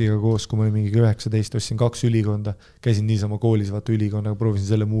 mamsiga koos, kui ma olin mingi 19, ostsin 2 ülikonda, käisin niisama koolis, vaata ülikonnaga, proovisin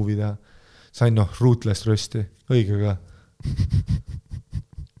selle movie teha. Sain rootless rösti, õige ka.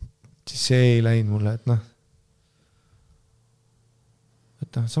 Siis see ei läinud mulle,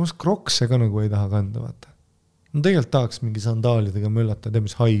 et samas krokse ka nagu ei taha kanda, vaata. Tegelikult tahaks mingi sandaalidega möllata,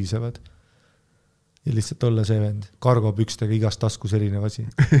 mis haisevad. Ja lihtsalt olla see vend. Kargopükstega igas taskus erinev asi.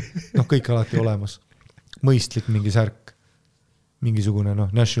 Kõik alati olemas. Mõistlik mingi särk. Mingisugune,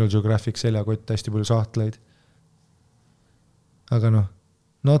 National Geographic seljakott, hästi palju sahtleid. Aga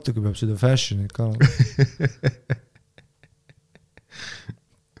natuke peab seda fashionit ka.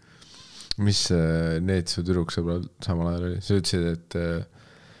 Mis need su tüdruksõbral samal ajal oli? Sa ütlesid,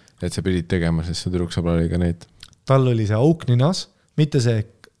 et sa pidid tegema, sest su tüdruksõbral oli ka need. Tal oli see auk ninas, mitte see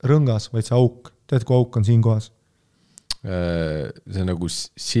rõngas, vaid see auk. Tead, kui auk on siin kohas? See nagu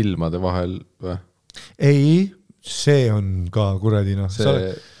silmade vahel või? Ei, see on ka kuradina.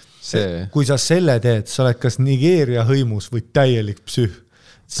 Kui sa selle teed, sa oled kas Nigeeria hõimus või täielik psüh.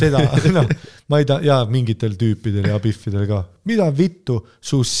 Seda, ma ei tea, ja mingitel tüüpidel ja biffidel ka. Mida vittu,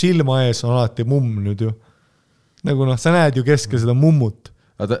 su silma ees on alati mumm nüüd ju. Nagu sa näed ju keske seda mummut.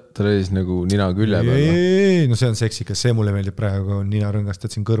 Aga ta oli siis nagu nina külje peal? Ei, see on seksikas, see mulle meeldib praegu, on nina rõngast,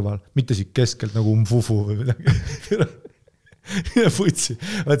 et siin kõrval. Mitte siit keskelt nagu umfufu või midagi. Putsi,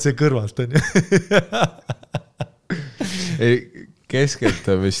 vaat see kõrvalt on ju. Ei, keskelt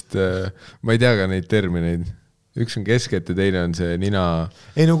on vist, ma ei tea ka neid termineid. Üks on keskelt ja teine on see nina...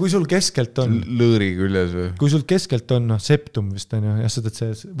 Ei, kui sul keskelt on... Lõõri küljes või? Kui sul keskelt on septum vist on ju, ja seda, et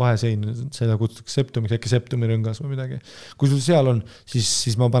see vahesein, seda kutsutakse septumiks, äkki septumi rõngas või midagi. Kui sul seal on,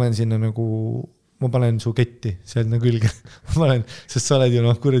 siis ma panen sinna nagu... Ma panen su ketti seal külge. Ma panen, sest sa oled ju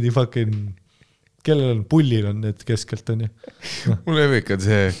kuradi fucking... Kellel on pullil on need keskelt on ju. Mul levik on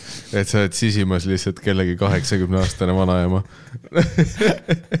see, et sa oled sisimas lihtsalt kellegi 80-aastane vanaema.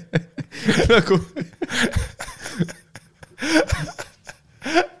 Nagu...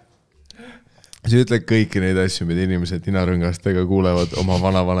 sa ütled kõiki neid asju, mida inimesed ninarõngastega kuulevad oma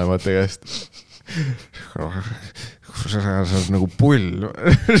vanavanemate käest. Sa oled nagu pull.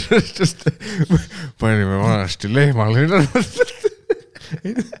 Panime vanasti lehmale.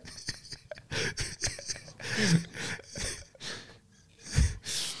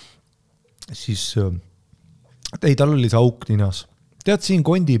 Siis ei, tal oli see auk ninas. Tead, siin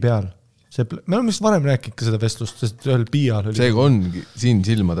kondi peal. Me oleme vist varem rääkinud ka seda vestlust, sest ühel piial oli. See ongi siin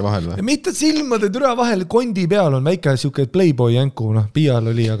silmade vahel. Ja mitte silmade türa vahel, kondi peal on väike siuke Playboy jänku, piial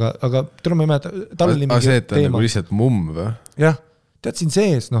oli, aga türa ma ei mäleta, tal oli mingi see, et ta on nagu lihtsalt mumm või? Jah, tead siin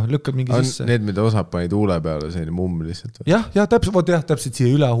sees, lükkad mingi sisse. Need, mida osad panid huule peale, see oli mumm lihtsalt või? Jah, täpselt siia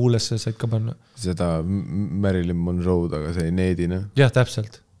üle huulesse said ka panna. Seda Marilyn Monroe, aga see ei needine. Jah,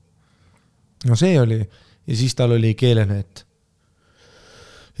 täpselt. No see oli, ja siis tal oli keeleneet.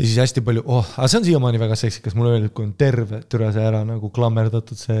 Ja siis hästi palju, aga see on siiamaani väga seksikas, mulle öeldud, kui on terve türa see ära nagu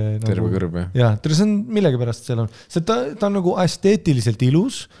klammerdatud see terve nagu, kõrb, jah? Jah, türa see on millegi pärast seal on. See ta on nagu esteetiliselt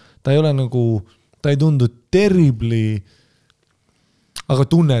ilus, ta ei ole nagu, ta ei tundu terribly, aga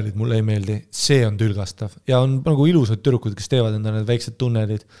tunnelid mulle ei meeldi, see on tülgastav. Ja on nagu ilusad türukud, kes teevad enda need väiksed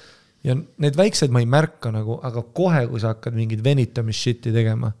tunnelid. Ja need väiksed ma ei märka nagu, aga kohe, kui sa hakkad mingid venitamis-shiti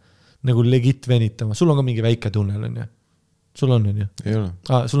tegema, nagu legit venitama, sul on ka mingi väike tunnel, on ju? Sul on, on ju? Ei ole.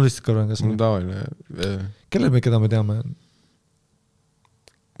 Sul on lihtsalt kõrvangas. Mul on tavaline. Keda me teame?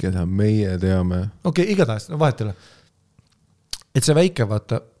 Keda meie teame? Okei, igatahes, vahet ei ole. Et see väike,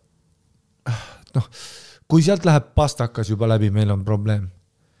 vaata, kui sealt läheb pastakas juba läbi, meil on probleem.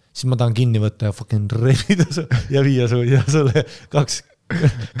 Siis ma tahan kinni võtta ja fucking revida ja viia sulle kaks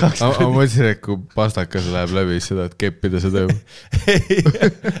ma mõtlesin, et kui pastakas läheb läbi, siis seda, et keppida seda ju.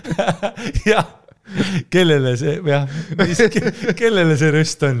 Jah. Kellele see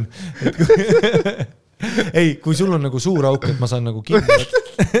röst on? Ei, kui sul on nagu suur auk, et ma saan nagu kinni võtta,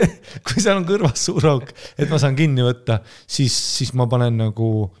 kui seal on kõrvas suur auk, et ma saan kinni võtta, siis ma panen nagu,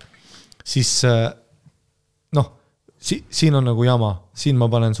 siis siin on nagu jama, siin ma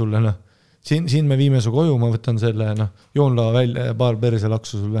panen sulle, siin me viime su koju, ma võtan selle, joonlaa välja ja paar perse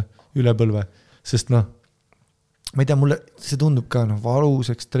laksu sulle üle põlve, sest ma ei tea, mulle see tundub ka valus,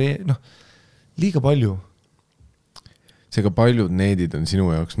 liiga palju. Seega paljud needid on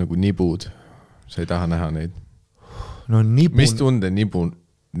sinu jaoks nagu nibud. Sa ei taha näha neid. No nibu... Mis tunde nibu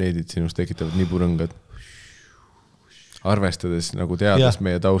needid sinust tekitavad niburõngad? Arvestades nagu teades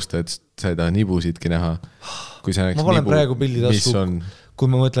meie tausta, et sa ei taha nibusidki näha. Kui sa ma panen praegu pildi tasku, kui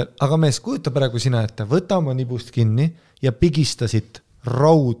ma mõtlen, aga mees, kujuta praegu sina ette, võta oma nibust kinni ja pigistasid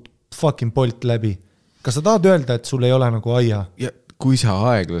raud fucking polt läbi. Kas sa tahad öelda, et sul ei ole nagu aia? Ja kui sa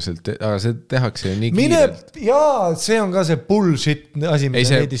aeglaselt, aga see tehakse nii kiirelt. Jaa, see on ka see bullshit asi,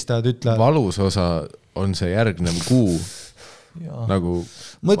 mida needistajad ütlevad. Valus osa on see järgnev kuu. Nagu...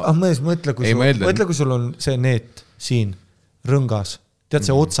 Mõtle, kui sul on see neet siin rõngas. Tead,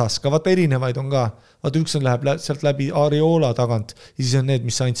 see otsas, ka vaata erinevaid on ka. Vaata, üks läheb sealt läbi areola tagant ja siis on need,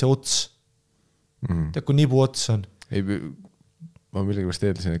 mis ainult see ots. Tead, kui nibu ots on. Ei, ma millegipärast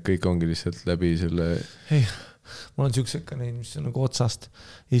teadlasin, et kõik ongi lihtsalt läbi selle... Ei, mul on siuksed ka neid, mis on nagu otsast.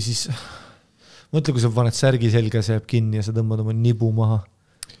 Ja siis mõtle, kui sa paned särgi selga, see jääb kinni ja sa tõmbad oma nibu maha.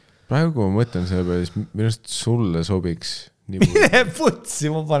 Praegu, kui ma mõtlen selle peale, siis minust sulle sobiks nibu. Mine putsi,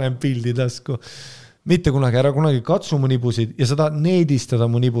 ma panen pildi tasku. Mitte kunagi, ära kunagi katsu mu nibusid ja sa tahad needistada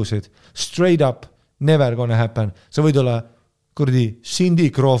mu nibusid. Straight up, never gonna happen. Sa võid olla, kurdi, Cindy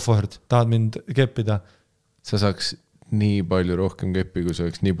Crawford, tahad mind keppida. Sa saaks nii palju rohkem keppi, kui sa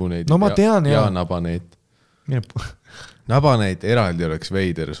oleks nibuneid no, ma tean, ja nabaneid. Nabaneid eraldi oleks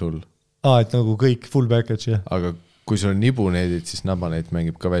veider sul. Et nagu kõik full package, jah. Aga kui sul on nibuneidid, siis nabaneid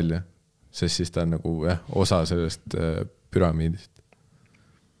mängib ka välja. Sest siis ta on nagu osa sellest püramiidist.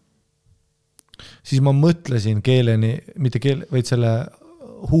 Siis ma mõtlesin keeleni, mitte vaid selle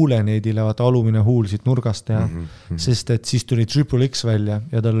huuleneidile, vaata alumine huul siit nurgast teha, sest et siis tuli Triple X välja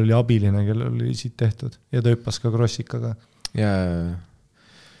ja tal oli abiline, kellel oli siit tehtud ja ta hüppas ka krossikaga. Jaa.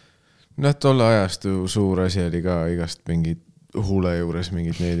 Tolle ajast suur asi oli ka igast mingid huule juures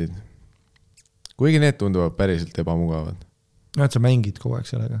mingid needid. Kuigi need tunduvad päriselt ebamugavad. Et sa mängid kogu aeg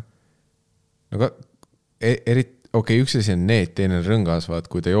sellega. Aga üks asi on need, teine rõngas, vaat,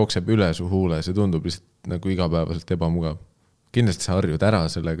 kui ta jookseb üle su huule, see tundub lihtsalt nagu igapäevaselt ebamugav. Kindlasti sa harjud ära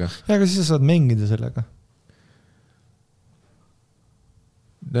sellega. Ja, aga siis sa saad mängida sellega.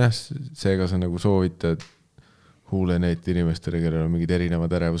 Jah, seega sa nagu soovitad huule neid inimestele, kellel on mingid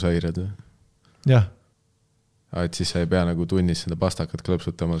erinevad ärevusairad. Jah. Et siis sa ei pea nagu tunnis seda pastakat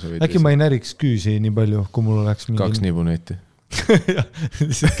klõpsutama. Äkki ma ei näriks küüsi nii palju, kui mul oleks mingi... 2 nibuneiti. Jah,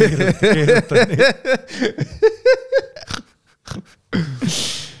 lihtsalt keerutan nii.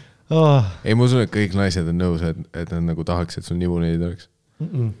 Ei, ma usun, et kõik naised on nõus, et nad nagu tahaks, et sul nimuneid oleks.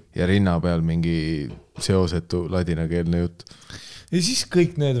 Ja rinna peal mingi seosetu ladinakeelne jutt. Ja siis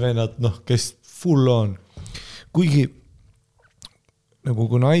kõik need vennad, kes full on. Kuigi nagu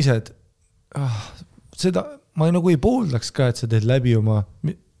kui naised, seda ma nagu ei pooldaks ka, et sa teed läbi oma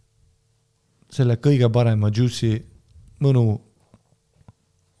selle kõige parema juicy mõnu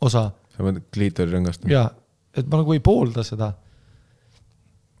osa. Sa mõtled kliitori rõngast? Ja, et ma nagu ei poolda seda.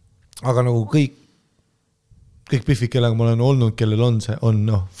 Aga nagu kõik pihvid, kellega ma olen olnud, kellel on see, on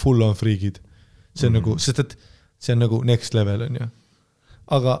full on freakid. See on nagu, sest et see on nagu next level on ju.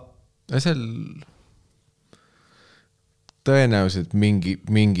 Aga seal tõenäoliselt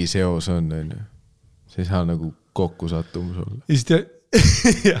mingi seos on ju. See ei saa nagu kokku sattumus olla.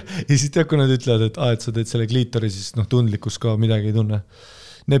 Ja siis tead, kui nad ütlevad, et sa teed selle kliitori, siis tundlikkus ka midagi ei tunne.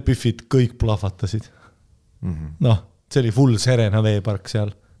 Need pihvid kõik plahvatasid. See oli full Serena veepark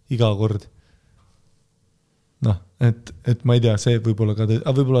seal iga kord. Et ma ei tea, see võib-olla ka,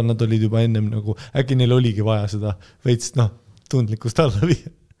 võib-olla nad olid juba ennem nagu, äkki neil oligi vaja seda veits, tundlikkust alla viia.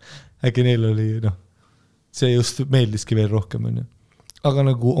 Äkki neil oli, see just meeldiski veel rohkem, on ju. Aga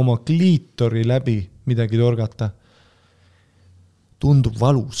nagu oma kliitori läbi midagi torgata tundub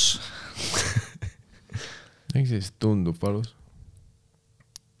valus. Eks siis tundub valus.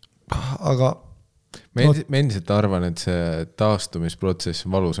 Aga ma endiselt arvan, et see taastumisprotsess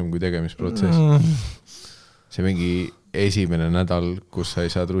on valusam kui tegemisprotsess. See mingi esimene nädal, kus sa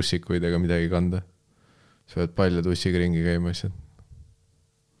ei saa trussikuid ega midagi kanda. Sa pead palju tussiga ringi käima asjad.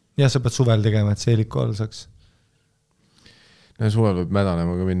 Ja sa pead suvel tegema, et seeliku all saaks. Suvel võib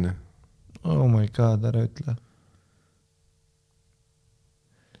mädanema ka minna. Oh my god, ära ütle.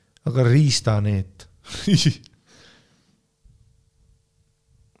 Aga riistaneet.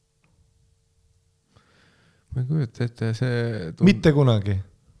 Ma ei kujuta ette, see mitte kunagi.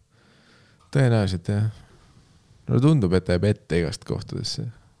 Tõenäoliselt, jah. No tundub, et jääb ette igast kohtadesse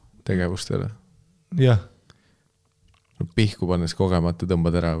tegevustele. Jah. Pihku pannes kogemata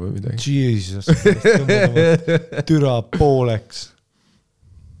tõmbad ära või midagi. Jesus. Türa pooleks.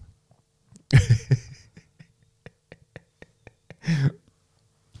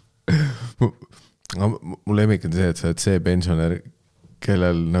 Mu lemmik on see, et sa oled see pensionär,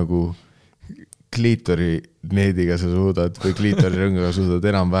 kellel nagu kliitori neediga sa suudad või kliitori rõngaga suudad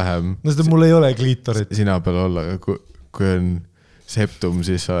enam-vähem. No seda mul ei ole kliitorit. Sina peal olla, aga kui on septum,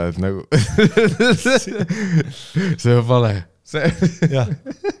 siis sa oled nagu see on vale. Jah.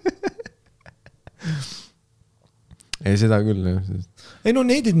 Ei, seda küll. Ei,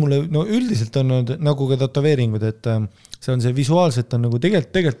 needid mulle üldiselt on nagu ka tatoveeringud, et see on see visuaalselt on nagu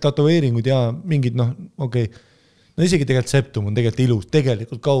tegelikult tatoveeringud ja mingid, okei. No isegi tegelikult septum on tegelikult ilus,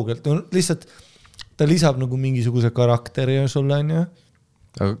 tegelikult kaugelt. Lihtsalt ta lisab nagu mingisuguse karakteri sulle, on ju.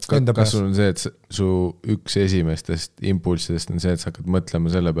 Aga kas sul on see, et su üks esimestest impulsidest on see, et sa hakkad mõtlema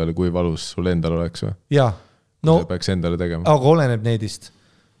selle peale, kui valus sul endal oleks või? Jaa. Sa peaks endale tegema. Aga oleneb needist.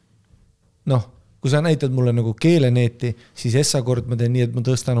 Kui sa näitad mulle nagu keeleneeti, siis kord ma teen nii, et ma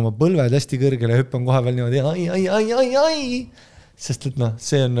tõstan oma põlved hästi kõrgele ja hüppan kohe veel niimoodi ai. Sest et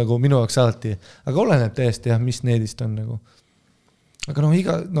see on nagu minu jaoks alati. Aga oleneb täiesti, mis needist on nagu. Aga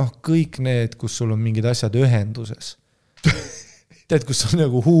kõik need, kus sul on mingid asjad ühenduses. Tead, kus on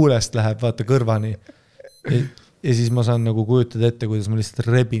nagu huulest läheb, vaata kõrvani. Ja siis ma saan nagu kujutada ette, kuidas ma lihtsalt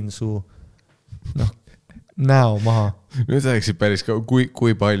rebin su näo maha. Nüüd rääksid päris ka,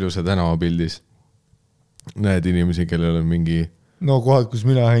 kui palju sa tänavapildis näed inimesi, kellel on mingi... No kohad, kus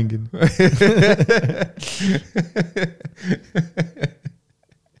mina hängin.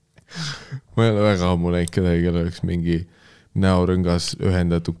 Ma ei ole väga ammu näinud kedagi, kellel oleks mingi näorõngas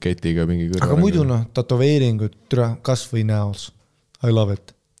ühendatud ketiga mingi kõrval. Aga muidu tatoveeringud, kas või näos. I love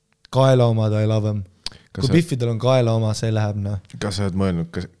it. Kaela omad, I love them. Kui piffidel on kaela oma, see läheb. Kas sa oled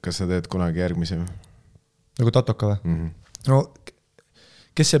mõelnud, kas sa teed kunagi järgmise? Nagu tatoka või? No,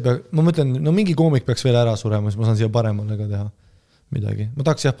 kes see peab, ma mõtlen, mingi koomik peaks veel ära surema, siis ma saan siia paremale ka teha midagi. Ma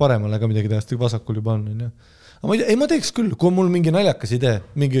tahaks paremale ka midagi teha, sest vasakul juba on. Aga ma teeks küll, kui on mul mingi naljakas idee,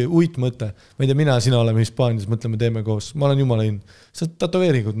 mingi uitmõte, ma ei tea, mina ja sina oleme Hispaanias, mõtleme, teeme koos, ma olen jumala hind. See on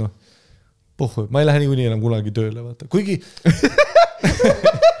tatoveeringud, pohhu, ma ei lähe niikuinii enam kunagi tööle, vaata. Kuigi,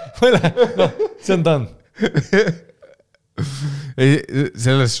 ma ei lähe, see on tann. Ei,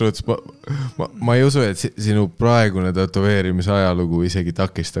 selles suhtes ma ei usu, et sinu praegune tatoveerimise ajalugu isegi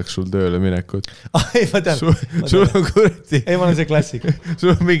takistaks sul tööle minekut. Ei, ma tean. Sul on kurti. Ei, ma olen see klassik.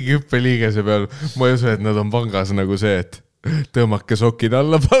 Sul on mingi hüppeliigese peal. Ma ei usu, et nad on pangas nagu see, et tõmmake sokid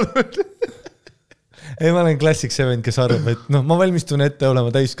alla palun. Ei, ma olen Classic 7, kes arvab, et ma valmistun ette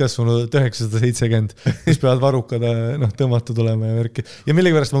olema täiskasvanu 970, siis peavad varukad tõmmatud olema ja värki. Ja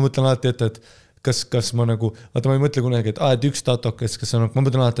millegipärast ma mõtlen alati ette, et kas ma nagu, vaata ma ei mõtle kunagi, et üks tatokas, kas on, ma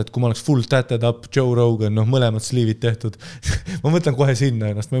mõtlen alati, et kui ma oleks full tatted up Joe Rogan, mõlemad sliivid tehtud, ma mõtlen kohe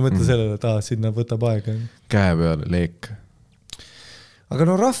sinna ennast, ma ei mõtle sellele, et sinna võtab aega. Käe peale leek. Aga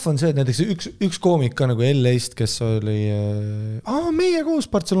rahv on see, et näiteks üks koomik ka nagu LA-st, kes oli meie koos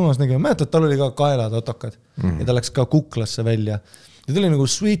Barcelonas nägime, mäletad, tal oli ka kaelad otokad ja ta läks ka kuklasse välja ja ta oli nagu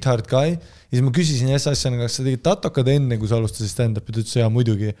sweetheart guy ja siis ma küsisin asjana, kas sa tegid tatokad enne, kui sa alustasid stand-up ja ta ütles,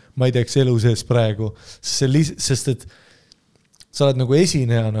 muidugi, ma ei teeks elu sees praegu, sest et sa oled nagu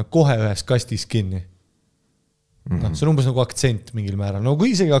esinejana kohe ühes kastis kinni. See on umbes nagu aktsent mingil määral,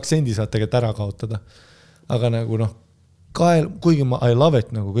 kui isegi aktsendi saad tegelikult ära kaotada, aga nagu kael, kuigi I love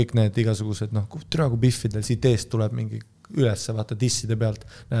it, nagu kõik need igasugused, türagu biffidel siit eest tuleb mingi ülesse, vaata disside pealt,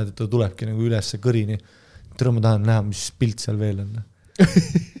 näed, et ta tulebki nagu ülesse kõrini. Türa ma tahan näha, mis pilt seal veel on.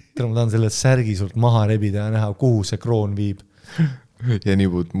 Türa ma tahan selle särgi sult maha rebida ja näha, kuhu see kroon viib. Ja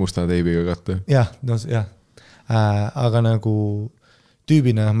nibud musta teibiga katta. Jah. Aga nagu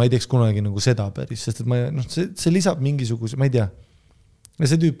tüübina ma ei teeks kunagi nagu seda päris, sest et see lisab mingisuguse, ma ei tea.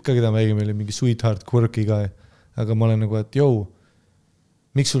 Ja see tüüp ka, keda ma õigem oli mingi sweetheart quirky guy. Aga ma olen nagu, et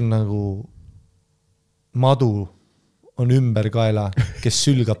miks sul nagu madu on ümber kaela, kes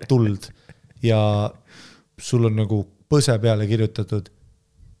sülgab tuld ja sul on nagu põse peale kirjutatud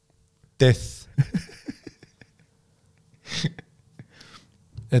death.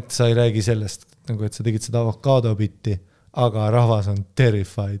 Et sa ei räägi sellest, nagu, et sa tegid seda avokadobitti, aga rahvas on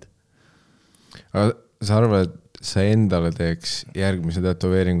terrified. Aga sa arvad, et sa endale teeks järgmise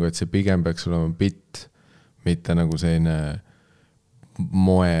tätoveeringu, et see pigem peaks olema bitt, mitte nagu selline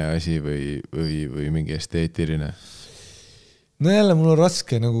moeasi või mingi esteetiline. No jälle mul on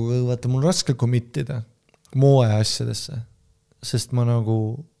raske, nagu vaata, mul on raske committida moe asjadesse, sest ma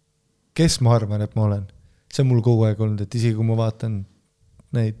nagu, kes ma arvan, et ma olen? See on mul kogu aeg olnud, et isegi kui ma vaatan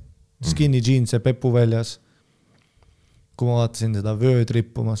neid skinny jeans ja pepu väljas, kui ma vaatasin seda vööd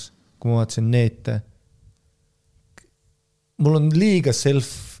rippumas, kui ma vaatasin neete, mul on liiga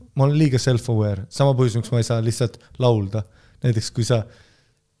self-aware. Sama põhjus, miks ma ei saa lihtsalt laulda. Näiteks, kui sa,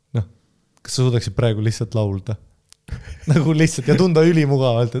 kas sa suudaksid praegu lihtsalt laulda? Nagu lihtsalt ja tunda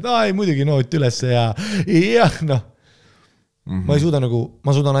ülimugavalt, et ei, muidugi noot üles ja Ma ei suuda nagu,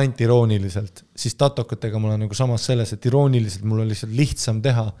 ma suudan ainult irooniliselt, siis tatokatega mul on nagu samas selles, et irooniliselt mul on lihtsalt lihtsam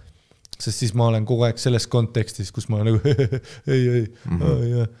teha, sest siis ma olen kogu aeg selles kontekstis, kus ma nagu ei.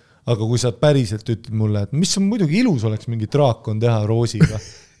 Aga kui sa päriselt ütled mulle, et mis on muidugi ilus oleks mingi draakon teha roosiga.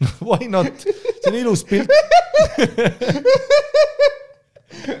 Why not? See on ilus pilt.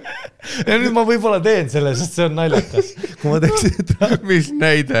 Ja nüüd ma võib-olla teen selle, sest see on naljakas. Kui ma teeksin mis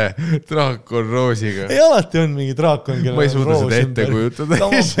näide draakon roosiga? Ei, alati on mingi draakon, ma ei suuda seda ette kujutada.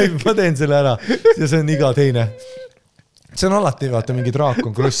 Ma teen selle ära ja see on iga teine. See on alati, vaata, mingi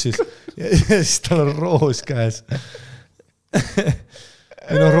draakon krossis ja siis tal on roos käes.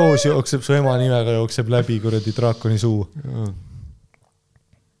 Roos jookseb su ema nimega, jookseb läbi kuradi draakoni suu.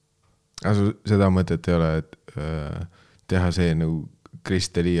 Aga seda mõtet ei ole, et teha see nagu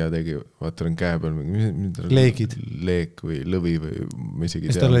Kristelia tegi, vaata on käe peal leegid. Leek või lõvi või ma isegi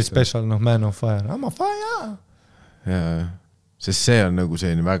tea. Mis tal oli special, man on fire. I'm on fire! Ja, sest see on nagu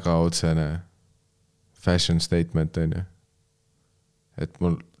selline väga otsene fashion statement, on ju. Et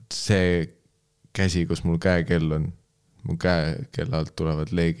mul see käsi, kus mul käekell on, mu käekella alt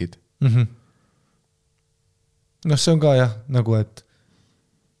tulevad leegid. See on ka jah, nagu et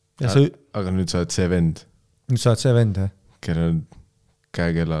aga nüüd sa oled see vend. Nüüd sa oled see vend, jah? Kellel on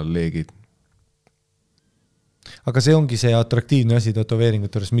käekella leegid. Aga see ongi see atraktiivne asi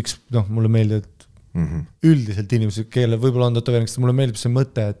tätoveeringute juures, miks mulle meeldib üldiselt inimesed, kellel võib-olla on tätoveeringust, mulle meeldib see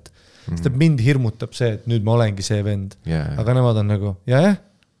mõte, et seda mind hirmutab see, et nüüd ma olengi see vend. Aga nemad on nagu,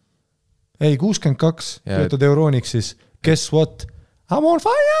 ei, 62, töötad Euronixis, guess what? I'm on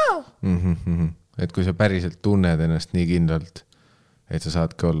fire! Et kui sa päriselt tunned ennast nii kindlalt, et sa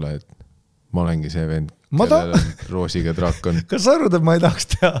saadki olla, et ma olengi see vend, kellel on roosiga draakon. Kas sa arvad, et ma ei tahaks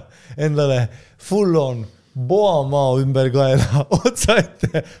teha endale full on boamaa ümber kaela otsa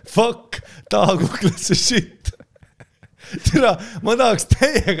ette, fuck, taha kuklasse shit. Tira, ma tahaks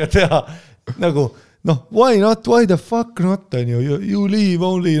täiega teha nagu, why not, why the fuck not, on ju, you leave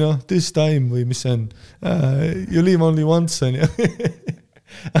only, this time, või mis see on, you leave only once, on ju,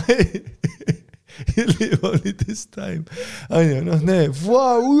 you leave only this time, on ju,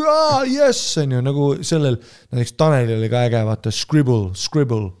 yes, on ju, nagu sellel, näiteks Tanel oli ka äge, vaata,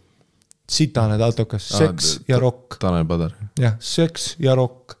 scribble, sitane tatokas, seks ja rock. Tanel Padar. Jah, seks ja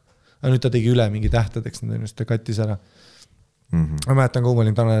rock. aga nüüd ta tegi üle mingi tähtedeks, need ennust ta kattis ära. Ma mäletan, kui ma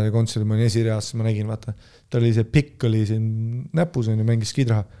olin Taneli kontserdil, ma olin esireas, ma nägin, vaata, ta oli see pikk oli siin näpus, on ju, mängis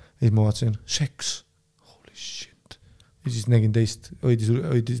kidraha, ja siis ma vaatasin, Sheks, holy shit. Ja siis nägin teist,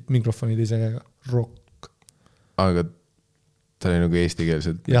 hoidis mikrofoni teise käega, rock. Aga ta oli nagu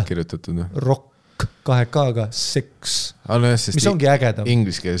eestikeelselt kirjutatud. Rock, 2K-ga, seks. Mis ongi ägedam.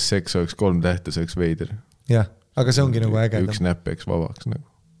 Inglise keeles seks oleks 3 tähte, see oleks veider. Jah, aga see ongi nagu ägedam. Üks näpp eks vabaks nagu.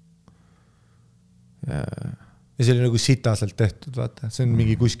 Ja see oli nagu sitaselt tehtud, vaata. See on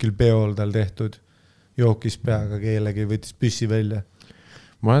mingi kuskil peol tal tehtud. Jookis peaga keelegi, võttis püssi välja.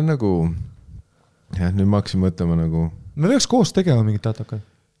 Ma olen nagu, nüüd ma hakkasin mõtlema nagu. Me peaks koos tegema mingit tatokad.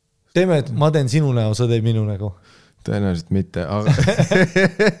 Teeme, et ma teen sinu näo, sa teed minu nägu. Tõenäoliselt mitte, aga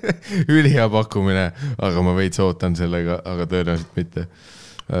ülihea pakkumine, aga ma veits ootan sellega, aga tõenäoliselt mitte.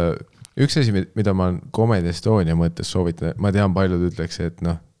 Üks asi, mida ma Comedy Estonia mõttes soovitan, ma tean paljud ütleks, et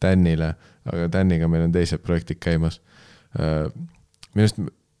Tänile, aga Täniga meil on teised projektid käimas. Minust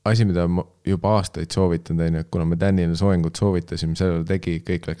asi, mida ma juba aastaid soovitan teine, kuna me Tänile soovingut soovitasime, sellele tegi,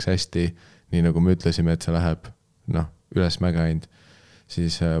 kõik läks hästi, nii nagu me ütlesime, et see läheb üles mäge ainult,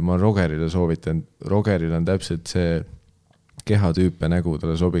 siis ma Rogerile soovitan. Rogeril on täpselt see kehatüüpe nägu,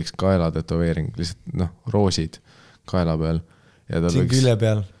 talle sobiks kaelatetoveering, lihtsalt roosid kaela peal. Ja siin külje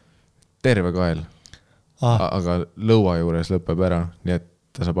peal? Terve kael, aga lõua juures lõpeb ära, nii et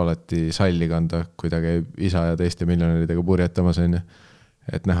ta saab alati salli kanda, kui ta käib isa ja teiste miljonäridega purjetamas,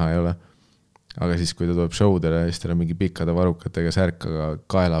 et näha ei ole. Aga siis, kui ta tuleb showdele, siis tal on mingi pikkade varukatega särk, aga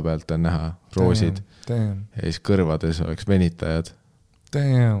kaela pealt on näha roosid. Ja siis kõrvades oleks venitajad.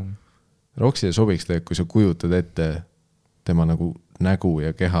 Roksile sobiks teha, kui sa kujutad ette tema nagu nägu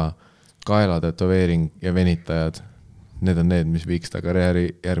ja keha, kaela tetoveering ja venitajad. Need on need, mis viiks ta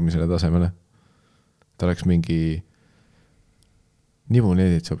karjääri järgmisele tasemele. Ta oleks mingi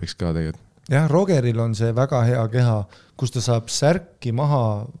nimuneedid sobiks ka tegelikult. Jah, Rogeril on see väga hea keha, kus ta saab särki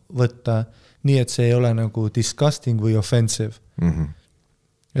maha võtta, nii et see ei ole nagu disgusting või offensive.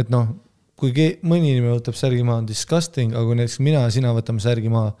 Et kui mõni inimene võtab särgi maha on disgusting, aga kui näiteks mina ja sina võtame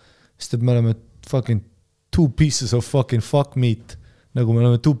särgi maha, sest et me oleme fucking 2 pieces of fucking fuck meat, nagu me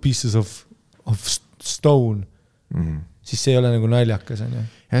oleme 2 pieces of stone, siis see ei ole nagu naljakas.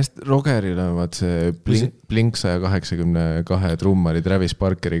 Häst Rogeril on vaat see Blink 182 trummari Travis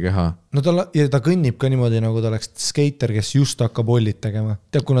Parkeri keha. Ja ta kõnnib ka niimoodi, nagu ta oleks skater, kes just hakkab ollit tegema.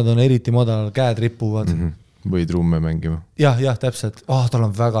 Teab, kuna ta on eriti madalal, käed ripuvad. Või trumme mängima. Jah, täpselt. Tal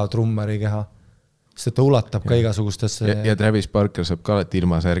on väga trummari keha. Sest ta ulatab ka igasugustesse. Ja Travis Parker saab ka alati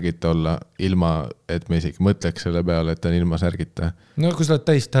ilma särgita olla, ilma, et me isegi mõtleks selle peale, et ta on ilma särgita. Kui sa oled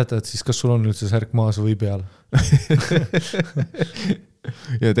täis tähtad, siis kas sul on üldse särk maas või peal?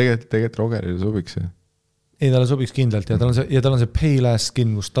 Ja tegelikult Rogerile sobiks see. Ei, talle sobiks kindlalt ja tal on see pale ass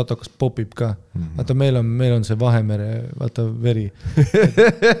skin, kus tatokas popib ka. Vaata, meil on see Vahemere, vaata, veri.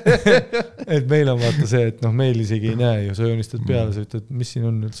 Et meil on vaata see, et meil isegi ei näe ju, sa joonistad peale, sa ütled, mis siin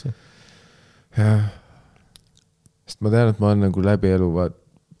on üldse. Jah, sest ma tean, et ma olen nagu läbi elu,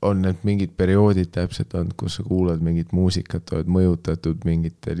 on need mingid perioodid täpselt olnud, kus sa kuulad mingit muusikat, oled mõjutatud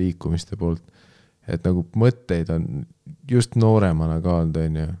mingite liikumiste poolt, et nagu mõtteid on just nooremana ka olnud,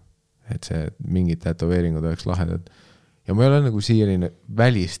 et see mingid tätoveeringud oleks lahedad. Ja ma ei ole nagu siiani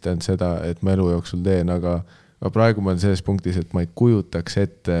välistanud seda, et ma elu jooksul teen, aga praegu ma olen selles punktis, et ma ei kujutaks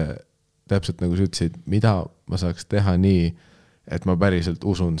ette täpselt nagu sa ütlesid, mida ma saaks teha nii, et ma päriselt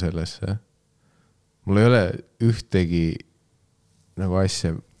usun sellesse. Mul ei ole ühtegi nagu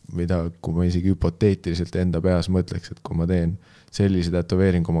asja, mida, kui ma isegi hüpoteetiliselt enda peas mõtleks, et kui ma teen sellise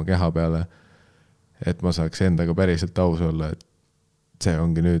tätoveeringu oma keha peale, et ma saaks endaga päriselt aus olla, et see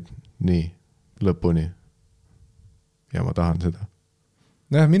ongi nüüd nii lõpuni. Ja ma tahan seda.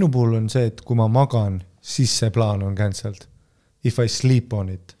 Minu puhul on see, et kui ma magan, siis see plaan on cancelled. If I sleep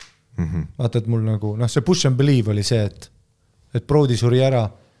on it. Vaata, et mul nagu, see push and believe oli see, et Brody suri ära,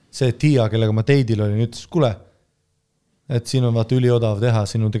 see Tia, kellega ma teidil olin, ütles, kuule, et siin on vaata üliodav teha,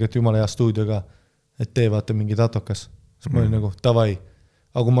 siin on tegelikult jumala hea stuudioga, et tee vaata mingi tatokas. Siis ma olin nagu, davai.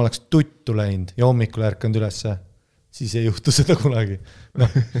 Aga kui ma oleks tuttu läinud ja hommikul ärkanud ülesse, siis ei juhtu seda kunagi.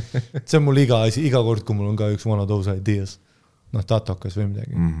 See on mul iga kord, kui mul on ka üks one of those ideas, tatokas või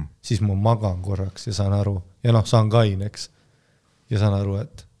midagi, siis ma magan korraks ja saan aru, ja saan kaineks ja saan aru,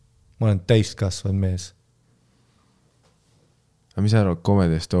 et ma olen täiskasvanud mees. Aga mis arvad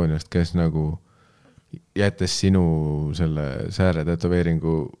Comedy Estoniast, kes nagu jättes sinu selle sääre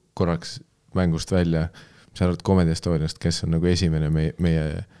tätoveeringu korraks mängust välja, mis arvad Comedy Estoniast, kes on nagu esimene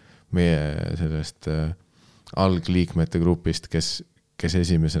meie sellest algliikmete grupist, kes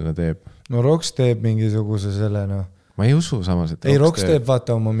esimesena teeb? Roks teeb mingisuguse selle, ma ma ei usu samas, et ei, Roks teeb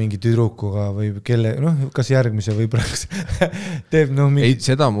vaata oma mingi tüdrukuga või kelle, kas järgmise või praegu teeb mingi... Ei,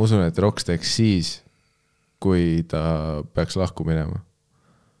 seda ma usun, et Roks teeks siis, kui ta peaks lahku minema.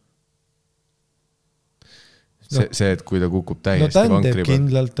 See, et kui ta kukub täiesti vankri. No ta teeb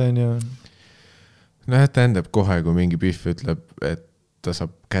kindlalt, on ju. No ta endab kohe, kui mingi pihv ütleb, et ta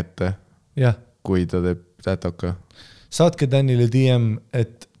saab kätte, kui ta teeb tätoka. Saatke Danile DM,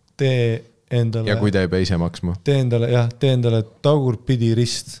 et tee endale... Ja kui ta ei pea ise maksma. Tee endale tagurpidi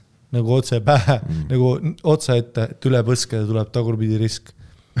rist, nagu otse pähe, nagu otsa ette, et üle põske tuleb tagurpidi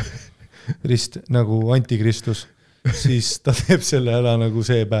rist, nagu antikristus. Siis ta teeb selle ära nagu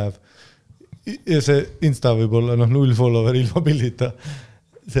see päev. Ja see Insta võib olla 0 follower ilma pildita.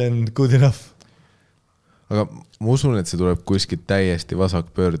 See on good enough. Aga ma usun, et see tuleb kuskilt täiesti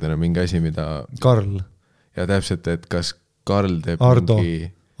vasakpöördena mingi asi, mida... Karl. Ja täpselt, et kas Karl teeb Ardo. mingi...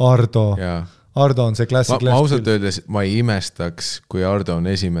 Ardo. Ardo on see klassik. Ma ausalt öeldes, ma ei imestaks, kui Ardo on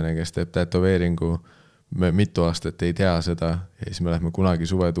esimene, kes teeb tätoveeringu. Me mitu aastat ei tea seda. Ja siis me lähme kunagi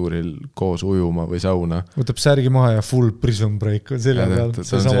suvetuuril koos ujuma või sauna. Võtab särgi maha ja full prison break on selja peal.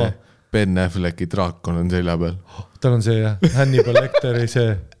 See on see Ben Afflecki draakon on selja peal. Tal on see, jah. Hannibal Lecteri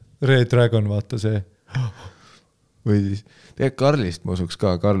see Red Dragon, vaata see. Või siis, Karlist ma usuks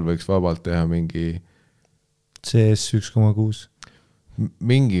ka. Karl võiks vabalt teha mingi... CS 1,6.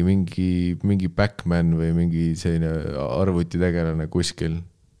 Mingi Backman või mingi selline arvutitegelane kuskil.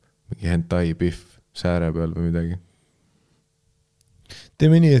 Mingi hentai pihv sääre peal või midagi.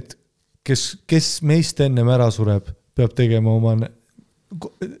 Teeme nii, et kes meist ennem ära sureb, peab tegema oma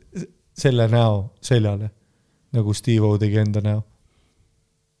selle näo seljale, nagu Steve-O tegi enda näo.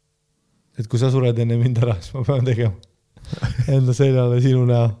 Et kui sa sured enne mind ära, siis ma pean tegema enda seljale sinu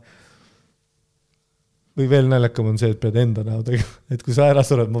näo. Või veel naljakam on see, et pead enda näo tegema. Et kui sa ära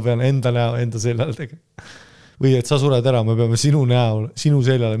sured, ma pean enda näo enda seljale tegema. Või et sa sured ära, me peame sinu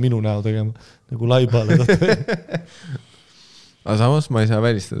seljale minu näo tegema. Nagu laibale. Aga samas ma ei saa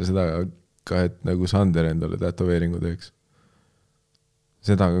välistada seda ka, et nagu Sander endale tätoveeringu teeks.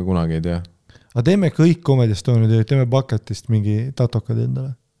 Seda ka kunagi ei tea. Aga teeme kõik Comedy Estonia tööd, teeme bucketist mingi tatokad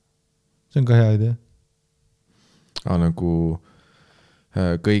endale. See on ka hea idea. Aga nagu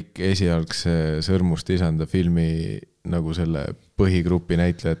kõik esialgse Sõrmust isanda filmi nagu selle põhigrupi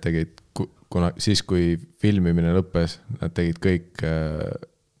näitlejad tegid, siis kui filmimine lõppes, nad tegid kõik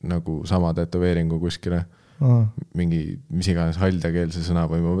nagu sama tätoveeringu kuskile. Mingi, mis iganes haldakeelse sõna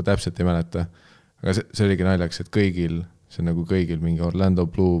või ma täpselt ei mäleta. Aga see oligi naljaks, et kõigil, see on nagu kõigil mingi Orlando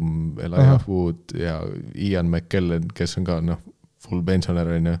Bloom, Elijah Wood ja Ian McKellen, kes on ka full pensioner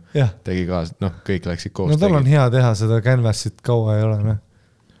on ju, tegi ka, kõik läksid koos. No tal on hea teha seda canvasit kaua ei ole.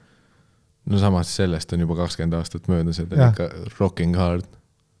 No samas sellest on juba 20 aastat mööda, see on ikka rocking hard,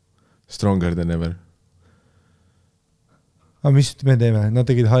 stronger than ever. Aga mis me teeme? Nad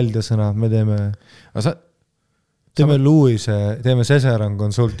tegid halda sõna, me teeme Louise, teeme Seseran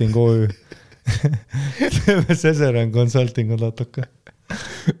Consulting OÜ. Teeme Seseran Consulting on tatoka.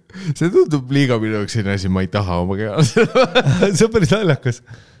 See tundub liiga minuks selline asi, ma ei taha oma kehal. See on päris naljakas.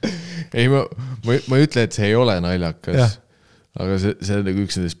 Ei, ma ei ütle, et see ei ole naljakas, aga see on nagu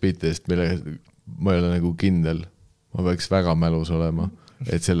üks nendest bitidest, millega ma ei ole nagu kindel. Ma peaks väga mälus olema,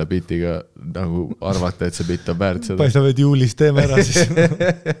 et selle bitiga nagu arvata, et see bit on väärt seda. Paistab, et juulis teeme ära siis.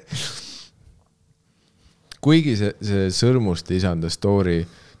 Kuigi see Sõrmust isanda story,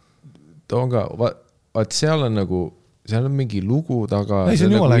 ta on ka, vaat seal on nagu seal on mingi lugu taga, see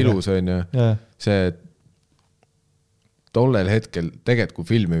on nagu ilus on ju. See, et tollel hetkel, tegelikult kui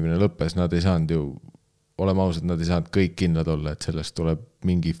filmimine lõppes, nad ei saanud ju, olema ausad, nad ei saanud kõik kindlad olla, et sellest tuleb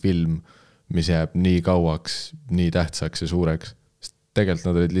mingi film, mis jääb nii kauaks, nii tähtsaks ja suureks. Tegelikult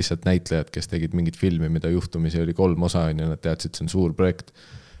nad olid lihtsalt näitlejad, kes tegid mingit filmi, mida juhtumisi oli 3 osa on ja nad teadsid, see on suur projekt.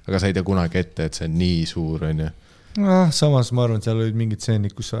 Aga sa ei tea kunagi ette, et see on nii suur on ju. Samas ma arvan, et seal olid mingid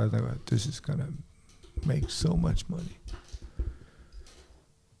seenid, kus sa oled nagu, et this is gonna make so much money.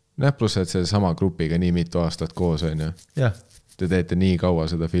 Pluss, et see sama grupiga nii mitu aastat koos on ju. Te teete nii kaua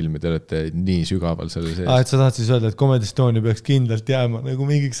seda filmi, te olete nii sügaval selle sees. Et sa tahad siis öelda, et Comedy Estonia peaks kindlalt jääma nagu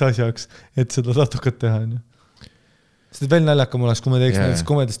mingiks asjaks, et seda tatokat teha on ju. Sest veel naljakam oleks, kui me teeks näiteks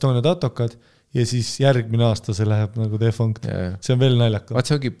Comedy Estonia tatokad ja siis järgmine aasta see läheb nagu defunct. See on veel naljakam.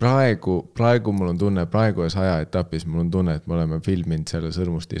 Vaat see ongi praegu mul on tunne, praegu 100 etapis mul on tunne, et me oleme filminud selle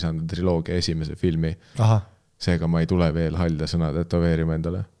Sõrmust isanda triloogia esimese filmi. Seega ma ei tule veel halda sõna tätoveerima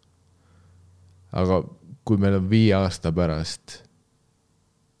endale. Aga kui meil on 5 aasta pärast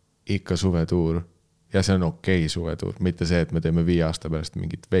ikka suvetuur ja see on okei suvetuur, mitte see, et me teeme 5 aasta pärast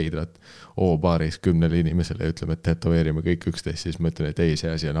mingit veidrat O-baaris 10 inimesele ja ütleme, et tätoveerime kõik 11, siis ma ütlen, et ei,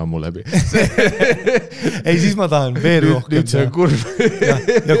 see asi on ammu läbi. Ei, siis ma tahan veel rohkem. Nüüd see on kurb.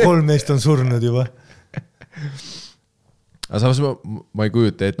 ja 3 neist on surnud juba. Aga samas ma ei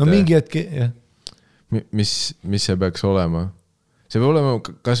kujuta ette. No mingi hetki, jah. Mis see peaks olema? See peab olema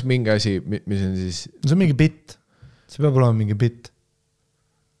kas mingi asi, mis on siis... See on mingi bitt. See peab olema mingi bitt.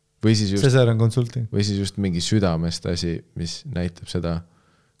 Või siis just mingi südamest asi, mis näitab seda,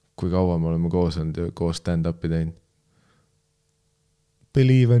 kui kaua me oleme koos olnud ja koos stand-upi teinud.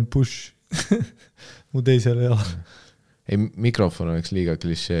 Believe and push. Mu teisele jala. Ei, mikrofon oleks liiga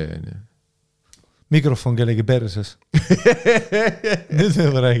klišee. Mikrofon kellegi perses. Nüüd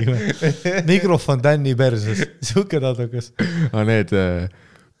me räägime. Mikrofon Tänni perses. Suke tatokas. Aga need...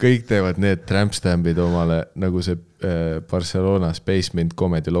 Kõik teevad need trampstambid omale, nagu see Barcelonas Basement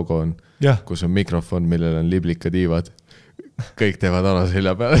Comedy logo on, kus on mikrofon, millel on liblika tiivad. Kõik teevad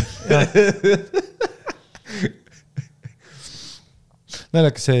alaselja peale.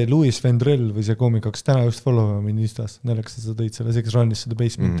 Näljakas see Louis Vendrell või see koomik hakkas täna just follow mind Instas. Näljakas, et sa tõid selle seks rannis seda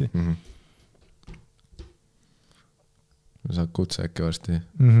basementi. Saad kutse äkki varsti.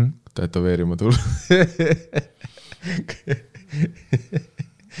 Tätoveerima tulla.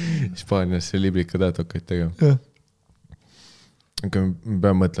 Hispaanias see liblika tätokaid tegema. Okay, me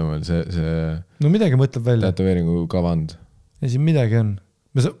peame mõtlema veel see no midagi mõtleb välja. Tätoveeringu kavand. Ja siin midagi on.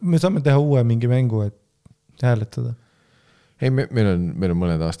 Me saame teha uue mingi mängu, et hääletada. Ei, meil on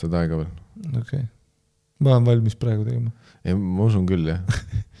mõned aastad aega veel. Okay. Ma olen valmis praegu tegema. Ei, ma usun küll, jah.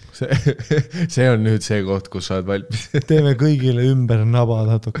 See on nüüd see koht, kus sa oled valmis. Teeme kõigile ümber naba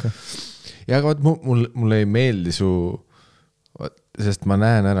tätoka. Ja aga mulle ei meeldi su... Sest ma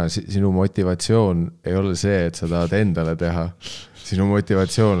näen ära, sinu motivatsioon ei ole see, et sa tahad endale teha. Sinu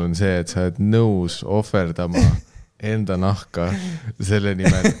motivatsioon on see, et sa oled nõus ohverdama enda nahka selle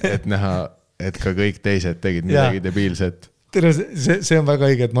nimel, et näha, et ka kõik teised tegid midagi debiilset. Tere, see on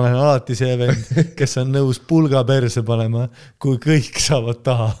väga õige, et ma olen alati see vend, kes on nõus pulga perse panema, kui kõik saavad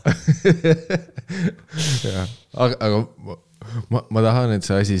taha. Aga ma tahan, et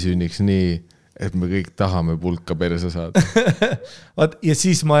see asi sünniks nii, et me kõik tahame pulka perse saada. Ja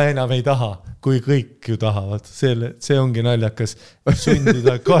siis ma enam ei taha, kui kõik ju tahavad. See ongi naljakas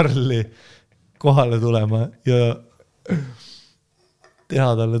sundida Karli kohale tulema ja teha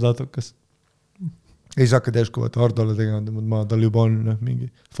talle tatokas. Ei saa hakka teesku, et Hardole tegema, ma tal juba on mingi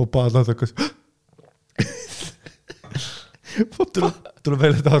fopaa tatokas. Tuleb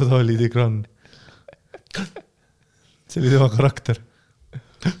välja, et Hardo oli tikrann. See oli tema karakter.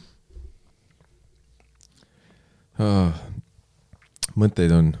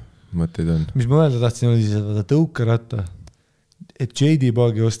 Mõtteid on. Mis ma öelda tahtsin, oli seda tõukeratta, et JD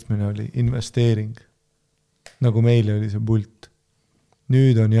Bagi ostmine oli investeering. Nagu meile oli see pult.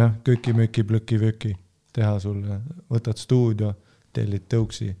 Nüüd on jah, köki-möki, plöki-vöki teha sulle. Võtad stuudio, tellid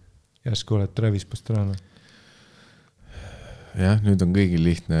tõuksi, järsku oled Travis Pastrana. Jah, nüüd on kõigil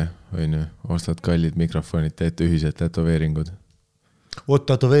lihtne, ostad kallid mikrofonid, teete ühised tätoveeringud. Oot,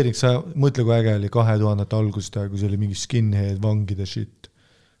 tätoveering, sa mõtle, kui äge oli 2000 algusest aja, kui see oli mingi skinhead, vangide shit.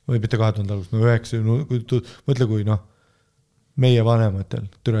 Või mitte 2000 algusest, 9, mõtle, kui meie vanematel,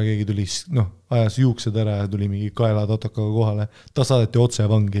 türa keegi tuli, ajas juuksed ära ja tuli mingi kaela tatokaga kohale. Ta saadeti otse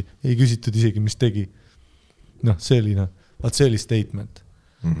vangi, ei küsitud isegi, mis tegi. See oli statement.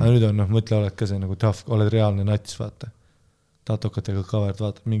 Aga nüüd on, mõtle, oled ka see nagu tough, oled reaalne nats, vaata. Tatokatega kaverd,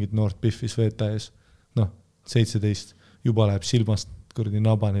 vaatad mingit noort piffis veeta ees. 17, juba läheb silmast, kurdi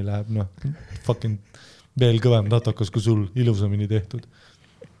nabani läheb, fucking veel kõvem tatokas kui sul, ilusamini tehtud.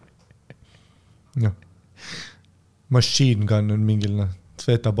 Machine gun on mingil,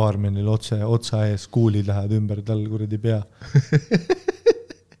 Sveta baarmenil otsa ees, kuulid lähevad ümber tal kuradi pea.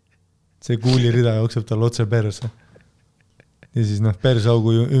 See kuulirida jookseb tal otse perse. Ja siis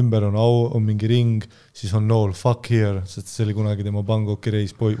persaugu ümber on mingi ring, siis on nool fuck here, sest see oli kunagi tema Bangkoki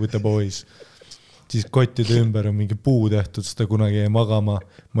reis with the boys. Siis kottide ümber on mingi puu tehtud, sest ta kunagi jäi magama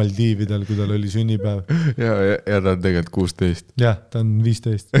Maldiividel, kui tal oli sünnipäev. Ja ta on tegelikult 16. Jah, ta on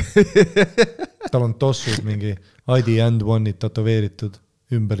 15. Tal on tossud mingi ID and one'id tatoveeritud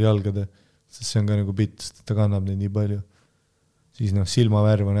ümber jalgade, sest see on ka nagu bitt, sest ta kannab neid nii palju. Siis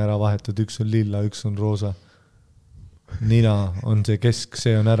silmavärv on ära vahetud, üks on lilla, üks on roosa. Nina on see kesk,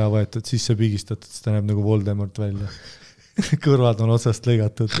 see on ära võetud, siis see pigistatud, siis ta näeb nagu Voldemort välja. Kõrvad on otsast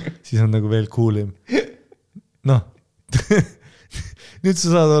lõigatud, siis on nagu veel coolim. Nüüd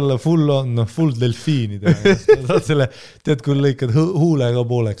sa saad olla full delfiini teha. Tead, kui lõikad huulega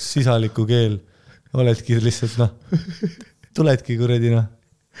pooleks, sisaliku keel, oledki lihtsalt, tuledki kuradina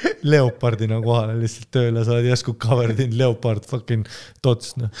leopardina kohale lihtsalt tööle, sa oled järsku covered in leopard fucking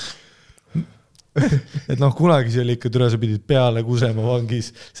tots, noh. Et noh, kunagi see oli ikka türa, sa pidid peale kusema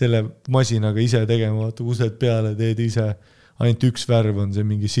vangis selle masinaga ise tegema, vaata kused peale, teed ise, ainult üks värv on see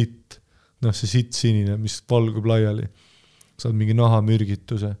mingi sitt, noh see sitt sinine, mis valgub laiali, saad mingi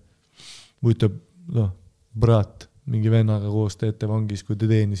nahamürgituse, võitab, noh, brat, mingi vennaga koos teete vangis, kui te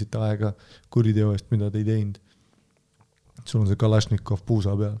teenisite aega kuriteo eest, mida te ei teinud. Sul on see Kalašnikov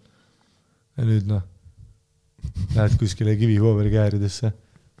puusa peal. Ja nüüd, noh, lähed kuskile kivipaberikääridesse.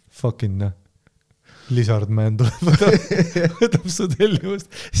 Fucking, noh, Lizard Man tuleb, võtab su tellimust.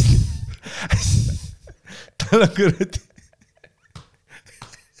 Tal on kuradi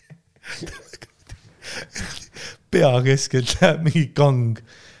pea keskelt läheb mingi kang.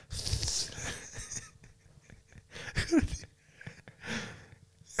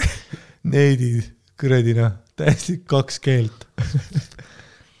 Neidid, kuradina, täiesti 2 keelt.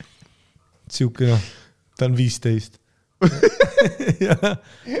 Siuke, noh, ta on 15. Ja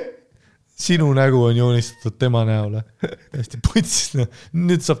sinu nägu on joonistatud tema näole. Hästi putsis, noh.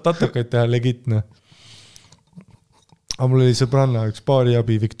 Nüüd saab tatokaid teha legit, noh. Aga mul oli sõbranna, üks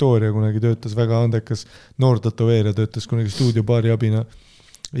baariabi Victoria kunagi töötas, väga andekas noor tatoveerija, töötas kunagi stuudio baariabina.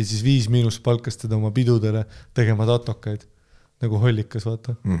 Ja siis 5- palkas teda oma pidudele tegema tatokaid. Nagu hollikas,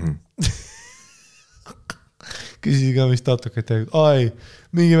 vaata. Küsisi ka, mis tatokaid tegi. Ai,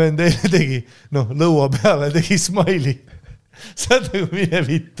 mingi vend eile tegi, noh, lõua peale tegi smaili. Saad nagu mine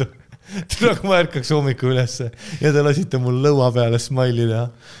vittu. Tule, kui ma ärkaks hommiku ülesse ja te lasite mul lõua peale smaili teha.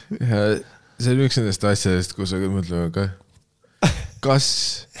 Ja see on üks nendest asjadest, kus sa mõtleme ka, kas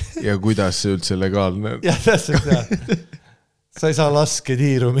ja kuidas see üldse legaalne on. Ja täpselt, jah. Sa ei saa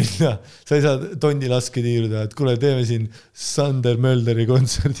lasketiiru minna. Sa ei saa tonni lasketiiru teha, et kuule, teeme siin Sander Mölderi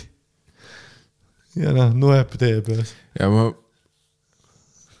kontserdi. Ja noh, nuep tee peas. Ja ma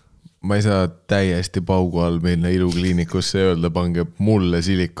ei saa täiesti paugu all minna ilukliinikusse ja öelda, pange mulle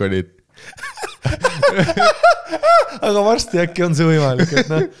silikonid. Aga varsti äkki on see võimalik, et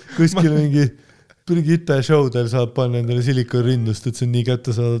noh, kuskil mingi Birgitta showdel saab panna endale silikon rindust, et see on nii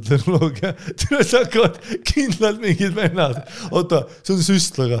kättesaadav tehnoloogia. Tule sa hakkavad kindlalt mingid vennad. Oota, see on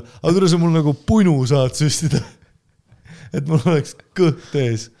süstlaga, aga tule sa mul nagu punu saad süstida. Et mul oleks kõht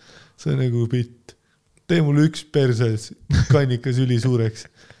ees. See on nagu pitt. Tee mulle üks perses, kannikas üli suureks.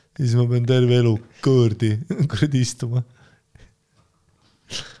 Ja siis ma pean terve elu kõõrdi istuma.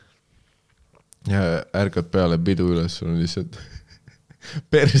 Ja ärkad peale pidu üles, sul on lihtsalt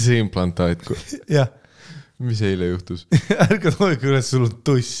perseimplantaat. Jah. Mis eile juhtus? Ärkad hoiku üles, sul on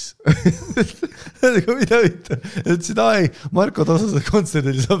tuss. Mida võita? Ütlesid, ai, Marko Tasase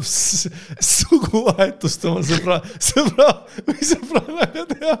kontserdil saab suguvahetust oma või sõbrannaga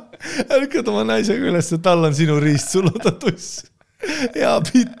teha. Ärkad oma naisega üles, tal on sinu riist, sul on ta tuss. Hea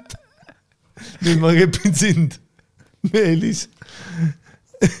pitt. Nüüd ma kepin sind. Meelis.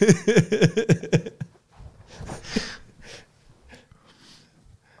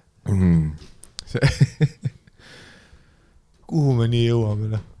 Kuhu me nii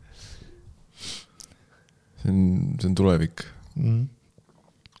jõuame? See on tulevik.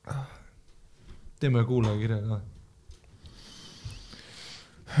 Teeme kuulaja kirja ka.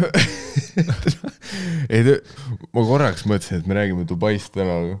 Ma korraks mõtlesin, et me räägime Dubaist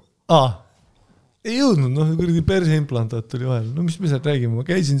täna. Ei jõudnud, noh, kuradi perseimplantaat oli vahel. No mis me sealt räägime? Ma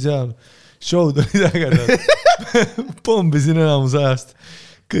käisin seal, showd olid ägedad. Pombisin enamus ajast.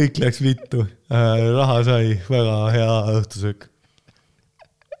 Kõik läks vittu. Raha sai, väga hea õhtusök.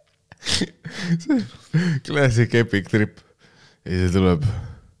 Classic epic trip. Ja see tuleb.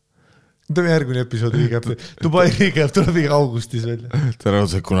 Teeme järgmine episood recap. Dubai recap tuleb iga augustis välja. Ta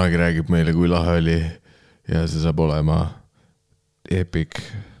raudselt kunagi räägib meile, kui lahe oli. Ja see saab olema epic.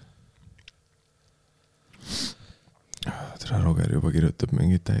 Tere Roger juba kirjutab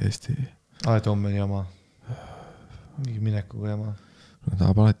mingit täiesti. Et homme jama. Mingi minekuga jama. No,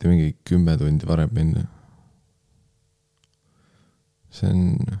 tahab alati mingi 10 tundi varem minna. See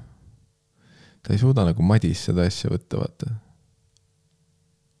on... Ta ei suuda nagu Madis seda asja võtta, vaata.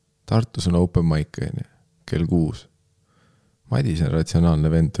 Tartus on open mic, kell 6. Madis on ratsionaalne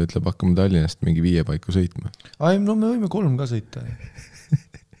vend, ta ütleb, hakkame Tallinnast mingi 5 paiku sõitma. No me võime 3 ka sõita.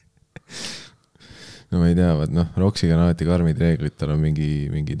 No ma ei tea, noh, Roksiga on alati karmid reeglid, tal on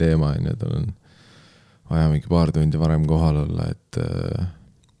mingi teema, ja tal on vaja mingi paar tundi varem kohal olla, et...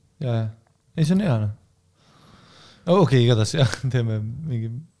 Ja. Ei, see on hea, noh. Okei, igatahes, jah, teeme mingi...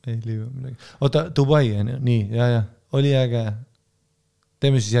 Ei liiva midagi. Oota, Dubai, nii, ja. Oli äge.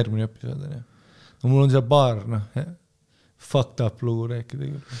 Teeme siis järgmine episood, ja. No mul on seal paar, noh, fucked up lugu rääkida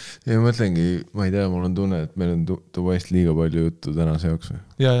küll. Ja ma mõtlengi, ma ei tea, mul on tunne, et meil on tuvast liiga palju juttu tänase jaoks.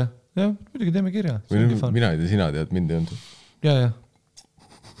 Ja, muidugi teeme kirja. Mina ei tea, sina tead, mind ei olnud. Ja.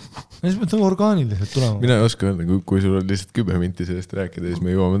 Siis mõtleme orgaaniliselt tulema. Mina ei oska öelda, kui sul on lihtsalt 10 minti sellest rääkida, siis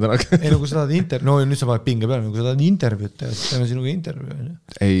me jõuame täna. Ei, kui sa tahad no nüüd sa paned pinge peale, kui sa tahad intervjuut teha, siis teeme sinuga intervjuu.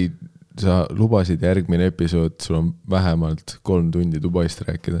 Ei, sa lubasid järgmine episood, sul on vähemalt 3 tundi Dubaist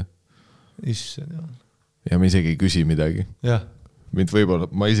rääkida. Isse, jah. Ja ma isegi ei küsi midagi. Jah. Mind võib-olla,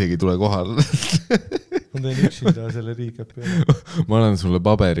 ma isegi tule kohal. Ma teen üksinda selle recap'i. Ma annan sulle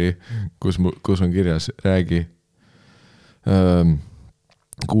paberi, kus on kirjas, räägi.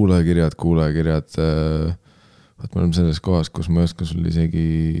 Kuulajakirjad. Vaat me oleme selles kohas, kus ma ei oska sul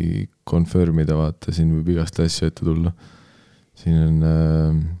isegi confirmida, vaata, siin võib igast asja ette tulla. Siin on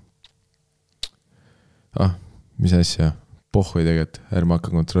mis asja? Pohhui tegelikult, ärme hakka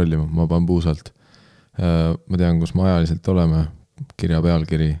kontrollima, ma panen puusalt. Ma tean, kus me ajaliselt oleme, kirja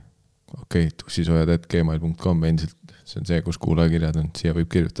pealkiri. Tussisööjad@gmail.com endiselt, see on see, kus kuulajakirjad on, siia võib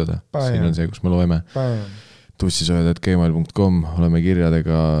kirjutada. Siin on see, kus me loeme. Tussisööjad@gmail.com, oleme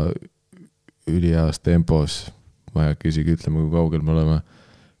kirjadega üliheas tempos. Ma ei hakka isegi ütlema, kui kaugel me oleme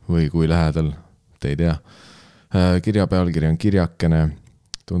või kui lähedal, te ei tea. Kirja pealkiri on kirjakene,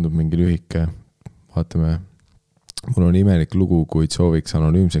 tundub mingi lühike. Vaatame, mul on imelik lugu, kuid sooviks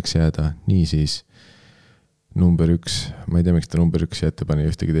anonüümseks jääda. Nii siis number 1, ma ei tea, miks ta number 1 ette pani,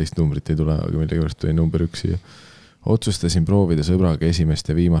 ühtegi teist numbrit ei tule, aga mille juures tuli number 1 siia. Otsustasin proovida sõbraga esimest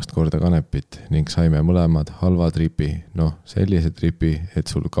ja viimast korda kanepit ning saime mõlemad halva tripi. Sellise tripi, et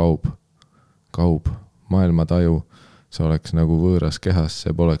sul kaub maailma taju. See oleks nagu võõras kehas,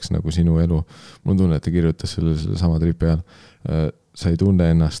 see poleks nagu sinu elu. Mul tunne, et ta kirjutas selle sama tripi ajal. Sa ei tunne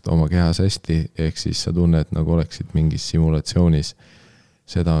ennast oma kehas hästi, ehk siis sa tunned, nagu oleksid mingis simulatsioonis.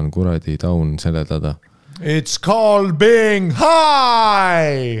 Seda on kuradi taun seletada. It's called being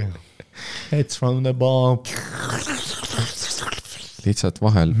high! It's from the bomb. Lihtsalt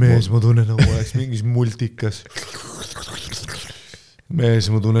vahel. Mees, ma tunnen, nagu oleks mingis multikas. Mees,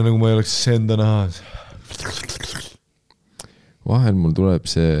 ma tunnen, nagu ma ei oleks enda nahas. Vahel mul tuleb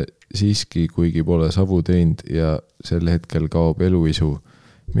see siiski, kuigi pole savu teinud ja sel hetkel kaob eluisu.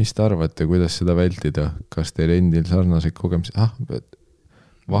 Mis te arvate, kuidas seda vältida? Kas teil endil sarnaseid kogemusi?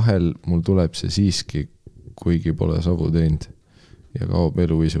 Vahel mul tuleb see siiski, kuigi pole savu teinud ja kaob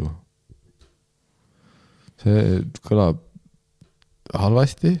eluisu. See kõlab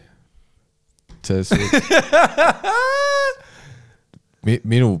halvasti.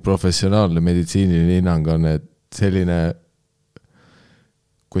 Minu professionaalne meditsiiniline hinnang on, et selline,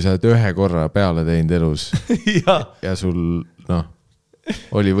 kui sa oled ühe korra peale teinud elus ja sul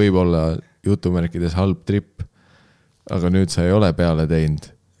oli võib-olla jutumärkides halb trip, aga nüüd sa ei ole peale teinud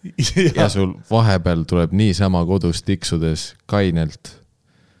ja sul vahepeal tuleb niisama kodus tiksudes kainelt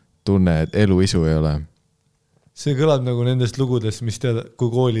tunne, et eluisu ei ole. See kõlab nagu nendest lugudest, mis teada, kui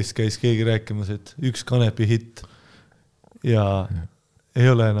koolis käis keegi rääkimas, et üks kanepi hitt ja ei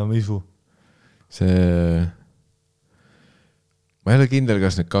ole enam isu. Ma ei ole kindel,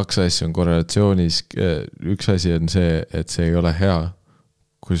 kas need 2 asja on korrelatsioonis. Üks asi on see, et see ei ole hea,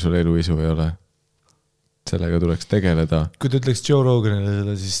 kui sul eluisu ei ole. Sellega tuleks tegeleda. Kui ta ütleks Joe Roganile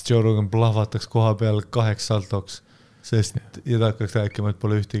seda, siis Joe Rogan plahvataks koha peal 8 saltoks, sest ja ta hakkaks rääkima, et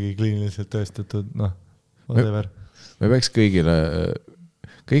pole ühtegi kliiniliselt tõestatud, whatever. Me peaks kõigile,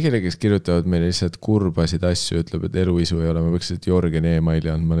 kes kirjutavad meile lihtsalt kurbasid asju, ütleb, et eluisu ei ole, me peaks lihtsalt Jorgeni e-maili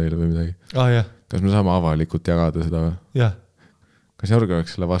andma neile või midagi. Kas me saame avalikult jagada seda või? Jah. Kas Jorgen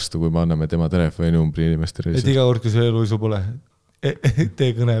oleks selle vastu, kui me anname tema telefoninumbri inimestele? Et iga kord, kui see eluisu pole,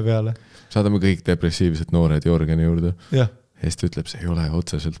 tee kõne peale. Saadame kõik depressiivsed noored Jorgeni juurde. Jah. Ja siis ta ütleb, see ei ole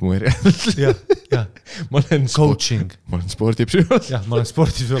otseselt mu erial. Jah. Coaching. Ma olen spordipsühholoog. Jah, ma olen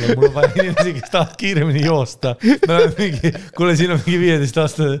spordipsühholoog. Mul on vaja inimesi, kes tahavad kiiremini joosta. Kuule, siin on mingi 15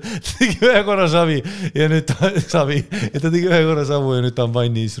 aasta, tegi 1 korra savi ja nüüd ta savi. Ja ta tegi 1 korra savu ja nüüd ta on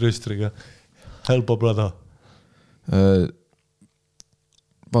vannis rüstriga. Help a brother.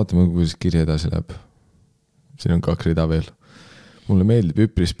 Vaatame, kuidas kirja edasi läheb. Siin on 2 rida veel. Mulle meeldib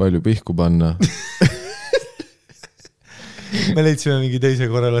üpris palju pihku panna. Me leidsime mingi teise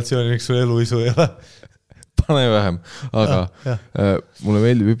korrelatsiooni, miks sul eluisu ei ole. Pane vähem, aga mulle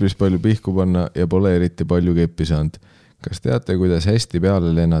meeldib üpris palju pihku panna ja pole eriti palju keppi saanud. Kas teate, kuidas hästi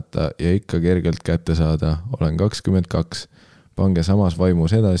peale lennata ja ikka kergelt kätte saada? Olen 22. Pange samas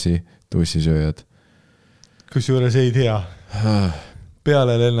vaimus edasi, tussisööjad. Kusjuures ei tea.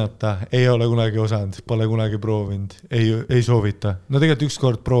 Peale lennata ei ole kunagi osanud, pole kunagi proovinud, ei soovita. No tegelikult 1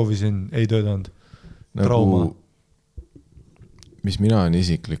 kord proovisin, ei töötanud. Trauma. Mis mina on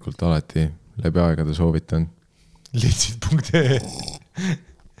isiklikult alati läbi aegade soovitan, litsid.ee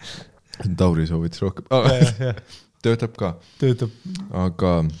Tauri soovitas rohkem. Töötab ka. Töötab.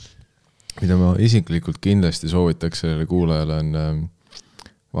 Aga mida ma isiklikult kindlasti soovitaks sellele kuulajale on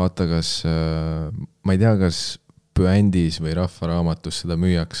vaata, kas ma ei tea, kas Püändis või Rahvaraamatus seda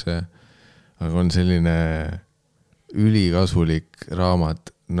müüakse, aga on selline ülikasulik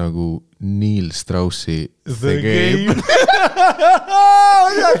raamat nagu Neil Straussi The Game.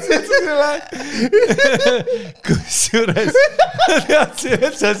 Kusjuures ma teadsin,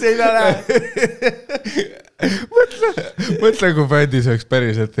 et sa seina lähed. Mõtle, kui Püändis oleks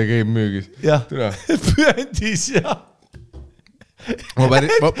päriselt The Game müügis. Jah, Püändis jah. Ma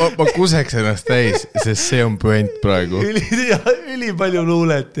kuseks ennast täis, sest see on Püänd praegu. Üli palju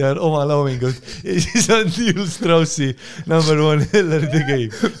luulet ja oma loomingut. Ja siis on Neil Straussi number 1 Heller The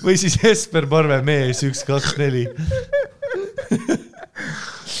Game. Või siis Jesper Parve mees 124.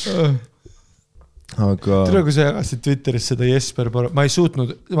 Aga... Tere, kui sa jagasid Twitteris seda Jesper Parve, ma ei suutnud,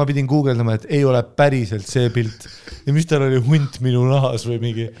 ma pidin googeldama, et ei ole päriselt see pilt. Ja mis tal oli hunt minu nahas või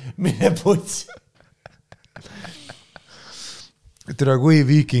mingi, mine putsi. Tere, kui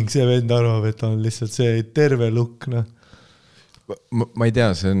viiking see vend arvab, et on lihtsalt see terve lukk, noh. Ma ei tea,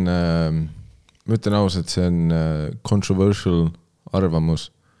 see on, ma ütlen ausalt, see on controversial arvamus,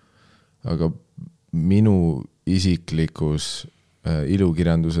 aga minu isiklikus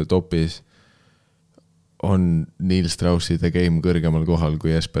ilukirjanduse topis on Neil Straussi The Game kõrgemal kohal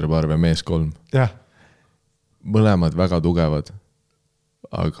kui Jesper Parve mees 3. Jah. Mõlemad väga tugevad,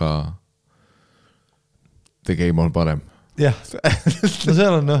 aga The Game on parem. Jah, no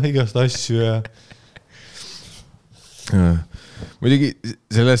seal on igast asju ja muidugi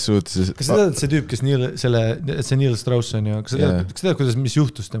selles suhtes... Kas sa tead, et see tüüp, kes see Neil Strauss on ju, kas sa tead, kuidas, mis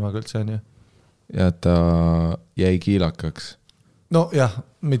juhtus temaga üldse on ju? Ja ta jäi kiilakaks. No jah,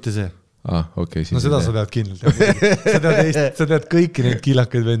 mitte see. Okay, no seda sa tead kindlalt. Sa tead kõiki neid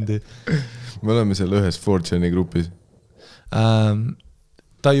kiilakaid vendi. Me oleme seal ühes Fortune'i grupis.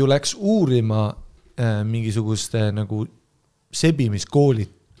 Ta ju läks uurima mingisuguste nagu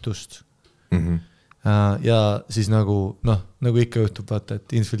sebimiskoolitust ja siis nagu ikka juhtub vaata,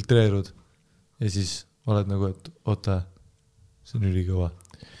 et infiltreerud ja siis oled nagu, et oota, see on ülikõva.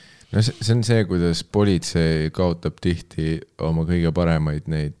 No see on see, kuidas politsei kaotab tihti oma kõige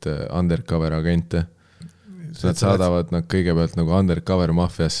paremaid neid undercover agente. Nad saadavad nad kõigepealt nagu undercover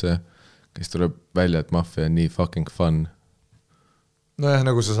maffiasse, kes tuleb välja, et maffia on nii fucking fun. Nojah,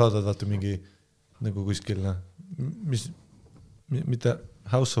 nagu sa saadad vaata mingi nagu kuskil, mitte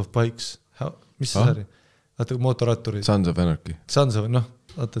House of Bikes, mis see sari? Vaata mootorratturid. Sons of Anarchy. Sons of,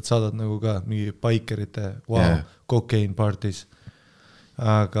 vaata, et saadad nagu ka mingi bikerite, cocaine parties.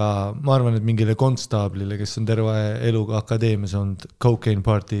 Aga ma arvan, et mingile konstaablile, kes on terve eluga akadeemias olnud, cocaine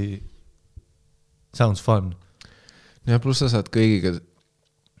party sounds fun. Ja pluss sa saad kõigiga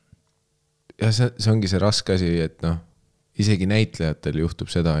ja see ongi see raske asi, et isegi näitlejatel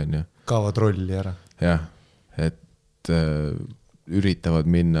juhtub seda, on ju. Kaavad rolli ära. Jah, et üritavad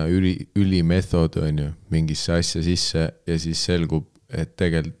minna ülimethod, on ju, mingisse asja sisse ja siis selgub, et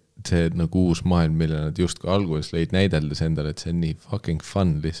tegelikult see nagu uus maailm, mille nad just ka alguses lõid näideldes endale, et see on nii fucking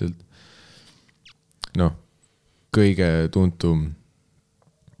fun lihtsalt. Kõige tuntum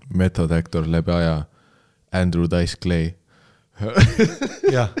method actor läbi aja Andrew Dice Clay.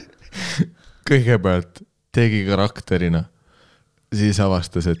 Jah. Kõigepealt tegi karakterina, siis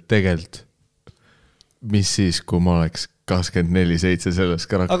avastas, et tegelikult mis siis, kui ma oleks 24/7 selles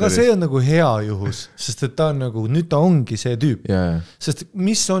karakteris. Aga see on nagu hea juhus, sest et ta on nagu, nüüd ta ongi see tüüp. Yeah. Sest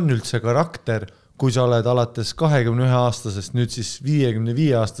mis on üldse karakter, kui sa oled alates 21-aastasest, nüüd siis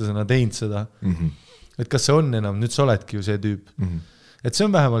 55-aastasena teinud seda. Et kas see on enam, nüüd sa oledki ju see tüüp. Et see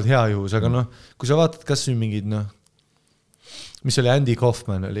on vähemalt hea juhus, aga kui sa vaatad, kas siin mingid, mis oli Andy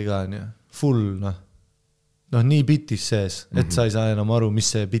Kaufman oli ka, full, nii bitis sees, et sa ei saa enam aru, mis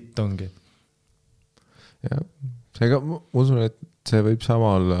see bit ongi. Ja, seega ma usun, et see võib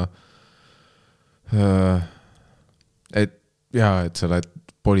sama olla, et sa oled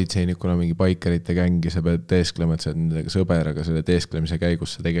politseinikuna mingi bikerite gängi, sa pead teesklema, et sa oled nendega sõber, aga selle teesklemise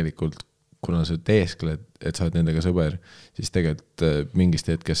käigus sa tegelikult, kuna sa teeskled, et sa oled nendega sõber, siis tegelikult mingist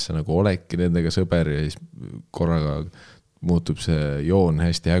hetkest sa nagu oledki nendega sõber ja siis korraga muutub see joon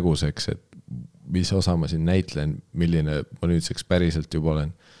hästi häguseks, et mis osa ma siin näitlen, milline ma nüüdseks päriselt juba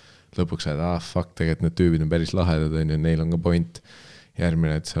olen. Lõpuks sa oled, fuck, tegelikult need tüübid on päris lahedad, on ju, neil on ka point.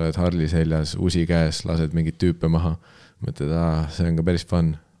 Järgmine, et sa oled Harli seljas, usi käes, lased mingid tüüpe maha. Mõtled, see on ka päris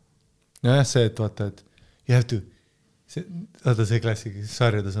fun. Jah, see, et vaata, et you have to, see klassik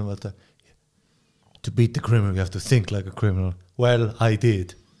sarjades on vaata, to beat the criminal, you have to think like a criminal. Well, I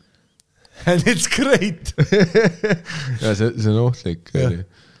did. And it's great. ja see on ohtlik.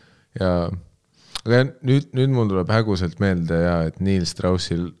 Ja aga nüüd mul tuleb häguselt meelde ja, et Neil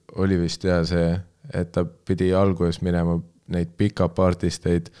Straussil oli vist see, et ta pidi alguses minema neid pick-up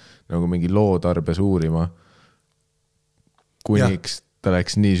artisteid nagu mingi lootarbes uurima, kuniks ta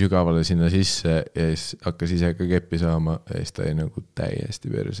läks nii sügavale sinna sisse ja siis hakkas ise ka keppi saama ja siis ta nagu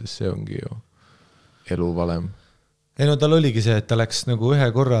täiesti perses, see ongi ju elu valem. Ei no tal oligi see, et ta läks nagu ühe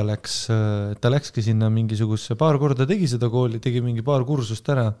korra ta läkski sinna mingisuguse paar korda tegi seda kooli, tegi mingi paar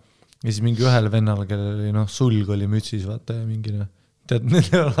kursust ära ja siis mingi ühel vennal, kellel oli sulg oli mütsis, vaata ja mingi tead,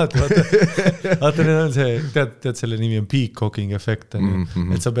 neil on alati, vaata neil on see, tead selle nimi on peacocking effekt,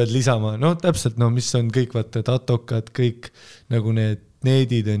 et sa pead lisama, täpselt, mis on kõik, vaata, tatokad, kõik nagu need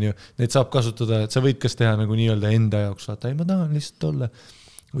needid on ju, need saab kasutada, et sa võid kas teha nagu nii-öelda enda jaoks, vaata, ei ma tahan lihtsalt olla,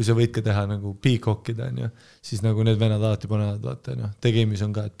 või sa võid ka teha nagu peacockida on ju, siis nagu need vennad alati panevad, vaata, tegemis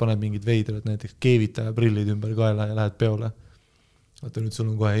on ka, et paned mingid veidrad, näiteks keevitaja prillid ümber kaela ja lähed peole. Vaata nüüd sul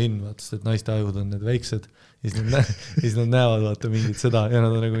on kohe vaata, sest et naiste ajud on need väiksed ja siis nad näevad vaata mingit seda ja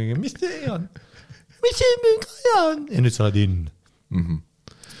nad on nagu mingi, mis see on? Mis see on? Ja nüüd sa oled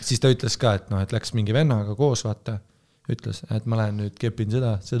Siis ta ütles ka, et läks mingi vennaga koos, vaata, ütles, et ma lähen nüüd kepin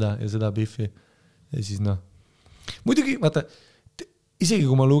seda ja seda biffi ja siis muidugi, vaata, isegi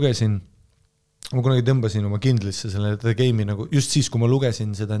kui ma lugesin, ma kunagi tõmbasin oma kindlisse selle game'i nagu, just siis, kui ma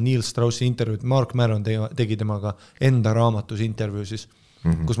lugesin seda Neil Straussi intervjuud, Mark Maron tegi temaga enda raamatus intervjuu siis,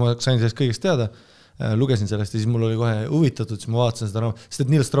 kus ma sain sellest kõigest teada, lugesin sellest ja siis mul oli kohe huvitatud, siis ma vaatasin seda raamatut, sest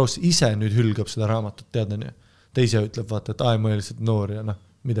et Neil Strauss ise nüüd hülgab seda raamatut, tead on ju. Ta ise ütleb, vaata, et ma olin lihtsalt noor ja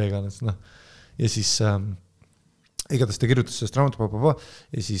mida iganes. Ja siis igatahes ta kirjutas sellest raamatu,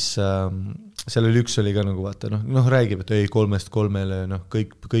 ja siis seal oli üks oli ka nagu vaata, räägib, et ei 3-3,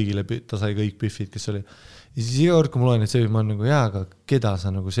 kõigile, ta sai kõik biffid, kes oli. Ja siis iga kord, kui ma loen, et sebid, ma olen nagu, aga keda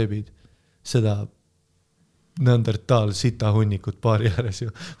sa nagu sebid? Seda neandertaal sita hunnikut paari ääres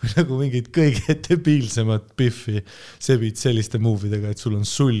ju, või nagu mingid kõige debiilsemat biffi sebid selliste move'idega, et sul on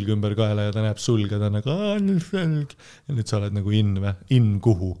sulg ümber kaela ja ta näeb sulga, ta on nagu, ja nüüd sa oled nagu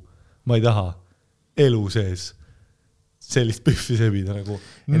kuhu? Ma ei taha elu sees sellist biffi sebida nagu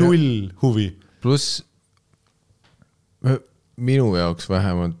null huvi. Plus minu jaoks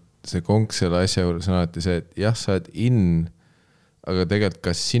vähemalt see konks selle asja juures on alati see, et jah, sa oled aga tegelikult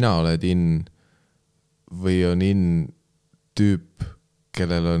kas sina oled või on tüüp,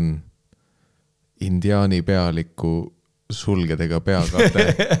 kellel on indiaani pealiku sulgedega peakate.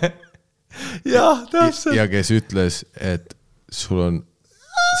 Jah, täpselt. Ja kes ütles, et sul on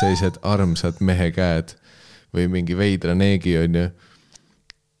sellised armsad mehe käed või mingi veidra neegi on ju.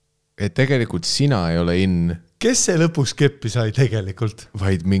 Et tegelikult sina ei ole Kes see lõpus keppi sai tegelikult?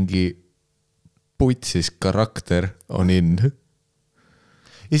 Vaid mingi putsis karakter on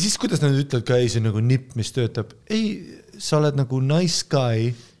Ja siis, kuidas nad ütlevad ka, see on nagu nipp, mis töötab. Ei, sa oled nagu nice guy,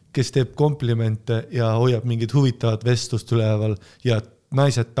 kes teeb komplimente ja hoiab mingid huvitavad vestlust üleval ja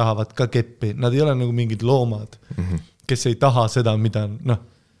naised tahavad ka keppi. Nad ei ole nagu mingid loomad, kes ei taha seda, mida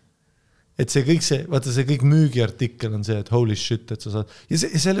et see kõik vaata see kõik müügiartikkel on see, et holy shit, et sa saad. Ja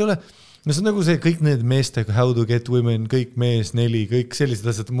seal ei ole, see on nagu see kõik need meestega, how to get women, kõik mees 4, kõik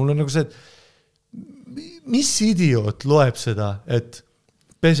sellised asjad. Mul on nagu see, et mis idioot loeb seda, et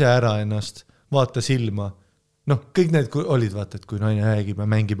pese ära ennast, vaata silma. Kõik need olid vaata, et kui naine räägib ja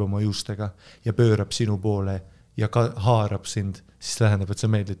mängib oma juustega ja pöörab sinu poole ja haarab sind, siis tähendab, et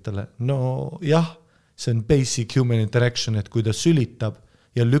sa meeldid talle. No jah, see on basic human interaction, et kui ta sülitab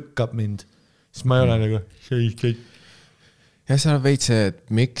ja lükkab mind, siis ma ei ole nagu Ja see on veits see, et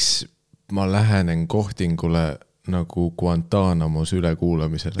miks ma lähenen kohtingule nagu Guantanamos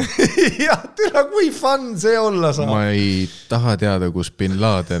ülekuulamisele. Jah, türa, kui fun see olla saab. Ma ei taha teada, kus Bin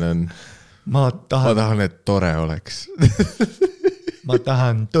Laden on. Ma tahan, et tore oleks. Ma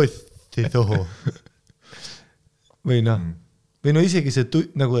tahan tosti toho. Või isegi see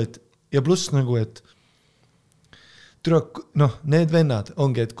nagu, et ja pluss nagu, et türa, need vennad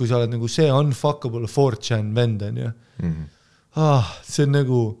ongi, et kui sa oled nagu see unfuckable 4chan vend on ju. See on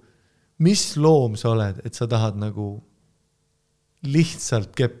nagu mis loom sa oled, et sa tahad nagu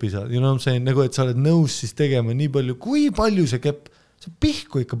lihtsalt keppi saada. You know what I'm saying? Nagu, et sa oled nõus siis tegema nii palju, kui palju see kepp, sa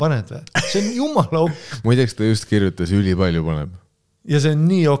pihku ikka paned või? See on jumala ok. Muideks ta just kirjutas üli palju paneb. Ja see on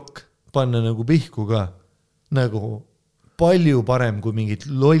nii ok panna nagu pihku ka. Nagu palju parem kui mingit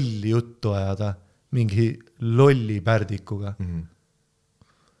lolli juttu ajada mingi lolli pärdikuga.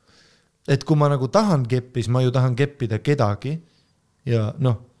 Et kui ma nagu tahan keppi, siis ma ju tahan keppida kedagi ja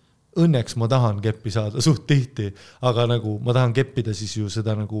õnneks ma tahan keppi saada suht tihti, aga nagu ma tahan keppida siis ju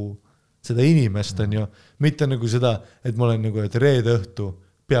seda nagu, seda inimest on ju, mitte nagu seda, et ma olen nagu, et reede õhtu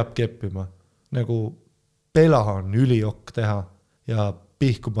peab keppima. Nagu pela on üliokk teha ja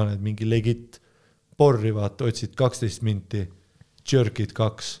pihku paned mingi legit porri, vaata, otsid 12 minti, jerkid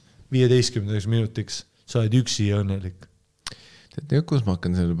 2, 15 minutiks, sa oled üksi ja õnnelik. Tead, kus ma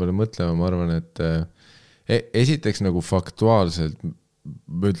hakkan selle peale mõtlema, ma arvan, et esiteks nagu faktuaalselt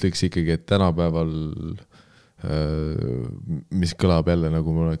ma ütleks ikkagi, et tänapäeval mis kõlab jälle nagu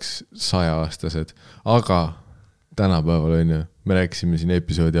mul oleks 100-aastased, aga tänapäeval on ju, me rääkisime siin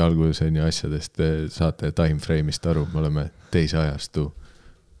episoodi alguses on ju asjadest, saate time frame'ist aru, me oleme teise ajastu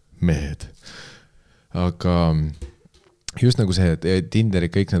mehed. Aga just nagu see, et Tinderi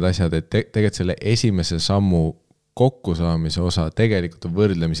kõik need asjad, et tegelikult selle esimese sammu kokkusaamise osa tegelikult on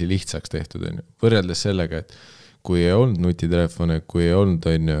võrdlemisi lihtsaks tehtud, on ju. Võrreldes sellega, et kui ei olnud nutitelefone, kui ei olnud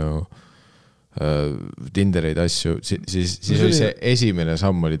on ju Tindereid asju, siis oli see esimene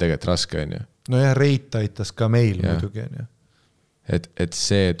samm oli tegelikult raske, on ju. No ja Reit aitas ka meil muidugi, on ju. Et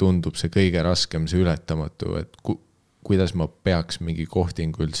see tundub see kõige raskem, see ületamatu, et kuidas ma peaks mingi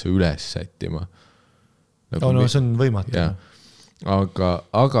kohtingu üldse üles sättima. Nagu no see on võimatu. Ja.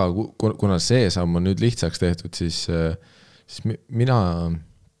 Aga kuna see samm on nüüd lihtsaks tehtud, siis mina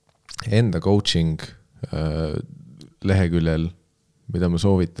enda coaching leheküljel, mida ma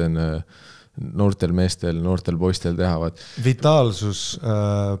soovitan noortel meestel, noortel poistel tehavad.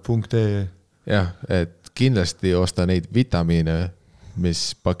 Vitaalsus.ee Jah, et kindlasti osta neid vitamiine,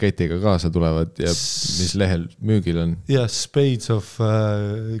 mis paketiga kaasa tulevad ja mis lehel müügil on. Ja, Spades of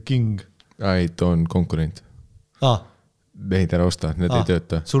King. Ai, on konkurent. Neid ära osta, need ei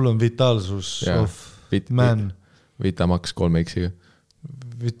tööta. Sul on Vitaalsus of Man. Vitamax 3X-iga.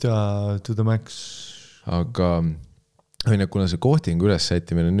 Vita to the max. Aga kuna see kohtingu üles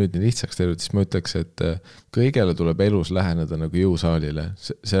sättimine on nüüd nii lihtsaks tehtud, siis ma ütleks, et kõigele tuleb elus läheneda nagu jõusaalile.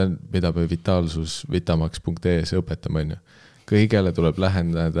 See on, mida me Vitaalsus vitamax.ee õpetame, on ju. Kõigele tuleb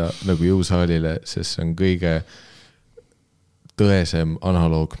läheneda nagu jõusaalile, sest see on kõige tõesem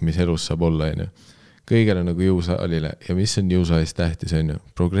analoog, mis elus saab olla, on ju. Kõigele nagu jõusaalile ja mis on jõusaalis tähtis, on ju.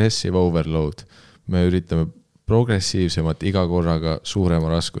 Progressive overload. Me üritame progressiivsemat iga korraga suurema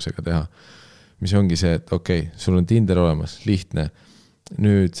raskusega teha. Mis ongi see, et okei, sul on Tinder olemas, lihtne.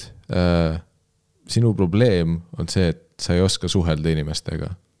 Nüüd sinu probleem on see, et sa ei oska suhelda inimestega.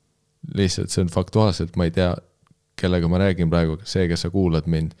 Lihtsalt see on faktuaalselt, ma ei tea, kellega ma räägin praegu, see, kes sa kuulad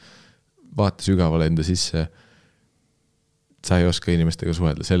mind, vaata sügavale enda sisse, sa ei oska inimestega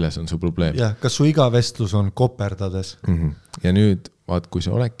suhelda, selles on su probleem. Ja, kas su iga vestlus on koperdades? Ja nüüd, vaat, kui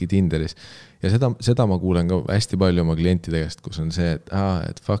sa oledki Tinderis, ja seda ma kuulen ka hästi palju oma klientide käest, kus on see,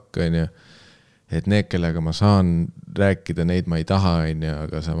 et fuck on ju, et need, kellega ma saan rääkida, neid ma ei taha,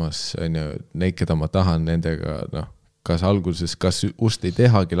 aga samas neid, keda ma tahan, nendega, kas alguses, kas ust ei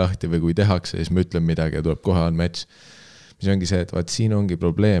tehagi lahti või kui tehakse, siis ma ütlen midagi ja tuleb kohe on match. Mis ongi see, et vaat siin ongi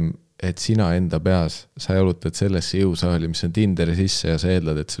probleem, et sina enda peas, sa jalutad sellesse jõusaali, mis on Tinderi sisse ja sa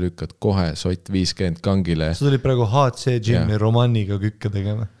eeldad, et sa lükkad kohe sott 50 kangile. Sa tuli praegu HC Gym'i romanniga kükke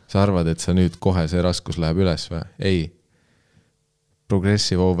tegema. Sa arvad, et sa nüüd kohe see raskus läheb üles või? Ei.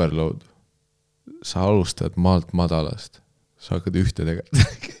 Progressive overload. Sa alustad maalt madalast. Sa hakkad ühte tegema.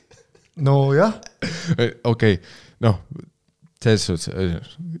 No jah. Okei, selles suhtes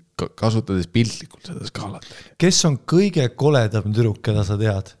kasutades piltlikult seda skaalat. Kes on kõige koledam tüdruk, keda sa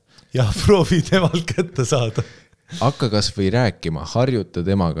tead? Ja proovi temalt kätte saada. Hakka kas või rääkima, harjuta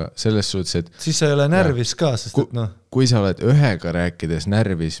temaga selles suhtes, et siis sa ei ole närvis ka, sest et kui sa oled ühega rääkides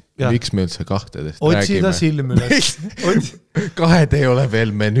närvis, miks me üldse kahtedest räägime? Otsida silm üles. Kahed ei ole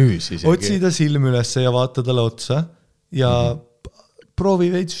veel menüüs isegi. Otsida silm üles ja vaata talle otsa ja proovi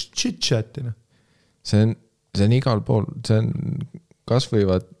veits chit-chatina. See on igal pool, see on kas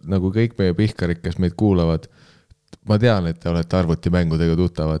võivad nagu kõik meie pihkarid, kes meid kuulavad, ma tean, et te olete arvutimängudega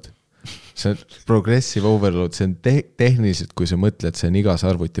tuttavad. See on progressive overload, see on tehniliselt, kui sa mõtled, see on igas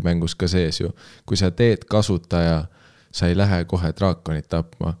arvutimängus ka sees ju. Kui sa teed kasutaja, sa ei lähe kohe draakonit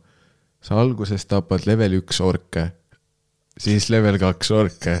tapma. Sa alguses tapad level 1 orke, siis level 2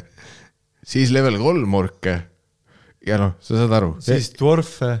 orke, siis level 3 orke. Ja sa saad aru. Siis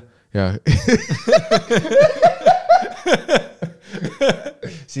dwarfe. Ja.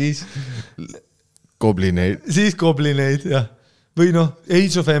 Siis goblineid. Siis goblineid, jah. Või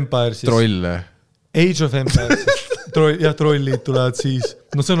Age of Empires. Trolle. Age of Empires. Trollid tulevad siis.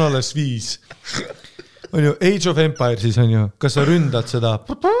 See on alles 5. On ju, Age of Empires on ju, kas sa ründad seda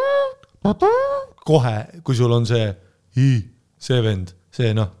kohe, kui sul on see vend,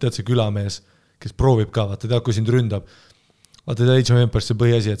 see tead see külamees, kes proovib ka, vaata tead, kui sind ründab. Vaata Age of Empires see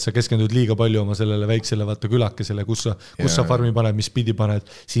põhiasi, et sa keskendud liiga palju oma sellele väiksele külakkesele, kus sa farmi paned, mis pidi paned.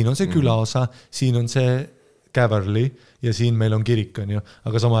 Siin on see külaosa, siin on see Cavalry ja siin meil on kirik, on ju,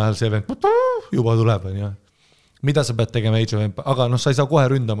 aga sama ajal see event juba tuleb, on ju. Mida sa pead tegema Age of Empire, aga sa ei saa kohe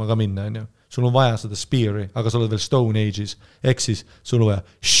ründama ka minna, on ju. Sul on vaja seda spear'i, aga sa oled veel Stone Age'is, ehk siis sul on vaja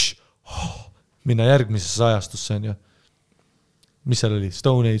minna järgmisesse ajastusse, on ju. Mis seal oli?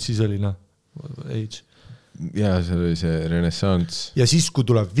 Stone Age, siis oli Age. Ja see oli see Renaissance. Ja siis, kui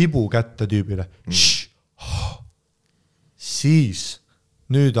tuleb vibu kätte tüübile, siis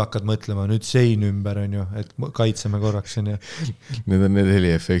nüüd hakkad mõtlema, nüüd sein ümber, on ju, et kaitseme korraks, on ju. Need on need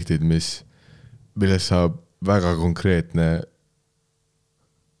heliefektid, milles saab väga konkreetne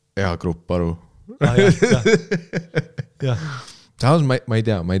grupp aru. Samas ma ei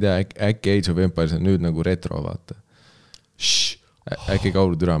tea, äkki Age of Empires on nüüd nagu retro, vaata. Äkki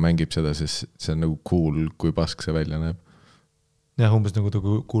Kaurutüra mängib seda, sest see on nagu cool, kui pask see välja näeb. Jah, umbes nagu ta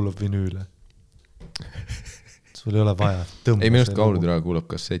kuulab vinüüle. Sul ei ole vaja. Ei, minust Kaurutüra kuulab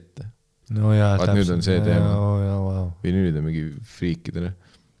kassette. No jaa, täpselt. Nüüd on see teema. Wow. Vinüülid on mingi friikidele.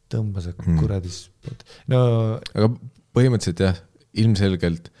 Tõmba see kuradis. No. Aga põhimõtteliselt jah,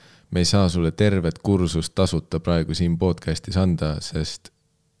 ilmselgelt me ei saa sulle tervet kursust tasuta praegu siin podcastis anda, sest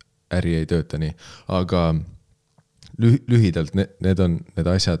äri ei tööta nii. Aga lühidalt need on need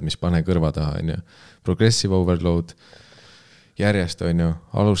asjad, mis pane kõrva taha, on ju. Progressive overload, järjest, on ju,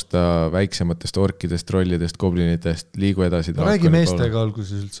 alusta väiksematest orkidest, trollidest, goblinitest, liigu edasi. Räägi meestega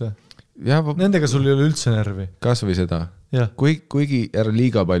alguses üldse. Nendega sul ei ole üldse närvi. Kas või seda. Kuigi ära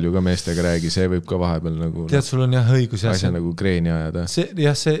liiga palju ka meestega räägi, see võib ka vahepeal nagu... Tead, sul on jah õigus. Asja nagu kreeni ajada.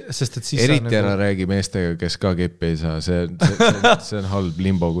 Sest et siis... Eriti ära räägi meestega, kes ka keppi ei saa. See on halb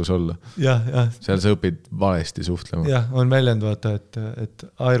limbo, kus olla. Seal sa õpid valesti suhtlema. Jah, on väljend vaata, et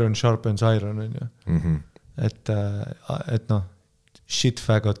iron sharpens iron, on ju. Et shit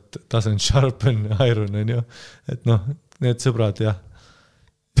faggot doesn't sharpen iron, on ju. Et need sõbrad, jah.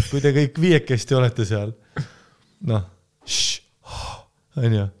 Kui te kõik viiekesti olete seal,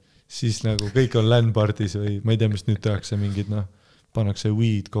 on ju, siis nagu kõik on LAN-partis või ma ei tea, mis nüüd tehakse mingid, pannakse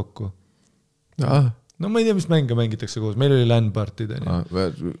weed kokku. No ma ei tea, mis mänge mängitakse koos, meil oli LAN-partid. Ma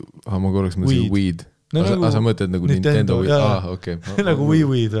korraks mõtlesin weed. Sa mõtled nagu Nintendo weed? Okay. Nagu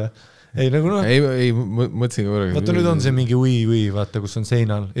weed või? Ei, mõtlesin ka korraks. Vaata, nüüd on see mingi Wii, vaata, kus on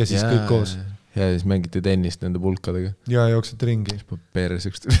seinal ja siis kõik koos. Ja siis mängiti tennist nende pulkadega. Ja jooksete ringi. Peres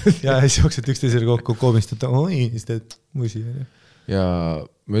üks. Ja siis jooksete üksteisele kokku, komistate, siis teed musi. Ja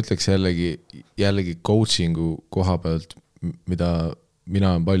ma ütleks jällegi coachingu koha pealt, mida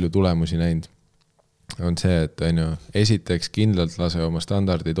mina on palju tulemusi näinud, on see, et esiteks kindlalt lase oma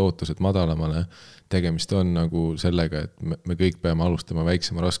standardid ootused madalamale. Tegemist on nagu sellega, et me kõik peame alustama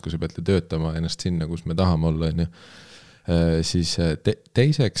väiksema raskuse pealt ja töötama ennast sinna, kus me tahame olla. Siis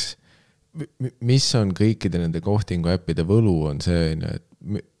teiseks, mis on kõikide nende kohtingu äppide võlu, on see, et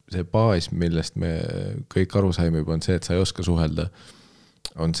see baas, millest me kõik aru saime juba, on see, et sa ei oska suhelda.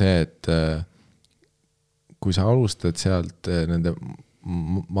 On see, et kui sa alustad sealt nende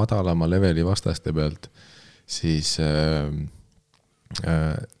madalama leveli vastaste pealt, siis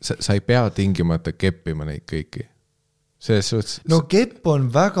sa ei pea tingimata keppima neid kõiki. No kepp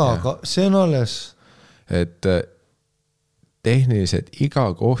on väga, see on alles. Et tehniliselt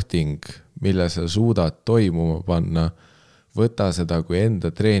iga kohting, mille sa suudad toimuma panna, võta seda kui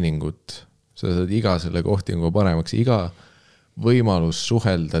enda treeningut. Sa saad iga selle kohtingu paremaks. Iga võimalus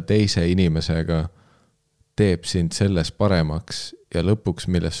suhelda teise inimesega teeb sind selles paremaks ja lõpuks,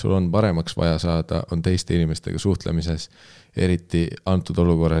 milles sul on paremaks vaja saada, on teiste inimestega suhtlemises, eriti antud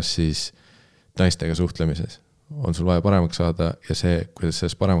olukorras siis naistega suhtlemises. On sul vaja paremaks saada ja see, kuidas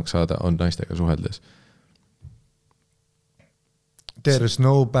sellest paremaks saada, on naistega suheldes. There's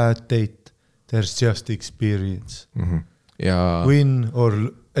no bad date. There's just experience. Ja... Win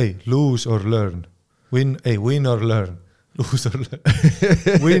or... lose or learn. Win or learn. Lose or learn.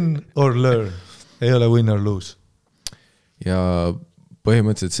 Win or learn. Ei ole win or lose. Ja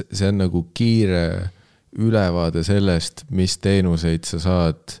põhimõtteliselt see on nagu kiire ülevaade sellest, mis teenuseid sa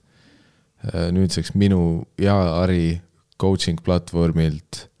saad nüüdseks minu ja Ari coaching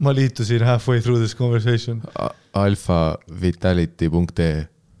platvormilt. Ma liitusin halfway through this conversation. alphavitality.ee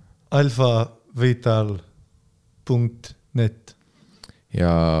alphavital.net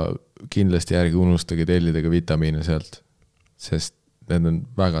Ja kindlasti järgi unustage tellida ka vitamiine sealt, sest need on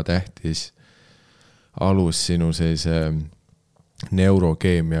väga tähtis alus sinu sellise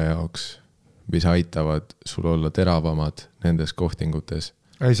neurokeemia jaoks, mis aitavad sul olla teravamad nendes kohtingutes.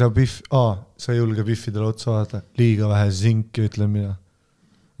 Ei saa sa julge biffidele otsa vaata. Liiga vähe zinki, ütlen mina.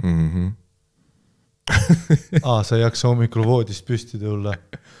 Sa ei jaksa hommikul voodist püsti tulla.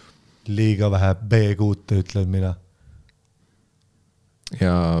 Liiga vähe B6, ütlen mina.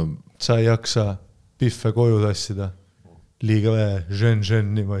 Ja sa ei jaksa pihve koju tassida. Liiga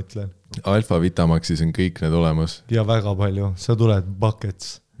nii ma ütlen. Alfa Vitamaxis on kõik need olemas. Ja väga palju, sa tuled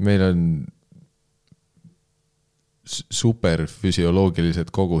buckets. Meil on super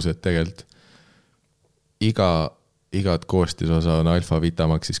füsioloogilised kogused tegelikult. Igat koostisosa on Alfa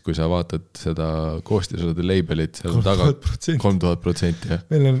Vitamaxis, kui sa vaatad seda koostisosade labelit, seal on taga 3000%. Ja.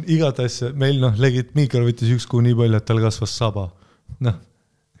 Meil on igat asja, meil legit Miikal võttis üks kuu nii palju, et tal kasvas saba.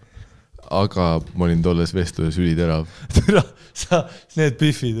 Aga ma olin tolles vestluses üliterav. Sa need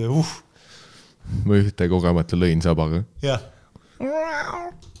pihvid, Ma ühte kogemata lõin sabaga. Jah.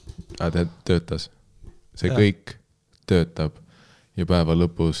 Aga töötas. See kõik töötab ja päeva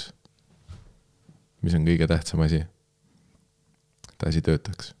lõpus, mis on kõige tähtsam asi, ta asi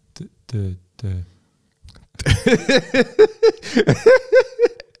töötaks. Töö.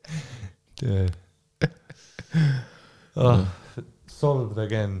 Solved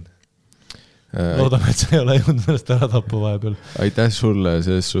again. Loodame, et sa ei ole jõudnud mõnest ära tappu vahepeal. Aitäh sulle,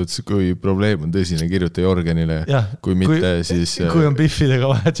 selles suhtes, kui probleem on tõsine, kirjuta Jorgenile. Kui mitte, siis... Kui on piffidega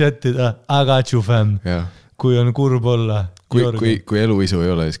vaja chattida, I got you fam. Ja. Kui on kurb olla. Kui eluisu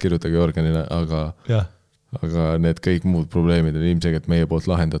ei ole, siis kirjutage Jorgenile, aga need kõik muud probleemid on ilmselgelt meie poolt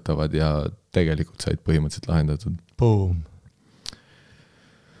lahendatavad ja tegelikult said põhimõtteliselt lahendatud. Boom.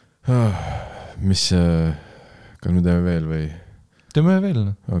 Mis, kas me teeme veel või? Teeme veel,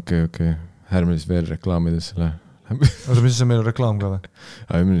 Okei. Ärme siis veel reklaamides selle. Aga mis see meil on reklaam ka või?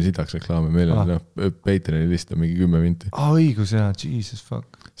 Meil on sidaks reklaami, meil on Patreoni list on mingi 10 minti. Õigus, jah, Jesus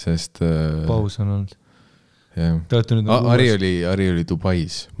fuck. Sest... Paus on olnud. Ari oli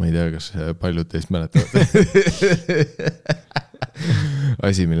Dubais, ma ei tea, kas paljud teist mäletavad.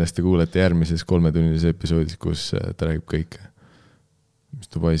 Asi, millest te kuulete järgmises 3-tunnises episoodis, kus ta räägib kõike, mis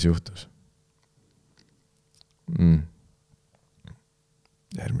Dubais juhtus.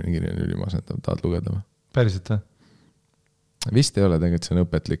 Järgmine kiri on ülimasendav, tahad lugeda või? Päriselt või? Vist ei ole, tegelikult see on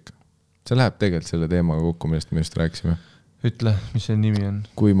õpetlik. See läheb tegelikult selle teemaga kokku, millest me just rääksime. Ütle, mis see nimi on?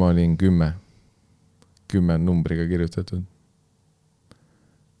 Kui ma olin 10. 10 on numbriga kirjutatud.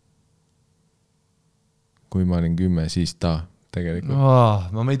 Kui ma olin 10, siis ta tegelikult.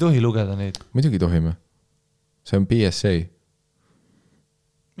 Ma ei tohi lugeda neid. Muidugi tohime. See on PSA.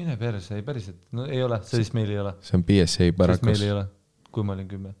 Mine perse, ei päriselt. No ei ole, see siis meil ei ole. See on PSA parakas. Sest meil ei ole. Kui ma olin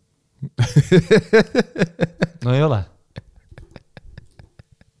 10. No ei ole.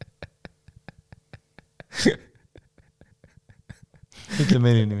 Ütle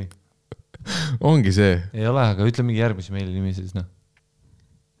meili nimi. Ongi see. Ei ole, aga ütle mingi järgmise meili nimi siis,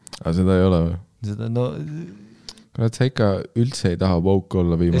 Aga seda ei ole või? Seda, Kurat, sa ikka üldse ei taha pauku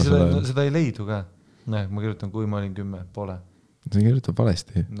olla viimasel ajal. Seda ei leidu ka. Ma kirjutan, kui ma olin 10, pole. See kirjutab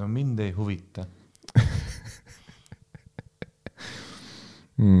valesti. No mind ei huvita.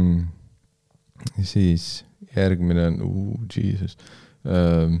 Siis järgmine on Jesus.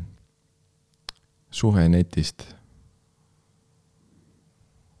 Suhe netist.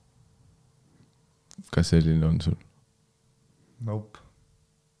 Kas selline on sul? Nope.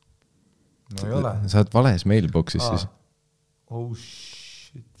 No ei ole. Sa oled vales mailboxis siis. Oh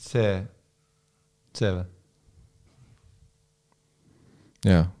shit. See või?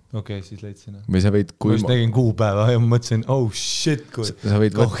 Jaa. Okei, siis leidsin. Või sa võid... Ma just nägin kuupäeva ja ma mõtlesin, oh shit. Sa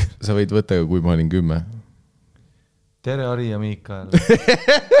võid võtta ka, kui ma olin 10. Tere, Ari ja Miikael.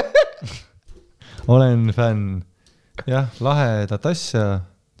 Olen fänn. Jah, lahedat asja.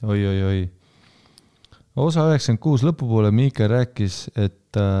 Oi. Osa 96 lõpupoole Miikael rääkis,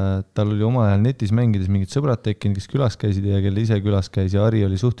 et tal oli oma ajal netis mängides mingid sõbrad tekkinud, kes külas käisid ja kelle ise külas käis ja Ari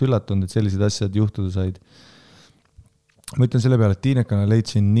oli suht üllatunud, et sellised asjad juhtuda said. Ma ütlen selle peale, et Tiinekana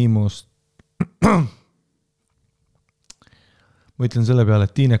leidsin Niimost... Ma ütlen selle peale,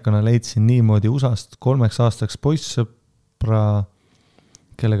 et Tiinekana leidsin niimoodi USAst 3 aastaks poissõpra,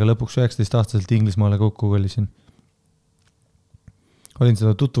 kellega lõpuks 19-aastaselt Inglismaale kokku kolisin. Olin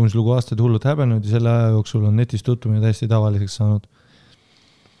seda tutvumislugu aastaid hullult häbenud ja selle aja jooksul on netis tutvumine täiesti tavaliseks saanud.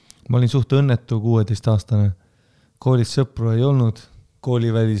 Ma olin suht õnnetu 16-aastane. Koolis sõpru ei olnud,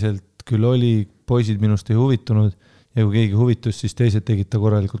 kooliväliselt küll oli, poisid minust ei huvitunud ja kui keegi huvitus, siis teised tegid ta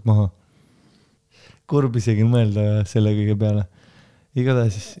korralikult maha. Kurb isegi mõelda selle kõige peale.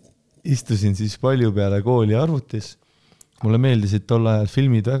 Igatahes istusin siis palju peale kooli arvutis. Mulle meeldisid tol ajal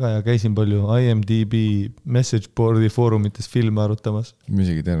filmid väga ja käisin palju IMDb messageboardi foorumites filme arutamas. Ma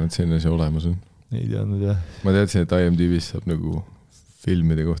isegi tean, et selline see olemas on. Ei teadnud, jah. Ma teadsin, et IMDb'is saab nagu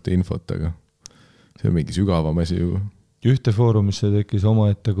filmide kohta infot, aga see on mingi sügavam asi juba. Ühte foorumisse tekkis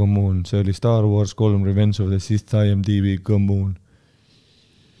omaette kommuun. See oli Star Wars 3 Revenge of the Sith IMDb kommuun.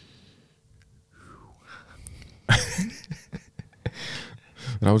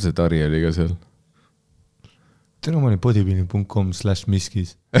 Raudselt Ari oli ka seal. täna ma olin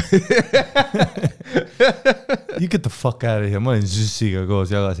bodybuilding.com/miskis. You get the fuck out of here. Ma olin Süssiga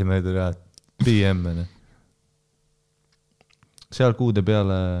koos, jagasime PM-e. Seal kuude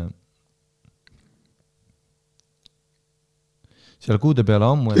peale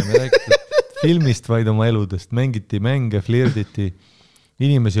ammu olime rääkinud filmist, vaid oma eludest. Mängiti mänge, flirditi.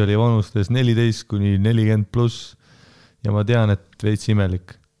 Inimesi oli vanustes 14–40+. Ja ma tean, et veits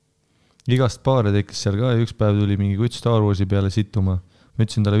imelik. Igast paare tekkis seal ka ja üks päev tuli mingi kutt Star Warsi peale situma. Ma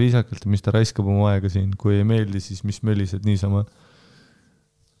ütlesin talle viisakalt, mis ta raiskab oma aega siin. Kui ei meeldi, siis mis möllised niisama.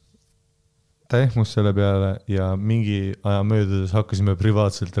 Ta ehmus selle peale ja mingi aja möödudes hakkasime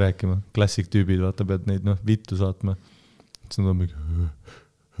privaatselt rääkima. Klassik tüübid, vaata, pead neid vittu saatma. See on mingi...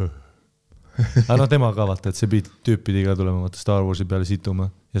 Aga tema ka vaata, et see tüüp pidi ka tulema vaata Star Warsi peale situma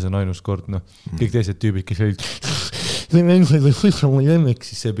ja see on ainus kord, kõik teised tüübid, kes olid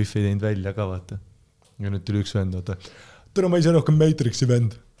siis see Biff ei teinud välja ka vaata. Ja nüüd tuli üks vend, vaata. Täna ma ei saa rohkem Matrixi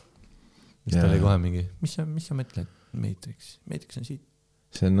vend. Siis ta oli kohe mingi, mis sa mõtled Matrix? Matrix on siit.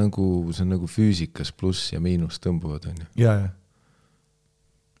 See on nagu füüsikas pluss ja miinus tõmbuvad, on ju? Ja.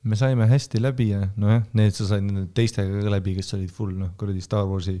 Me saime hästi läbi ja need sa said teistega ka läbi, kes olid full, kuradi Star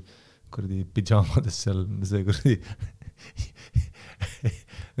Warsi kuradi pidžaamades seal, see kuradi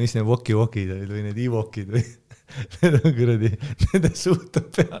mis need woki-wokid olid või need e-wokid või need on kuradi, nende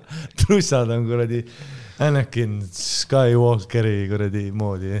suhtab pea trussad on kuradi Anakin Skywalkeri kuradi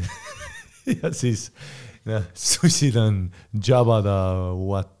moodi ja siis sussid on Jabba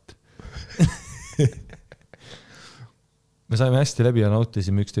what me saime hästi läbi ja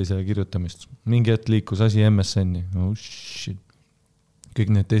nautisime üksteisele kirjutamist. Mingi hetk liikus asi MSN-i. Oh shit. Kõik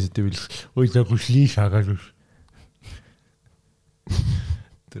need teised tüübid. Oi, ta kus Liisa kadus.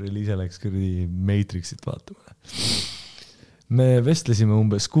 Tere, Liisa läks kuradi Matrixit vaatama. Me vestlesime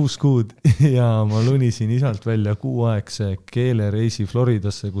umbes 6 kuud ja ma lunisin isalt välja kuuaegse keelereisi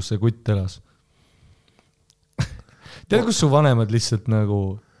Floridasse, kus see kutt elas. Tead, kus su vanemad lihtsalt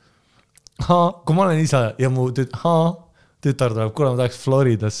nagu kui ma olen isa ja mu tütar tuleb, kuule ma tahaks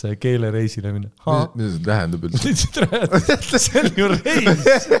Floridasse keelereisile minna. Mida see tähendab üldse? See on ju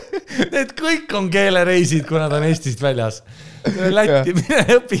reis. Need kõik on keelereisid, kui nad on Eestist väljas. Lätti, mine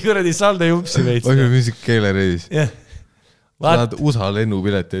õpi kuradi salde jupsi veits. Aga mis keelereis? Jah. Saad USA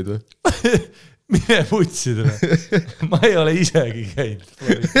lennupileteid või? Mine putsidele. Ma ei ole isegi käinud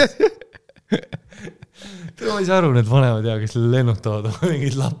Floridasse. Ma ei saa aru, need vanemad kes lennutavad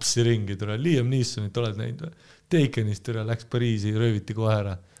mingid lapsi ringi. Liam Neesonit oled näinud või? Takenist läks Pariisi, rööviti kohe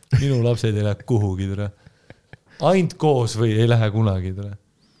ära. Minu lapsed ei lähe kuhugi. Ainult koos või ei lähe kunagi.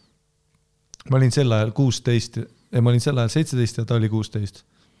 Ma olin sel ajal 16, ma olin sel ajal 17 ja ta oli 16.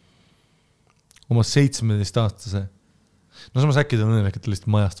 Oma 17-aastase. No samas äkki ta on õnnelik, et ta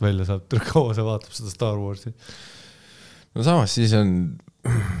lihtsalt majast välja saab. Kaua see vaatab seda Star Warsi. No samas siis on...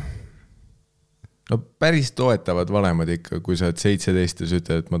 No päris toetavad vanemad ikka, kui sa oled 17 ja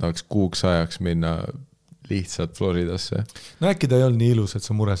ütled, et ma tahaks kuuks ajaks minna lihtsalt Floridasse. No äkki ta ei olnud nii ilus, et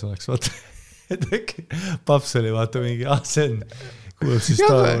sa mures oleks, vaata. Et äkki paps oli vaata mingi, see on, kuuleb siis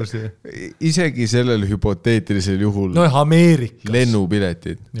Star Warsi. Isegi sellel hüpoteetilisel juhul no Ameerikas.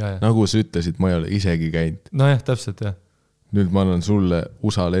 Lennupiletid, nagu sa ütlesid, ma ei ole isegi käinud. No jah, täpselt jah. Nüüd ma annan sulle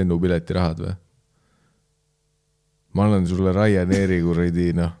USA lennupileti rahad või? Ma annan sulle Ryanairi kuradi,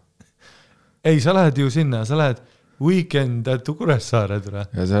 Ei, sa lähed ju sinna, sa lähed weekend Kuressaare.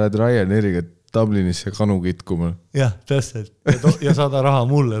 Ja sa lähed Ryanairiga Dublinisse kanu kitkuma. Jah, täpselt. Ja saada raha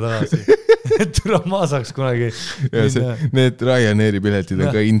mulle tagasi. Et ma saaks kunagi... Need Ryanairi piletid on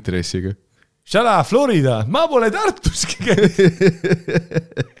ka intressiga. Šala, Florida, ma pole Tartuski käinud.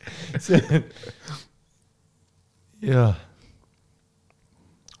 Jah.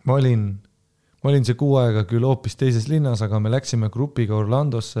 Ma olin see 6 aega küll hoopis teises linnas, aga me läksime grupiga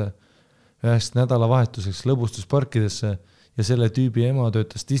Orlandosse ühest nädalavahetuseks lõbustusparkidesse ja selle tüübi ema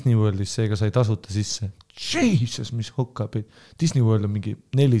töötas Disney Worldis, seega sai tasuta sisse. Jesus, mis hokkapid. Disney World on mingi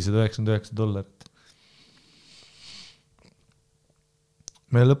 $499.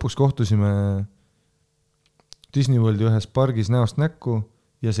 Me lõpuks kohtusime Disney Worldi ühes pargis näost näkku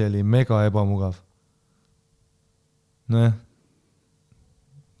ja see oli mega ebamugav. Nojah.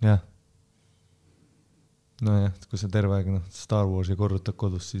 Nojah, kui sa terve aeg Star Warsi korrutad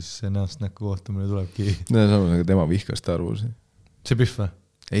kodus, siis see näost näkku kohtumine tulebki. No samas, aga tema vihkas Star Warsi. See Biff või?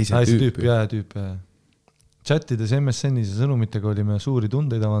 Ei, see tüüp. Tüüp. Chatides MSN-is ja sõnumitega olime suuri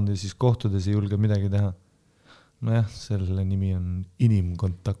tundeid avanud ja siis kohtudes ei julge midagi teha. Nojah, selle nimi on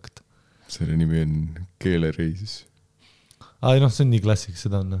inimkontakt. Selle nimi on keelereis. See on nii klassik,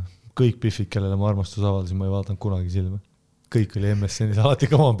 seda on kõik Biffid, kellele ma armastus avaldasin, ma ei vaadanud kunagi silma. kõik oli MSN-is, alati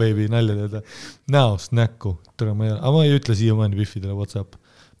come on baby, nalja teada. Näost näkku, aga ma ei ütle siiamaani Biffidele WhatsApp,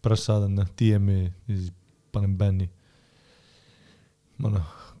 pärast saadan DM-i ja siis panen bänni. Ma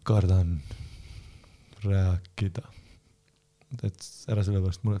kardan rääkida. Et ära selle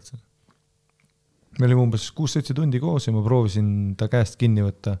pärast muretsen. Me olime umbes 6-7 tundi koos ja ma proovisin ta käest kinni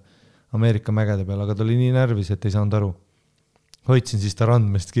võtta Ameerika mägede peal, aga ta oli nii närvis, et ei saanud aru. Hoidsin siis ta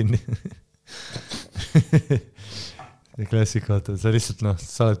randmest kinni. Klassika, sa lihtsalt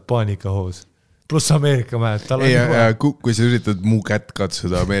sa oled paanikahoos. Pluss Ameerika mäed. Kui sa üritad mu kätt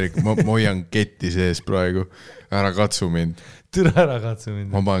katsuda Ameerika, ma hoian ketti sees praegu. Ära katsu mind. Türa ära katsu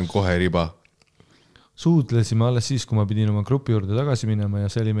mind. Ma panen kohe riba. Suudlesime alles siis, kui ma pidin oma grupi juurde tagasi minema ja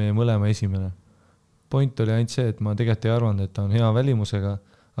see oli meie mõlema esimene. Point oli ainult see, et ma tegelikult ei arvanud, et ta on hea välimusega,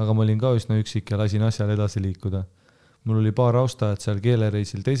 aga ma olin ka üsna üksik ja lasin asjal edasi liikuda. Mul oli paar austajat seal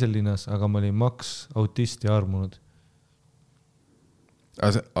keelereisil teisel linnas, aga ma olin maks autist ja armunud.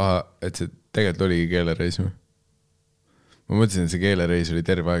 Et see tegelikult oligi keelereis või? Ma mõtlesin, et see keelereis oli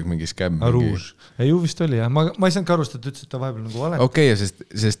terve aeg mingi skämm. Aruus. Ei, ju vist oli, jah. Ma ei saanud karustada, et ütles, et ta vahepeal nagu vale. Okei,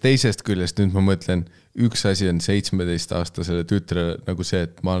 sest teisest küljest nüüd ma mõtlen, üks asi on 17-aastasele tütrele nagu see,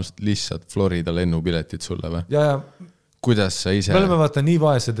 et ma lihtsalt Florida lennupiletit sulle või? Ja. Kuidas sa ise... Me oleme vaata nii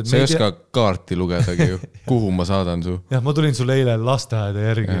vaesed, et... Sa ei oska kaarti lugedagi ju, kuhu ma saadan su. Jah, ma tulin sulle eile lasteaeda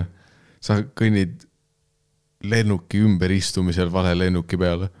järgi. Ja. Sa kõnnid lennuki ümber istumisel vale lennuki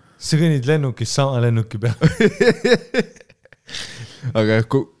peale. Sa kõnnid lennukis sama lennuki peale. Aga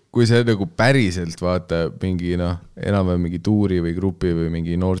kui see nagu päriselt vaata mingi enam mingi tuuri või grupi või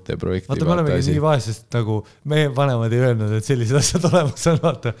mingi noorte projekti vaata, me olemegi nii vaesest, nagu meie vanemad ei öelnud, et sellised asjad olemas on,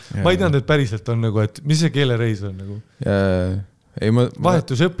 vaata. Ma ei teadnud, et päriselt on nagu, et mis see keelereis on nagu?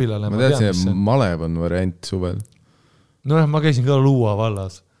 Vahetusõpilane. Ma teadsin, et Malev on variant suvel. Ma käisin ka Luua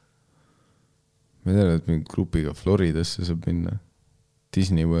vallas. Ma tean, et mingi grupiga Floridasse saab minna.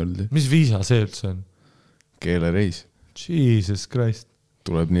 Disney Worldi. Mis viisa see üldse on? Keelereis. Jesus Christ.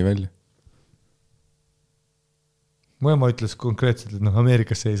 Tuleb nii välja. Mu ema ütles konkreetselt, et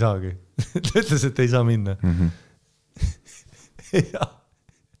Ameerikasse ei saagi. Ta ütles, et ei saa minna. Ja.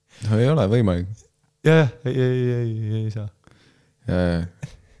 Ei ole võimalik. Jah, ei saa. Ja.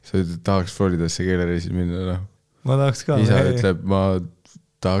 Sa tahaks Floridasse keelereisil minna. Ma tahaks ka. Isa ütleb, ma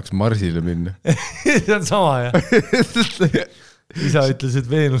tahaks Marsile minna. See on sama, jah. Isa ütles, et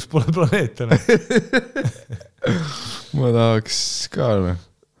Veenus pole planeetana. Ma tahaks ka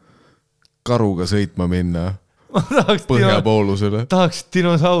karuga sõitma minna põhjapoolusele. Tahaks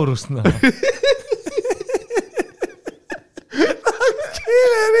dinosaurust näha. Tahaks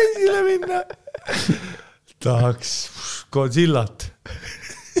keelereisile minna. Tahaks Godzillat.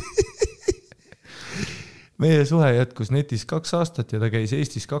 Meie suhe jätkus netis 2 aastat ja ta käis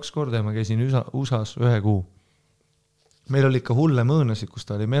Eestis 2 korda ja ma käisin USAs 1 kuu. Meil oli ikka hulle mõõnasid, kus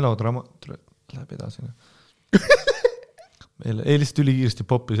ta oli melodrama... Läheb edasi. Ei lihtsalt üli kiiresti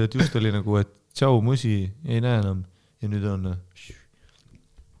popis, et just oli nagu, et tšau, musi, ei näe enam. Ja nüüd on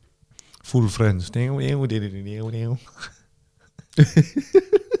full friends.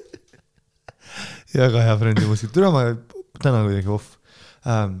 Ja ka hea friendi muusik. Tule ma täna kuidagi off.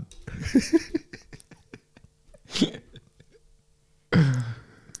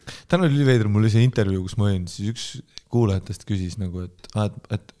 Täna oli veidr, mul oli see intervjuu, kus ma olin, siis üks kuulajatest küsis nagu, et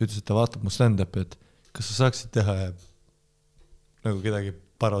ütles, et ta vaatab mu stand-upi, et kas sa saaksid teha nagu kedagi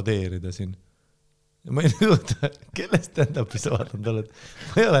parodeerida siin. Ja ma ei nõuta, kelle stand-upi sa vaatanud oled?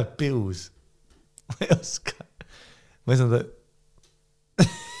 Ma ei ole pius. Ma ei oska. Ma ei saanud...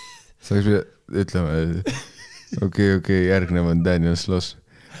 Saaks ütlema, okei, järgnev on Daniel Sloss.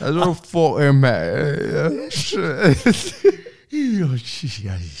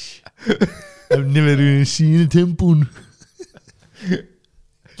 I've never even seen a tampon.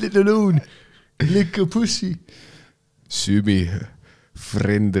 Let alone lick a pussy. Sübi,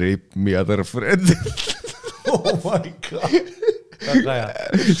 friend rape me other friend. Oh my god. Väga hea.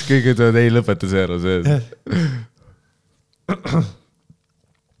 Kõige tuleb ei lõpeta see ära see.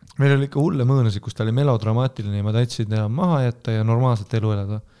 Meil oli ikka hulle mõõnasid, kus ta oli melodramaatiline ja ma tahtsin teha maha jätta ja normaalselt elu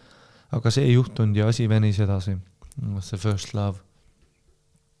elada. Aga see ei juhtunud ja asi venis edasi. See first love.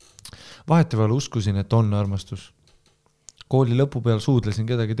 Vaheteval uskusin, et on armastus. Kooli lõpu peal suudlesin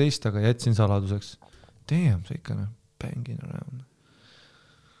kedagi teist, aga jätsin saladuseks. Damn, see ikka bangin around.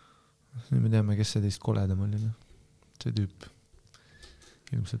 Nüüd me teame, kes see teist koledam oli. See tüüp.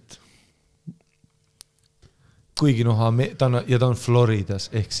 Ilmselt. Kuigi ta on Floridas,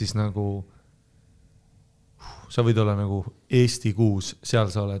 ehk siis nagu sa võid olla nagu Eesti 6,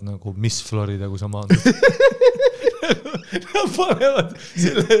 seal sa oled nagu Miss Florida, kui sa maandud. Nad panevad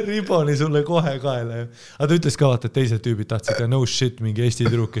selle riboni sulle kohe kaela. Aga ta ütles ka vaata, et teised tüübid tahtsid ka no shit mingi Eesti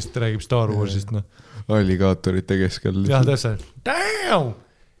tüdruk, kes räägib Star Warsist. No. Alligaatorite keskel. Jah, täpselt. Damn!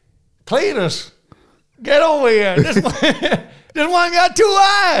 Cletus! Get over here! This one got 2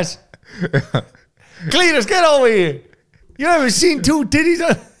 eyes! Cletus, get over here! You ever seen 2 titties?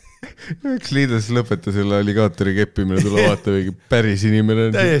 Cletus lõpetas selle alligaatori keppimine, tule vaata mingi päris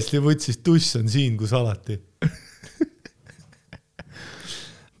inimene. Täiesti võtsis tuss on siin, kus alati.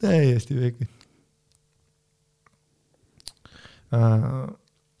 Täiesti veki.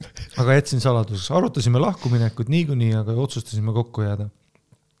 Aga jätsin saladuses. Arutasime lahkuminekut niikuinii, aga otsustasime kokku jääda.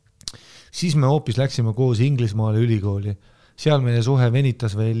 Siis me hoopis läksime koos Inglismaale ülikooli. Seal meie suhe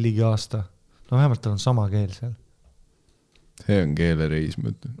venitas veel ligi aasta. No vähemalt tal on sama keel seal. See on keelereis,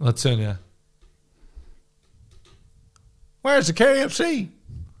 mõtlen. Vaat see on jah. Where's the KFC?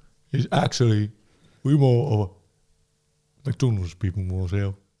 It's actually we more of a McDonald's people more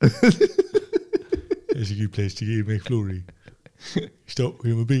so. It's a good place to get McFlurry. Stop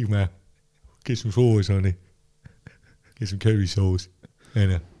with my Big Mac. Get some sauce on it. Get some curry sauce.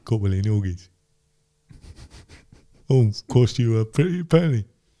 And a couple of nuggets. Oh, cost you a pretty penny.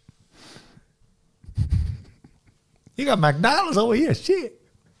 You got McDonald's over here, shit.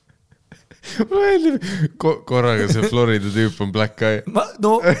 Korraga see Florida tüüp on black eye.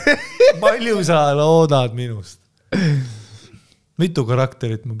 No, palju sa loodad minust? Mitu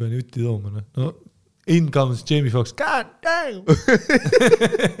karakterit ma pean jutti tooma? No, in comes Jamie Foxx. God damn!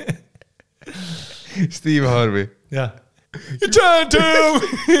 Steve Harvey. Jah. You trying to tell me?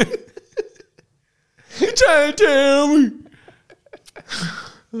 You trying to tell me?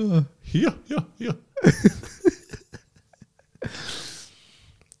 Ja.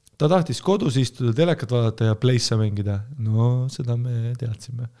 Ta tahtis kodus istuda, telekat vaadata ja pleissa mängida. No, seda me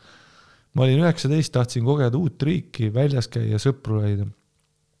teadsime. Ma olin 19, tahtsin kogeda uut riiki, väljas käia, sõpru leida.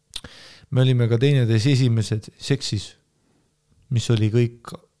 Me olime ka teineteis esimesed seksis, mis oli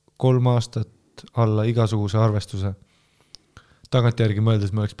kõik 3 aastat alla igasuguse arvestuse. Tagantjärgi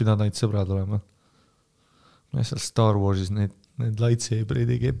mõeldes me oleks pidanud ainult sõbrad olema. Ma seal Star Warsis need lightsaberid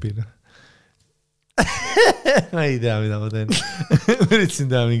ei kepina. Ma ei tea, mida ma teen. Üritasin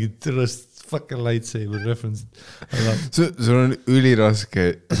teha mingit fucking lightsaber reference. Aga... Sul on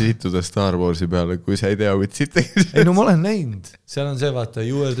üliraske siituda Star Warsi peale, kui sa ei tea, mida siit tegid. Ei, no ma olen näinud. Seal on see, vaata,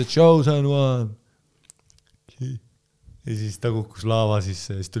 you are the chosen one. Ja siis ta kukkus laava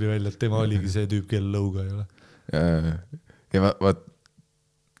sisse ja siis tuli välja, et tema oligi see tüüp, kelle lõuga ei ole. Ja vaat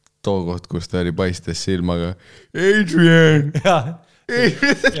too koht, kus ta oli paistes silmaga. Adrian! Jah.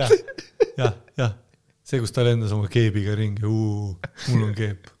 See, kus ta lendas oma keebiga ringi. Mul on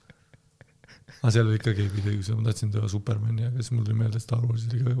keep. Aga seal oli ikka keebid õigus. Ma tahtsin teha Supermani, aga siis mul tuli meelde Star Wars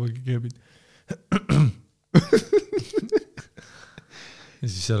oli ka keebid. Ja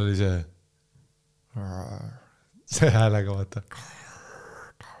siis seal oli see häälega, vaata.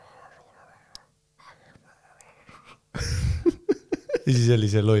 Ja siis oli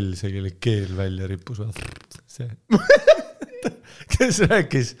see loll, see kelle keel välja rippus. See. Kes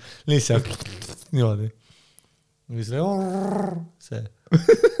rääkis lihtsalt niimoodi. See.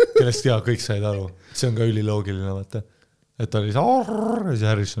 Kellest kõik said aru. See on ka üliloogiline, vaata. Et ta oli see ja siis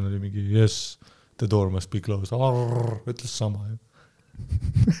Harrison oli mingi yes, the door must be closed. Ütles sama.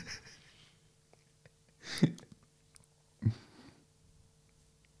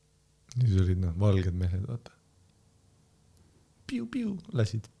 Siis olid valged mehed, vaata. Piu,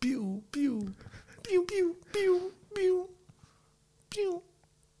 lasid piu.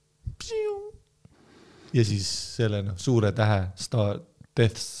 Ja siis selle suure tähe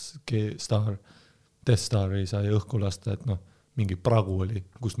Death Star ei sai õhku lasta, et mingi pragu oli,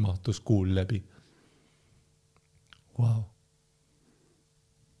 kust mahtus kuul läbi. Wow.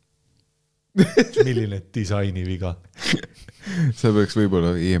 Milline disaini viga. Sa peaks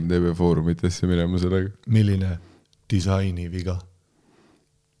võib-olla IMDb foorumitesse minema sellega. Milline disaini viga.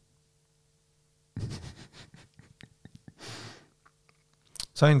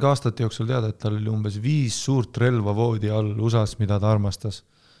 Sain ka aastate jooksul teada, et tal oli umbes 5 suurt relva voodi all USAs, mida ta armastas.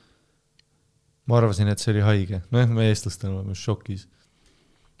 Ma arvasin, et see oli haige. Me eestlastena oleme šokis.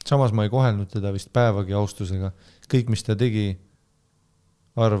 Samas ma ei kohelnud teda vist päevagi austusega. Kõik, mis ta tegi,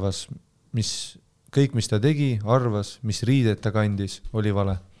 arvas, mis riidet ta kandis, oli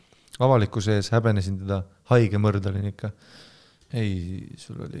vale. Avalikkuse ees häbenesin teda, haige mõrdalin ikka. Ei,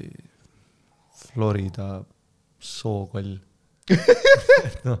 sul oli Florida sookoll.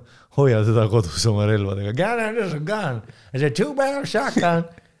 Hoia seda kodus oma relvadega. Gun. It's a 2-barrel shotgun.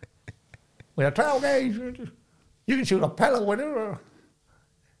 With a 12 gauge. You can shoot a pellet with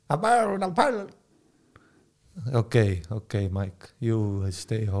a barrel with a pellet. Okay, Mike, you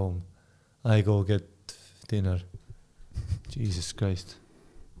stay home. I go get dinner. Jesus Christ.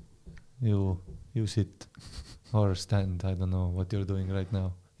 You sit or stand. I don't know what you're doing right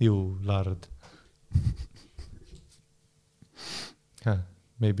now. You lard.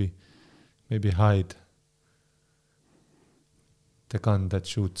 Maybe hide the gun that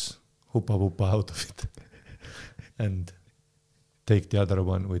shoots hoopa woopa out of it and take the other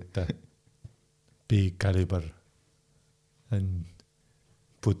one with the big caliber and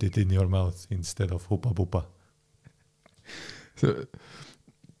put it in your mouth instead of hoopa woopa.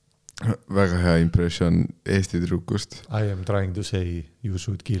 Väga hea impression Eesti tüdrukust. I am trying to say you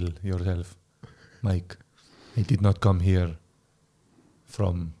should kill yourself, Mike. I did not come here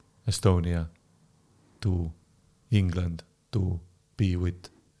from Estonia to England to be with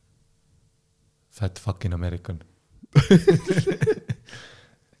fat fucking American.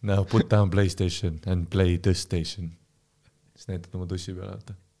 Now put down PlayStation and play this station. Siis näitad oma tussi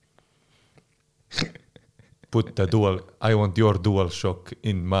peale. Put the I want your DualShock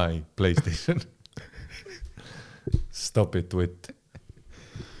in my PlayStation. Stop it with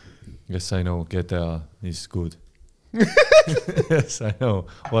yes, I know GTA is good. Yes, I know.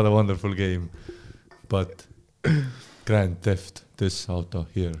 What a wonderful game. But Grand Theft, this auto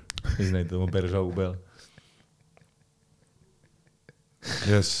here. Siis näitad oma päris augu peale.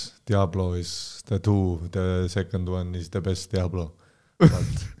 Yes, Diablo is the 2. The second one is the best Diablo.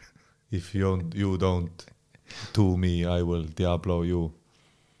 But if you don't to me, I will Diablo you.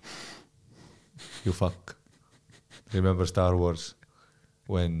 You fuck. Remember Star Wars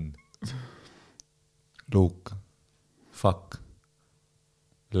when Luke fuck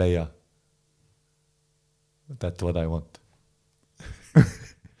Leia? That's what I want.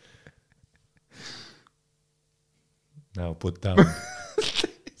 Now put down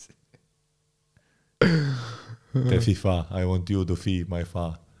the FIFA. I want you to fee my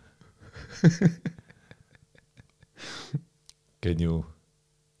fa. Can you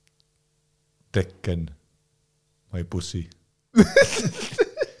tekken my pussy?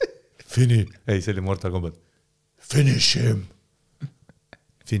 Ei, see oli Mortal Kombat. Finish him.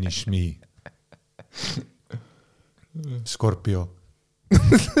 Finish me. Scorpio.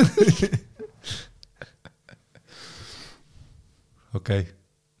 Okay.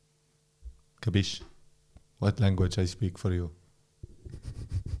 Kabish. What language I speak for you?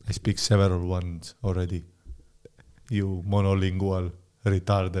 I speak several ones already. You monolingual,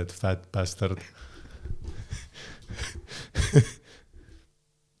 retarded, fat bastard.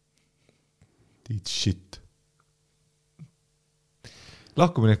 Eat shit.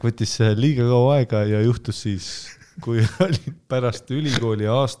 Lahkuminek võttis liiga kaua aega ja juhtus siis, kui olin pärast ülikooli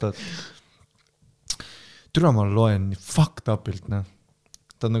aastat. Türa ma loen fucked upilt, noh.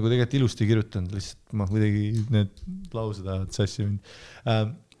 Ta on nagu tegelikult ilusti kirjutanud, lihtsalt ma kuidagi need laused ajavad sassi mind.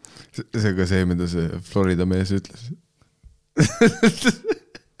 See ka see, mida see Florida mees ütles.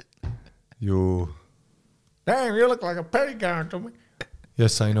 You damn, you look like a pelican to me.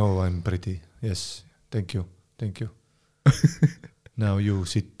 Yes, I know I'm pretty. Yes, thank you. Now you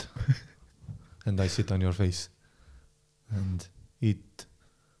sit and I sit on your face and eat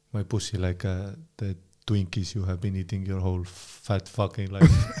my pussy like the Twinkies you have been eating your whole fat fucking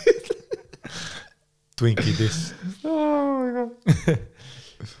life. Twinkie this. Oh my God.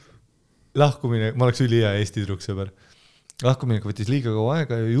 Lahkumine, ma oleks ülihea Eesti tüdruksõber. Lahkuminek võttis liiga kaua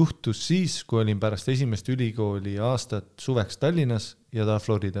aega ja juhtus siis, kui olin pärast esimest ülikooli aastat suveks Tallinnas ja ta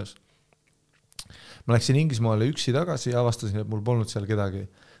Floridas. Ma läksin Inglismaale üksi tagasi ja avastasin, et mul polnud seal kedagi.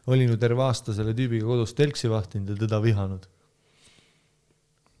 Olin ju terve aasta selle tüübiga kodus telksi vahtinud ja teda vihanud.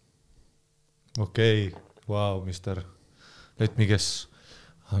 Okei, wow, mister. Let me guess.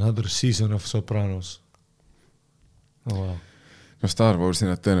 Another season of Sopranos. Oh, wow. No Star Warsi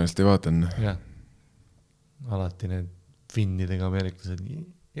nad tõenäoliselt ei vaatan. Jah. Alati need finnidega ameeriklased.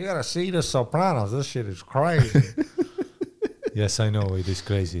 You gotta see the Sopranos. This shit is crazy. Yes, I know it is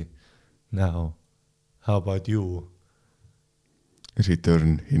crazy. Now, how about you?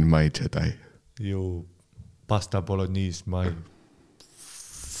 Return in my Jedi. You pasta bolognese, my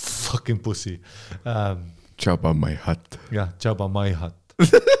fucking pussy. Jabba my hut. Yeah, Jabba my hut.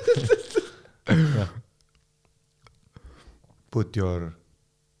 Yeah. Put your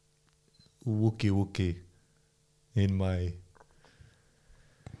Wookie in my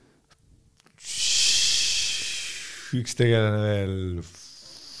üks tegelane veel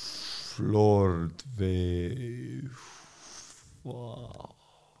Lord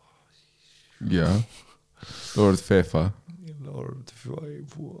Yeah. Lord Fefa. Lord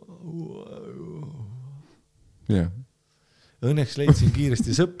Yeah. Õnneks leidsin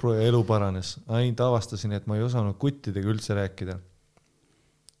kiiresti sõpru ja elu paranes. Ainult avastasin, et ma ei osanud kuttidega üldse rääkida.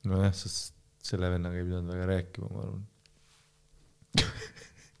 Nojah, sest selle vennaga ei pidanud väga rääkima, ma arvan.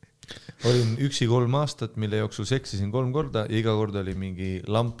 Olin üksi 3 aastat, mille jooksul seksisin 3 korda ja iga kord oli mingi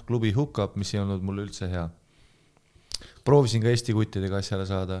lamp klubi hookup, mis ei olnud mulle üldse hea. Proovisin ka Eesti kuttidega asjale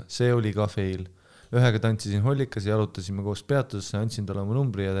saada, see oli ka fail. Ühega tantsisin hollikas ja jalutasime koos peatusesse, andsin talle oma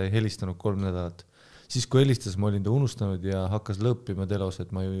numbri ja ta ei helistanud 3 nädalat. Siis kui helistas, ma olin ta unustanud ja hakkas lõppima telos,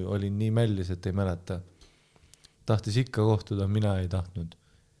 et ma olin nii mällis, et ei mäleta. Tahtis ikka kohtuda, mina ei tahtnud.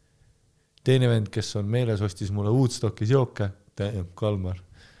 Teine vend, kes on meeles, ostis mulle Woodstockis jooke, Kalmar.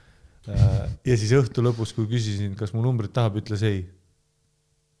 Ja siis õhtu lõpus, kui küsisin, kas mu numbrit tahab, ütles ei.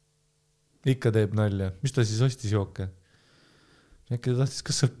 Ikka teeb nalja. Mis ta siis ostis jooke? Äkki ta tahtis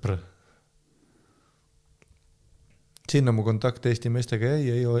ka sõpra. Sinna mu kontakt Eesti meestega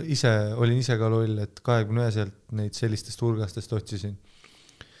jäi, olin ise ka loll, et 21-selt neid sellistest hulgastest otsisin.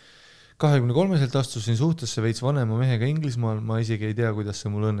 23-selt astusin suhtesse veits vanema mehega Inglismaal, ma isegi ei tea, kuidas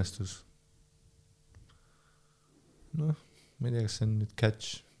see mul õnnestus. Noh, ma ei tea, kas see on nüüd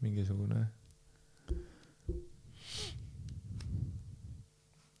catch mingisugune.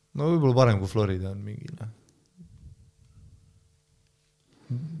 No võib-olla parem kui Florida on mingi.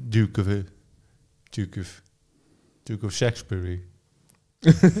 Duke of Shakespeare.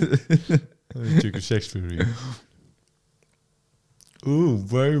 Duke of Shakespeare.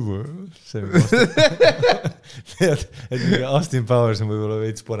 Baby. See on tead, et mingi Austin Powers on võib-olla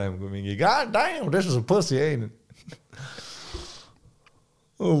veits parem kui mingi God damn, this is a pussy, ain't it?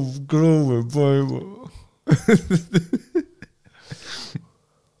 Oh, Grover, baby.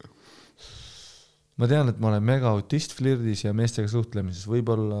 Ma tean, et ma olen mega autist flirdis ja meestega suhtlemises.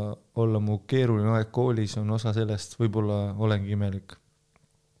 Võib-olla olla mu keeruline aeg koolis on osa sellest, võib-olla olengi imelik.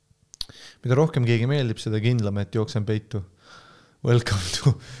 Mida rohkem keegi meeldib, seda kindlam, et jooksen peitu. Welcome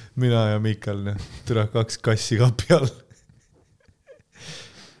to mina ja Mikal, türa 2 kassi kapi all.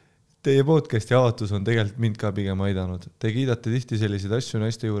 Teie podcasti avatus on tegelikult mind ka pigem aidanud. Te kiidate tihti selliseid asju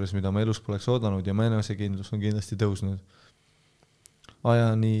naiste juures, mida ma elus poleks oodanud ja enesekindlus on kindlasti tõusnud.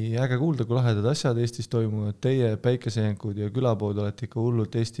 Aja nii äge kuulda, kui lahedad asjad Eestis toimuvad. Teie päikesejänkud ja külapood olete ikka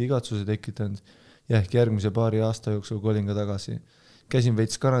hullult Eesti igatsuse tekitanud ja ehk järgmise paari aasta jooksul kolin ka tagasi. Käisin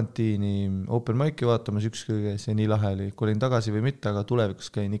veits karantiini open mic'i vaatamas ükskõige, see nii lahe oli. Kolin tagasi või mitte, aga tulevikus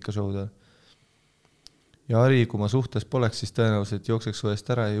käin ikka showdel. Ja Ari, kui ma suhtes poleks, siis tõenäoliselt jookseks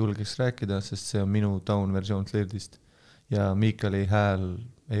võest ära ja julgeks rääkida, sest see on minu down versioon flirdist. Ja Miikali hääl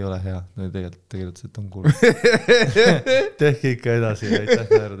ei ole hea. No tegelikult see on kuulnud. Tehke ikka edasi. Aitäh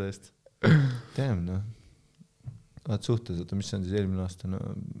naerude eest. Damn, noh. Oled suhtes, oota, mis on siis eelmine aasta? No,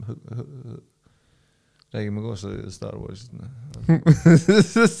 räägime koos Star Warsist.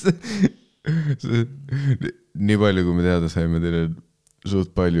 Nii palju, kui me teada saime, teile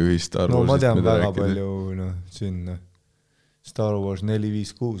suht palju ühist Star Warsist. No ma tean väga palju, no, siin Star Wars 4,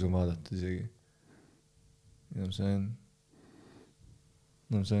 5, 6 on vaadata isegi. Ja see on...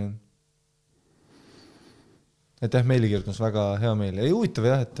 No see on. Aitäh meili kirjutas väga hea meil. Ei huvitav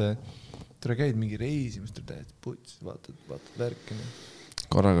jah, et tere käid mingi reisi, mis teed puts, vaatad värki.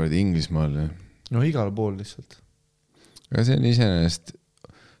 Korraga olid Inglismaal. Ja. No igal pool lihtsalt. Ja see on iseenesest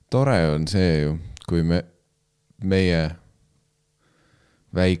tore on see ju, kui meie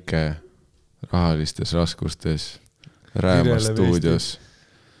väike rahalistes raskustes Räämas stuudios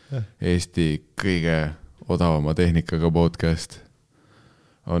Eesti kõige odavama tehnikaga podcast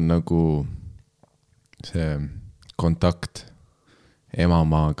on nagu see kontakt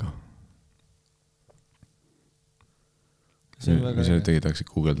emamaaga. Mis sa nüüd tegid,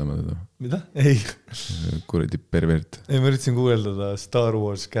 hakkasid guugeldama teda? Mida? Ei. Kuradi pervert. Ei, ma üritasin guugeldada Star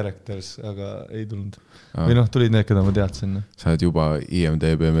Wars characters, aga ei tulnud. Või noh, tulid need, keda ma teadsin. Sa oled juba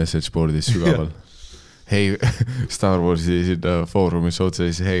IMDB message boardis sügaval. Hei, Star Warsi sinna foorumis otse,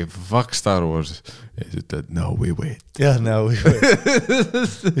 siis hei, fuck Star Wars. Ja siis ütled, no we wait. Jah, no we wait.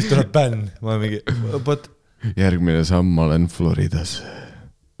 Siis tuleb bänn. Ma olen mingi, but... Järgmine samm, ma olen Floridas.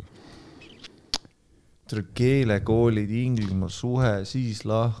 Keelekoolid, Inglismaa suhe, siis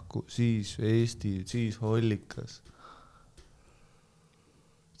lahku, siis Eesti, siis hollikas.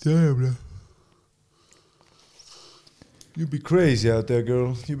 Damn, no. You be crazy out there,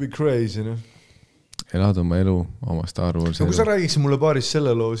 girl. You be crazy, no. Elad oma elu, oma Star Wars elu. Kui sa räägiksid mulle paaris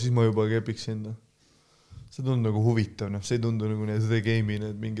selle loo, siis ma juba kepiksin. See tundub nagu huvitav, see ei tundu nagu need The Game'i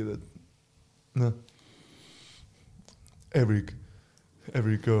need mingid, et no. Every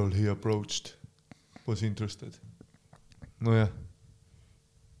girl he approached was interested. No jah.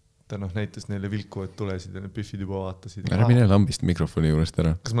 Ta näitas neile vilkuvad tulesid ja need piffid juba vaatasid. Ära mine lambist mikrofoni juurest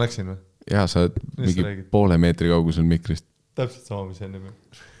ära. Kas ma läksin või? Jaa, sa oled mingi poole meetri kaugusel mikrist. täpselt sama, mis ennem.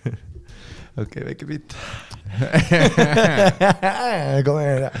 Okei, väike bitt.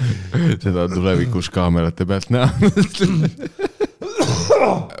 Seda tulevikus kaamerate pealt näha.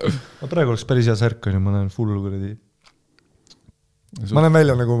 Ma praegu oleks päris hea särk, on ju, ma näen full kuradi. Ma näen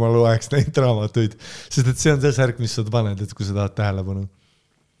välja, nagu ma loeks neid raamatuid, sest et see on see särk, mis sa paned, et kui sa tahad tähelepanu.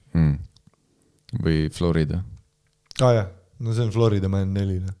 Või Florida. Jah, no see on Florida Man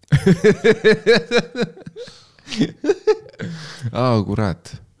 4. Kurat.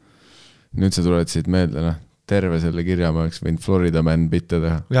 Nüüd sa tuled siit meelde, terve selle kirja ma oleks võinud Florida Man bitte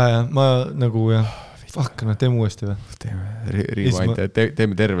teha. Ja, ma nagu fuck, teeme uuesti või?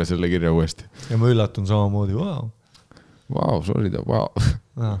 Teeme terve selle kirja uuesti. Ja ma üllatun samamoodi, Vau, Florida,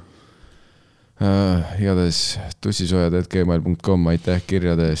 igatahes tussisööjad@gmail.com, aitäh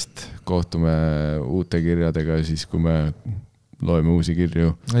kirjade eest. Kohtume uute kirjadega siis, kui me loeme uusi kirju.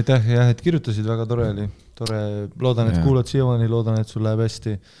 Aitäh, jah, et kirjutasid, väga tore oli. Loodan, et kuulad siiamaani, loodan, et sul läheb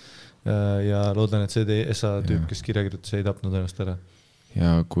hästi. Ja loodan, et see Essa tüüp, kes kirja kirjutas, ei tapnud ennast ära.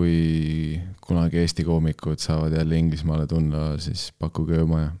 Ja kui kunagi Eesti koomikud saavad jälle Inglismaale tulla, siis pakkuge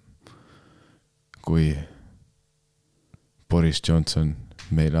õma. Kui Boris Johnson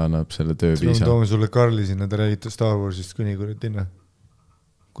meile annab selle tööviisa. Toome sulle Karli sinna, te räägite Star Warsist kuni kuradi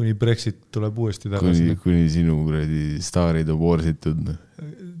kuni Brexit tuleb uuesti tagasi. Kuni sinu kuradi staarid on warsitud.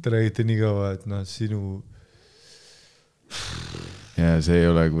 Te räägite nii kaua, et sinu... Ja see ei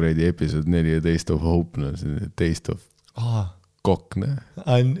ole kuradi episood 4 ja Taste of Hope, see Taste of Kokk,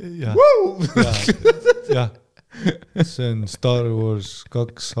 jah. See on Star Wars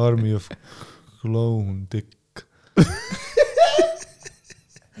 2 Army of Clone Dick.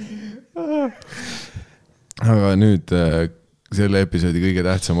 Aga nüüd selle episoodi kõige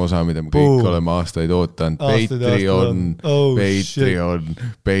tähtsam osa, mida me kõik oleme aastaid ootanud.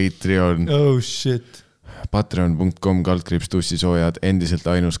 Patreon. Oh shit. Patreon.com/tussisööjad, endiselt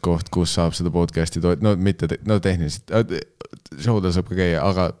ainus koht, kus saab seda podcasti tehniliselt, showdel saab ka käia,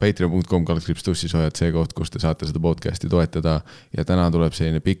 aga patreon.com/tussisööjad, see koht, kus te saate seda podcasti toetada. Ja täna tuleb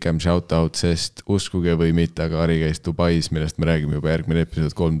selline pikem shoutout, sest uskuge või mitte, aga Ari käis Dubais, millest me räägime juba järgmine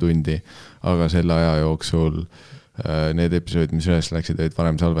episood 3 tundi, aga selle aja jooksul need episoodid, mis üles läksid, olid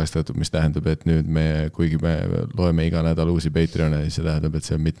varem salvestatud, mis tähendab, et nüüd kuigi me loeme iga nädal uusi Patreone, siis see tähendab, et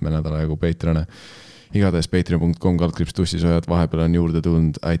see on mitme nädala jagu Patreone. Igatahes patreon.com/tussisööjad, vahepeal on juurde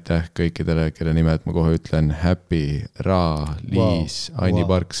tulnud. Aitäh kõikidele, kelle nimed ma kohe ütlen. Happy, Ra, Liis, Anni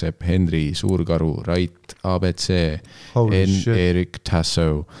Parksepp, Henri, Suurkaru, Rait, ABC, Erik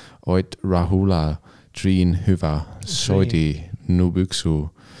Tasso, Ott Rahula, Triin Hüva, Sodi,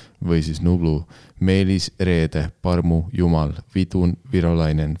 Nubüksu või siis Nublu, Meelis Reede, Parmu Jumal, Vidun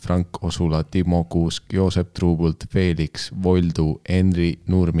Virolainen, Frank Osula, Timo Kuusk, Joosep Truubult, Felix, Voldu, Henri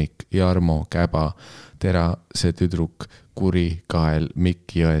Nurmik, Jarmo Käba, Terase tüdruk, Kuri Kael,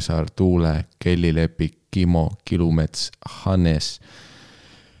 Mikk Jõesaar, Tuule, Kelly Lepik, Kimo Kilumets, Hannes,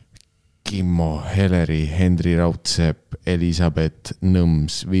 Kimmo, Heleri, Henri Raudsepp, Elisabeth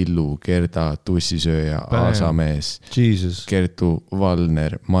Nõms, Villu, Gerda, Tussisööja, Aasamees, Kertu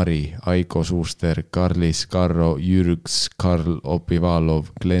Valner, Mari, Aiko Suuster, Karlis, Karro, Jürgs, Karl Opivalov,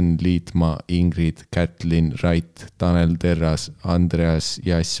 Glen Liitma, Ingrid, Kätlin, Rait, Tanel Terras, Andreas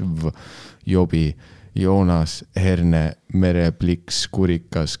Jasv, Jobi, Joonas, Herne, Merepliks,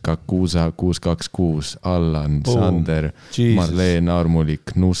 Kurikas, Kakuusa 626, Allan, Sander, Marleen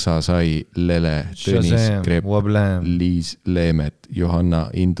Armulik, Nussa Sai, Lele, Tõnis Krepp, Liis Leemet, Johanna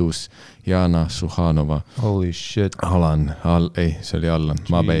Indus, Jana Suhanova, Alan, see oli Allan,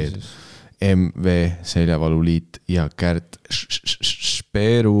 Mabed, MV Seljavaluliit ja Kärt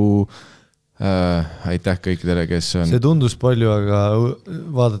Speru. Aitäh kõikidele, kes on... See tundus palju, aga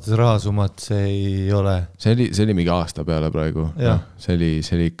vaadates rahasummat, see ei ole. See oli mingi aasta peale praegu. See oli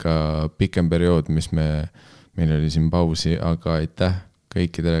ikka pikem periood, mis meil oli siin pausi, aga aitäh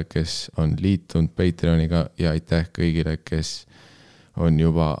kõikidele, kes on liitunud Patreoniga ja aitäh kõigile, kes on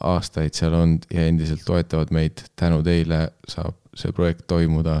juba aastaid seal olnud ja endiselt toetavad meid. Tänu teile saab see projekt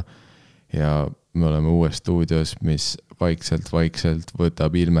toimuda ja me oleme uues stuudios, mis vaikselt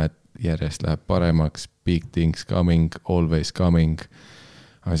võtab ilmet, järjest läheb paremaks, big things coming, always coming.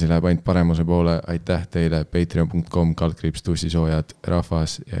 Asi läheb ainult paremuse poole. Aitäh teile, patreon.com/tussisööjad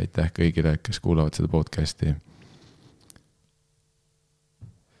rahvas ja aitäh kõigile, kes kuulavad seda podcasti.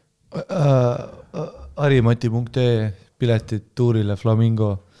 Harimati.ee piletid tuurile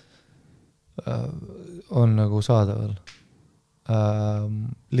Flamingo on nagu saadaval.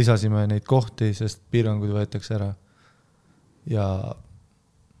 Lisasime neid kohti, sest piirangud võetakse ära. Ja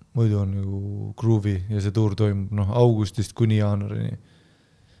muidu on nagu groovy ja see tuur toimub augustist kuni jaanuarini.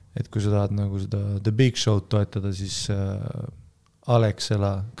 et kui sa tahad nagu seda The Big Show'd toetada, siis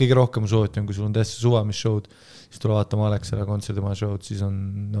Alexela, kõige rohkem soovitan, kui sul on täiesti suvamisshow'd, siis tule vaatama Alexela kontserdimaa show'd, siis on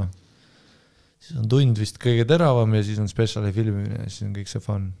siis on tund vist kõige teravam ja siis on speciali filmimine ja siis on kõik see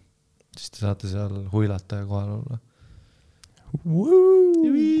fun. Siis te saate seal huilata ja kohal olla.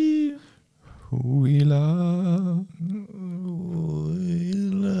 Huila.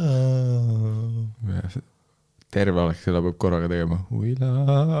 Terve Alexela peab korraga tegema. Huila.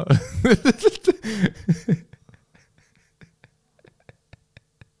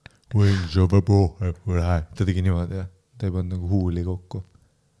 Ta tegi niimoodi, jah. Ta ei pannud nagu huuli kokku.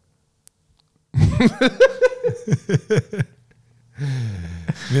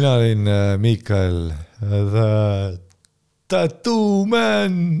 Mina olin Mikael, the tattoo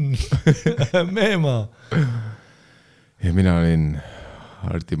man, Meema. Ja mina olin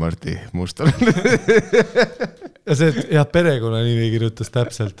Marti Mustonen. Ja see perekonna nimi kirjutas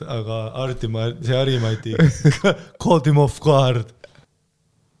täpselt, aga see Harimati called him off guard.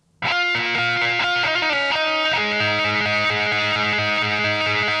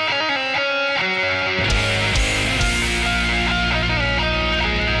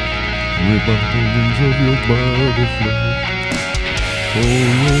 About the wings of your butterfly.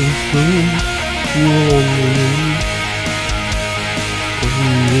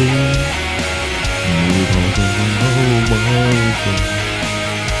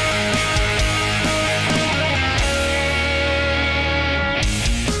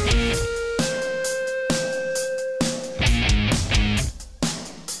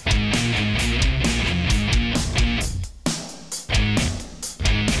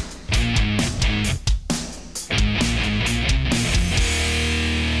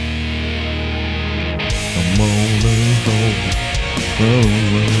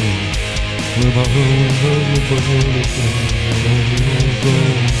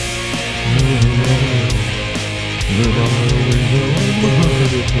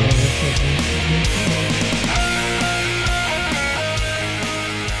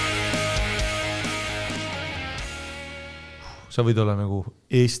 Sa võid olla nagu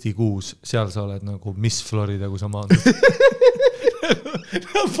Eesti 6, seal sa oled nagu Miss Florida, kui sa maandud.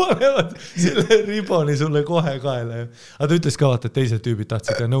 Nad panevad selle riboni sulle kohe kaela. Aga ta ütles ka vaata, et teised tüübid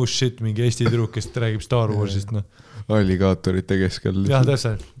tahtsid no shit, mingi Eesti tüdruk, kes räägib Star Warsist. No. Alligaatorite keskel. Ja,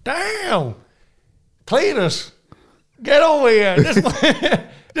 täpselt. Damn! Cleaners! Get over here! This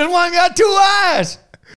one got 2 eyes!